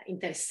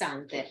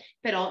interessante,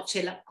 però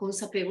c'è la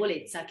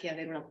consapevolezza che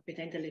avere una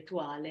proprietà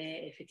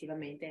intellettuale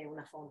effettivamente è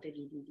una fonte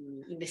di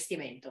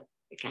investimento.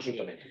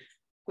 Assolutamente.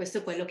 Questo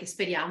è quello che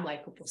speriamo,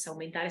 ecco, possa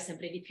aumentare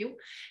sempre di più,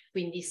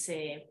 quindi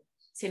se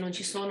non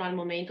ci sono al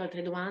momento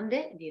altre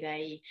domande,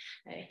 direi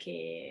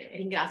che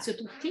ringrazio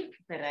tutti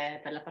per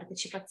la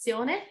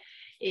partecipazione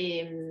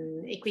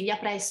e quindi a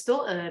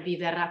presto. Vi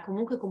verrà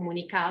comunque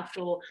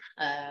comunicato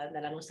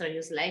dalla nostra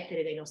newsletter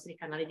e dai nostri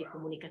canali di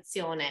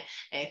comunicazione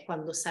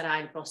quando sarà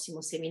il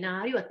prossimo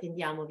seminario.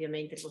 Attendiamo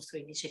ovviamente il vostro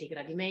indice di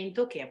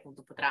gradimento, che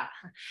appunto potrà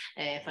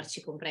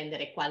farci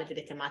comprendere quale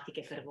delle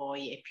tematiche per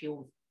voi è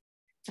più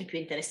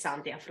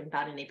interessante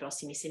affrontare nei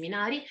prossimi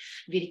seminari.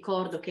 Vi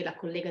ricordo che la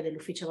collega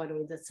dell'Ufficio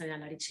Valorizzazione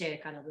alla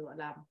Ricerca,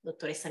 la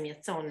dottoressa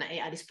Miazzon, è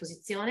a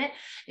disposizione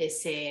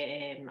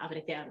se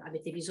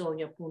avete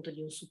bisogno appunto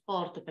di un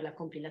supporto per la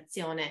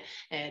compilazione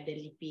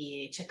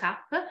dell'IP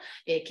check-up,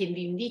 che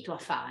vi invito a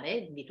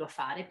fare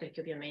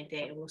perché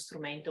ovviamente è uno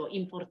strumento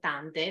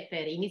importante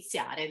per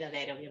iniziare ad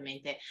avere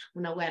ovviamente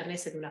un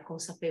awareness ed una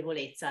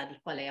consapevolezza di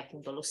qual è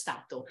appunto lo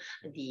stato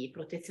di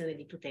protezione e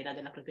di tutela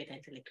della proprietà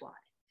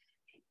intellettuale.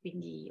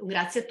 Quindi un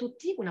grazie a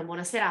tutti, una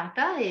buona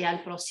serata e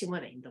al prossimo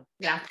evento.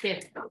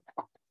 Grazie.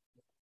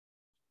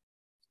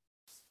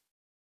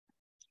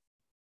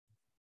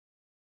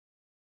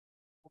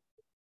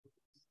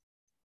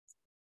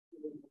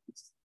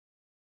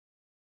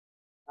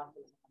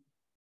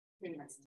 Grazie.